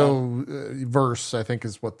Mando verse, I think,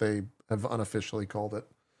 is what they have unofficially called it.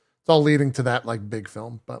 It's all leading to that like big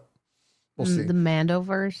film, but we'll see. The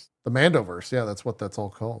Mandoverse. The Mandoverse, yeah, that's what that's all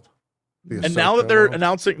called. And now that they're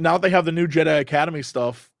announcing, now that they have the new Jedi Academy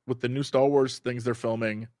stuff with the new Star Wars things they're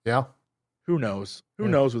filming. Yeah, who knows? Who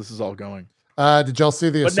knows where this is all going? Did y'all see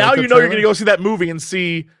the? But now you know you're going to go see that movie and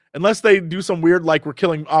see. Unless they do some weird like we're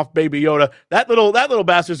killing off Baby Yoda, that little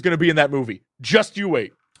bastard's going to be in that movie. Just you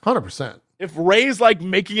wait. 100%. If Rey's like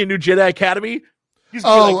making a new Jedi Academy, he's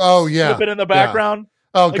slipping in the background.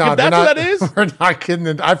 Yeah. Oh like, God, if that's what that is. We're not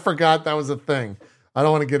kidding. I forgot that was a thing. I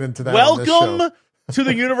don't want to get into that. Welcome to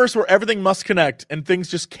the universe where everything must connect and things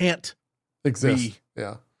just can't exist. Be.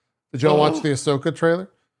 Yeah. Did y'all watch the Ahsoka trailer?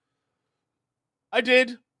 I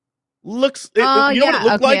did. Looks. You know what it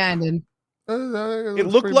looked like? I did. It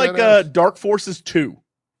looked like Dark Forces 2.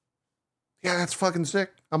 Yeah, that's fucking sick.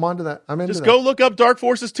 I'm onto that. I'm into Just go look up Dark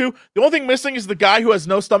Forces 2. The only thing missing is the guy who has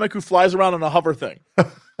no stomach who flies around on a hover thing.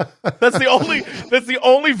 That's the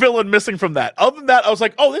only villain missing from that. Other than that, I was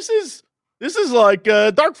like, oh, this is like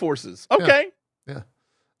Dark Forces. Okay. Yeah.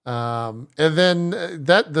 And then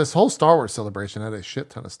this whole Star Wars celebration had a shit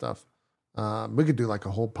ton of stuff. We could do like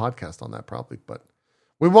a whole podcast on that probably, but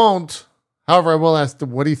we won't. However, I will ask,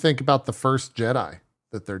 what do you think about the first Jedi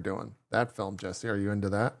that they're doing? That film, Jesse, are you into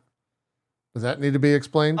that? Does that need to be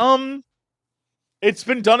explained? It's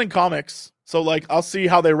been done in comics, so like I'll see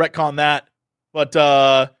how they retcon that. But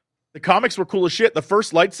the comics were cool as shit. The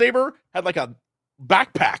first lightsaber had like a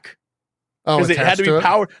backpack because it had to be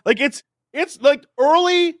powered. Like it's like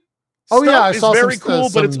early. Oh yeah, I saw very cool,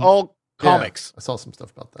 but it's all comics. Yeah, I saw some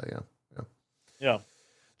stuff about that. Yeah.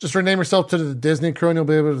 Just rename yourself to the Disney crew, and you'll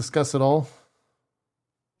be able to discuss it all.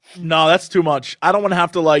 No, that's too much. I don't want to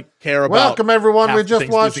have to like care about. Welcome everyone. We just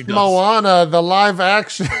watched Moana, the live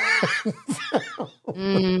action film.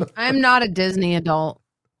 I'm not a Disney adult.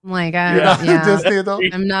 Like, You're not a Disney adult?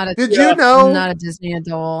 I'm not a. Did you know? I'm not a Disney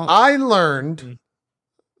adult. I learned.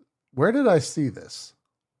 Where did I see this?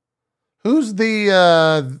 Who's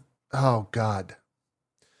the? Oh God.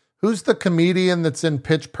 Who's the comedian that's in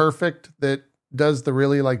Pitch Perfect that does the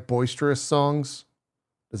really like boisterous songs?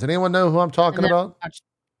 Does anyone know who I'm talking about?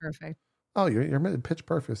 Perfect. Oh, you're Pitch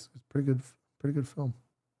Perfect. It's pretty good film.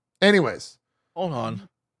 Anyways, hold on.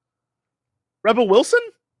 Rebel Wilson?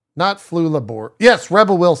 Not Flula Bor. Yes,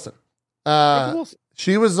 Rebel Wilson. Rebel Wilson.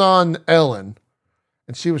 She was on Ellen,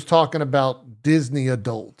 and she was talking about Disney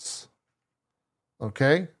adults.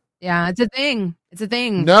 Okay. Yeah, it's a thing. It's a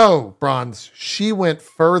thing. No, Bronze. She went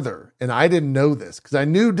further, and I didn't know this because I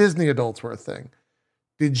knew Disney adults were a thing.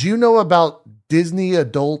 Did you know about Disney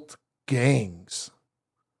adult gangs?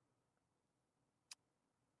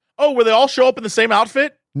 Oh, where they all show up in the same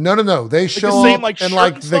outfit? No. They show up in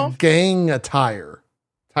like the gang attire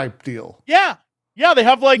type deal. Yeah. They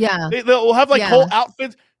have like they'll have like whole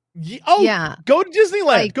outfits. Go to Disneyland.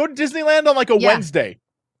 Like, go to Disneyland on like a Wednesday.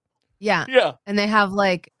 Yeah. And they have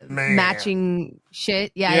like matching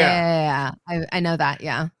shit. Yeah. I know that.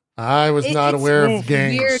 Yeah. I was not aware of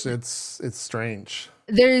gangs. Weird. It's strange.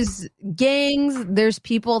 There's gangs. There's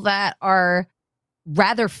people that are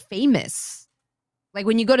rather famous. Like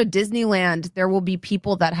when you go to Disneyland, there will be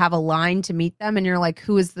people that have a line to meet them, and you're like,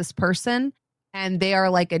 who is this person? And they are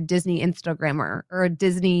like a Disney Instagrammer or a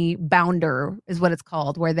Disney bounder is what it's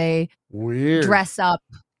called, where they dress up.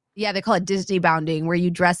 Yeah, they call it Disney bounding, where you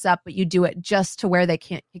dress up, but you do it just to where they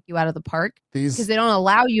can't kick you out of the park because they don't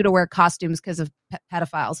allow you to wear costumes because of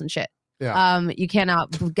pedophiles and shit. Yeah. You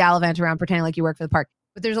cannot gallivant around pretending like you work for the park.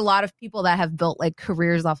 But there's a lot of people that have built like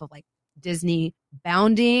careers off of like Disney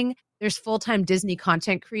bounding. There's full-time Disney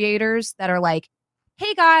content creators that are like,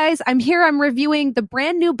 hey guys, I'm here. I'm reviewing the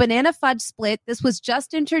brand new banana fudge split. This was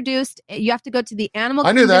just introduced. You have to go to the animal.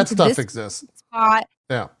 I knew that stuff exists. Spot.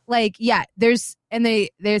 Yeah. Like, they're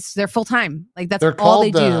full-time. Like that's all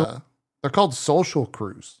they do. They're called social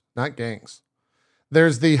crews, not gangs.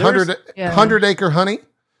 There's the 100 Acre Honey,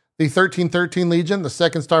 the 1313 Legion, the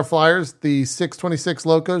Second Star Flyers, the 626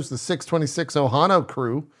 Locos, the 626 Ohano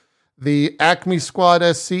crew, the Acme Squad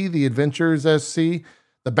SC, the Adventures SC,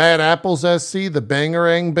 the Bad Apples SC, the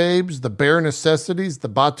Bangarang Babes, the Bare Necessities, the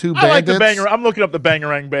Batu Bandits. I like the I'm looking up the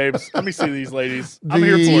Bangarang Babes. Let me see these ladies. I'm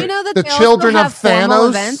here for you know that the Children of Thanos.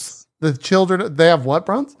 Events? The children, they have what,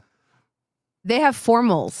 Bronze? They have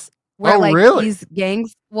formals. Where really? These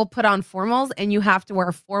gangs will put on formals, and you have to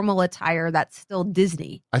wear formal attire that's still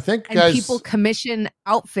Disney. I think people commission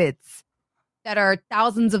outfits that are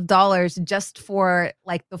thousands of dollars just for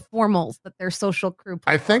like the formals that their social crew.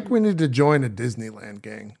 I think we need to join a Disneyland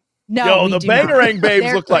gang. No, the Bangarang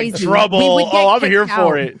Babes look like trouble. I'm here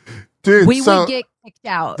for it, dude. We would get kicked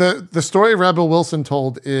out. The story Rebel Wilson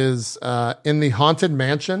told is in the Haunted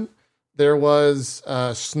Mansion. There was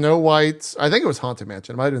Snow White's. I think it was Haunted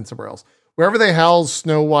Mansion. It might have been somewhere else. Wherever they house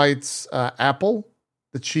Snow White's apple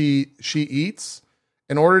that she eats,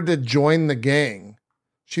 in order to join the gang,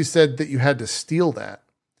 she said that you had to steal that.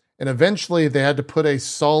 And eventually they had to put a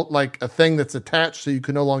thing that's attached so you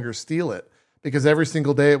could no longer steal it because every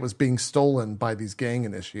single day it was being stolen by these gang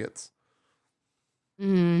initiates.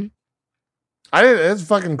 Mm-hmm. It's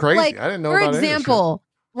fucking crazy. I didn't know about it. For example,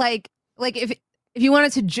 like if you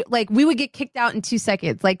wanted to, we would get kicked out in 2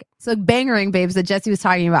 seconds. Like, so Bangarang Babes that Jesse was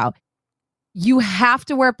talking about, you have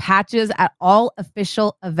to wear patches at all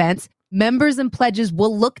official events. Members and pledges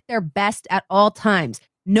will look their best at all times.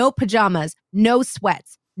 No pajamas, no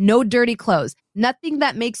sweats, no dirty clothes. Nothing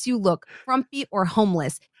that makes you look frumpy or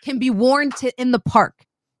homeless can be worn in the park.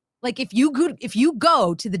 Like if you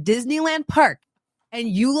go to the Disneyland park and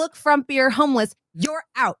you look frumpy or homeless, you're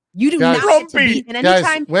out. You do not get to be. And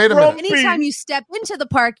anytime you step into the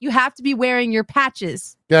park, you have to be wearing your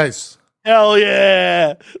patches. Guys. Hell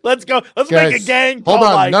yeah. Let's go. Let's make a gang. Hold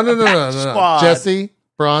on. No. Jesse,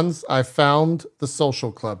 Bronze, I found the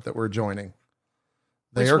social club that we're joining.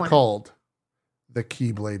 They are called the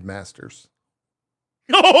Keyblade Masters.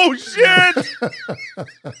 Oh, shit.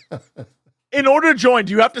 In order to join,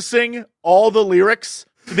 do you have to sing all the lyrics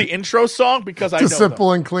to the intro song? Because I know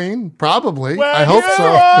Simple and Clean? Probably. I hope so.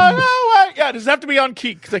 Yeah, does it have to be on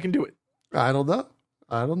key? Because I can do it. I don't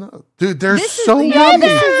know. Dude, there's so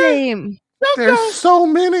many. There's so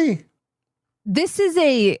many. This is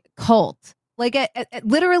a cult. Like,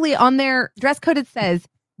 literally on their dress code, it says,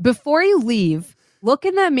 before you leave, look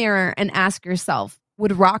in the mirror and ask yourself,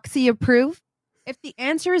 would Roxy approve? If the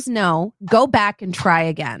answer is no, go back and try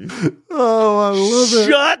again. Oh, I love it.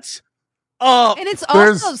 Shut And it's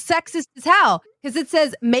also sexist as hell because it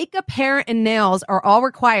says makeup, hair, and nails are all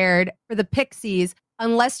required for the pixies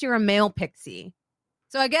unless you're a male pixie.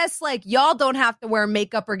 So I guess like y'all don't have to wear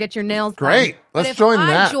makeup or get your nails done. Great. Let's join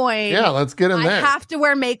that. Yeah, let's get in there. I have to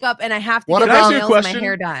wear makeup and I have to get my nails and my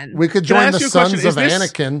hair done. We could join the Sons of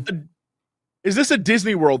Anakin. Is this a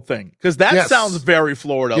Disney World thing? Because that sounds very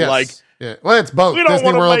Florida. Yes. Like, yeah. Well, it's both. We don't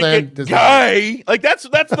Disney World make and it Disney gay. World. Like that's the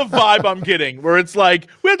vibe I'm getting. Where it's like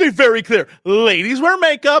we have to be very clear. Ladies wear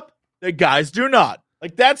makeup. The guys do not.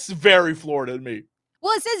 Like that's very Florida to me.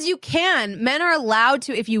 Well, it says you can. Men are allowed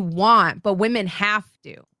to if you want, but women have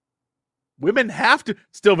to. Women have to.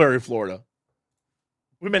 Still very Florida.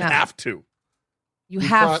 Women have to. You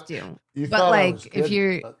have to. But like if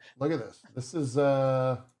you're look at this. This is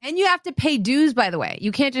and you have to pay dues, by the way.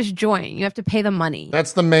 You can't just join. You have to pay the money.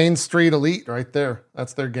 That's the Main Street Elite right there.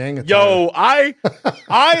 That's their gang attire. Yo, I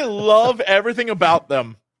love everything about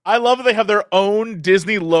them. I love that they have their own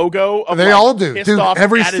Disney logo. Of, they all do. Dude,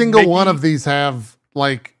 every single one of these have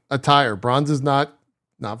like attire. Bronze is not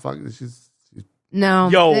fucking. She's no.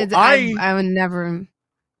 Yo, I would never.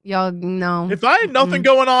 Y'all no. If I had nothing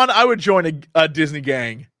going on, I would join a Disney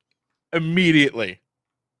gang immediately.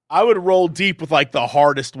 I would roll deep with like the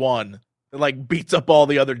hardest one that like beats up all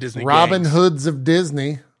the other Disney Robin gangs. Hoods of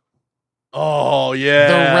Disney. Oh yeah.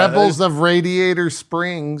 The Rebels of Radiator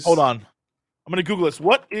Springs. Hold on. I'm going to Google this.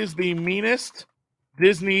 What is the meanest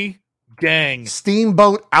Disney gang?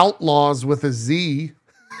 Steamboat Outlaws with a Z.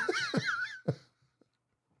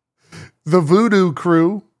 The Voodoo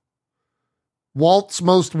Crew. Walt's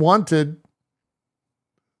Most Wanted.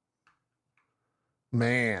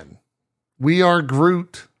 Man. We Are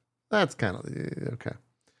Groot. That's kind of okay.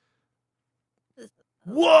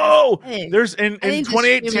 Whoa! There's in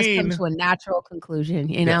 2018 come to a natural conclusion,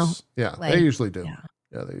 you know? Yeah, like, they usually do.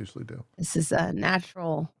 Yeah, they usually do. This is a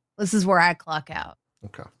natural. This is where I clock out.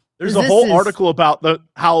 Okay. There's a whole article about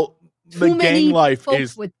how the gang life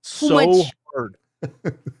is so hard.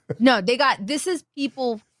 No, this is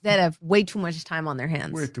people that have way too much time on their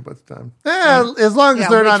hands. Way too much time. Yeah, as long as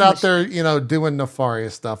they're not out there, doing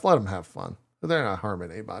nefarious stuff, let them have fun. They're not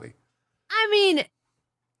harming anybody. I mean,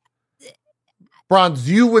 Bronze,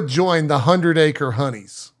 you would join the 100 Acre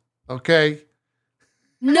Honeys, okay?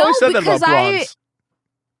 No,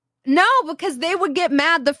 because they would get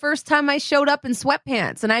mad the first time I showed up in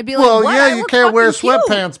sweatpants, and I'd be like, "Well, what? yeah, you can't wear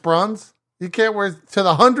sweatpants, Bronze. You can't wear to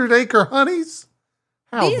the 100 Acre Honeys.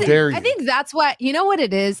 How dare you?" I think that's why. You know what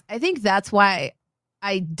it is? I think that's why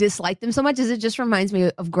I dislike them so much. Is it just reminds me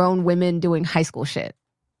of grown women doing high school shit?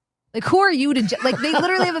 Like, who are you to like? They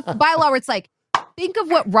literally have a bylaw where it's like, think of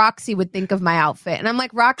what Roxy would think of my outfit, and I'm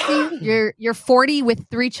like, Roxy, you're 40 with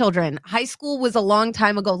 3 children. High school was a long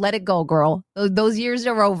time ago. Let it go, girl. Those years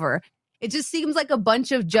are over. It just seems like a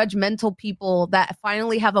bunch of judgmental people that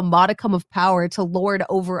finally have a modicum of power to lord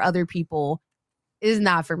over other people. Is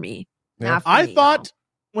not for me. Yeah. I thought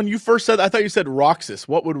when you first said, I thought you said Roxas.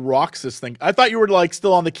 What would Roxas think? I thought you were like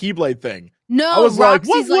still on the Keyblade thing. No, I was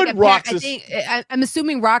Roxy's like, what would Roxas? I'm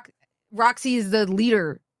assuming Roxy is the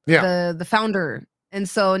leader, the founder. And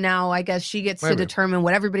so now I guess she gets to determine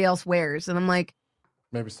what everybody else wears. And I'm like,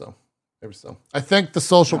 maybe so. I think the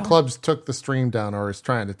social clubs took the stream down or is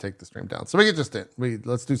trying to take the stream down. So we could just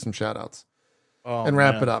let's do some shout outs and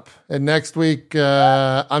wrap it up. And next week,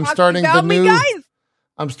 I'm starting the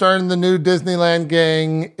new Disneyland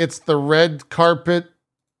gang. It's the red carpet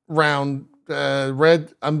round,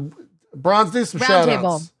 Bronze, do some shout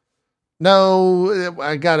outs. No,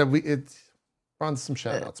 I gotta, Bronze, some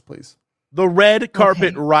shout outs, please. The Red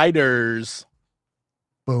Carpet Riders.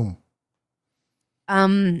 Boom.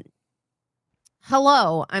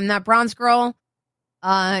 Hello, I'm That Bronze Girl.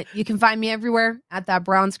 You can find me everywhere at That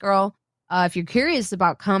Bronze Girl. If you're curious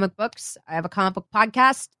about comic books, I have a comic book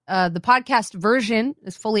podcast. The podcast version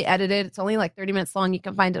is fully edited. It's only like 30 minutes long. You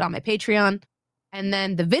can find it on my Patreon. And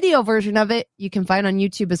then the video version of it, you can find on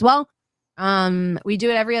YouTube as well. We do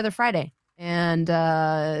it every other Friday. And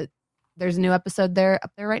there's a new episode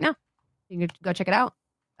up there right now. You can go check it out.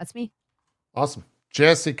 That's me. Awesome.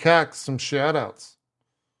 Jesse Cox, some shout outs.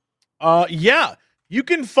 Yeah. You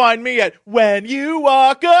can find me at When You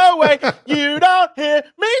Walk Away. You don't hear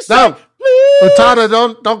me say, please.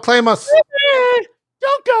 Utada, don't claim us.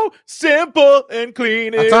 Don't go. Simple and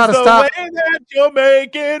clean is the way that you're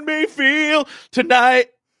making me feel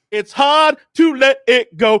tonight. It's hard to let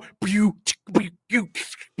it go.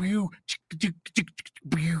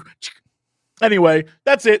 Anyway,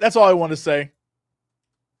 that's it. That's all I want to say.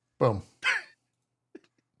 Boom.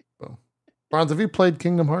 Boom. Bronze, have you played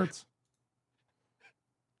Kingdom Hearts?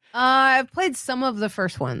 I've played some of the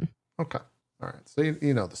first one. Okay. All right. So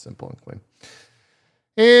you know the simple and clean.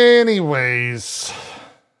 Anyways,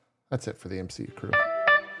 that's it for the MCU crew.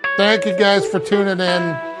 Thank you guys for tuning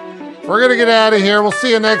in. We're going to get out of here. We'll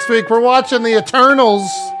see you next week. We're watching the Eternals.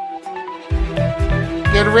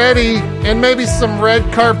 Get ready. And maybe some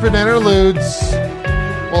red carpet interludes.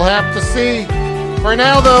 We'll have to see. For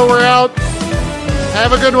now, though, we're out.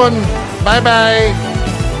 Have a good one. Bye-bye.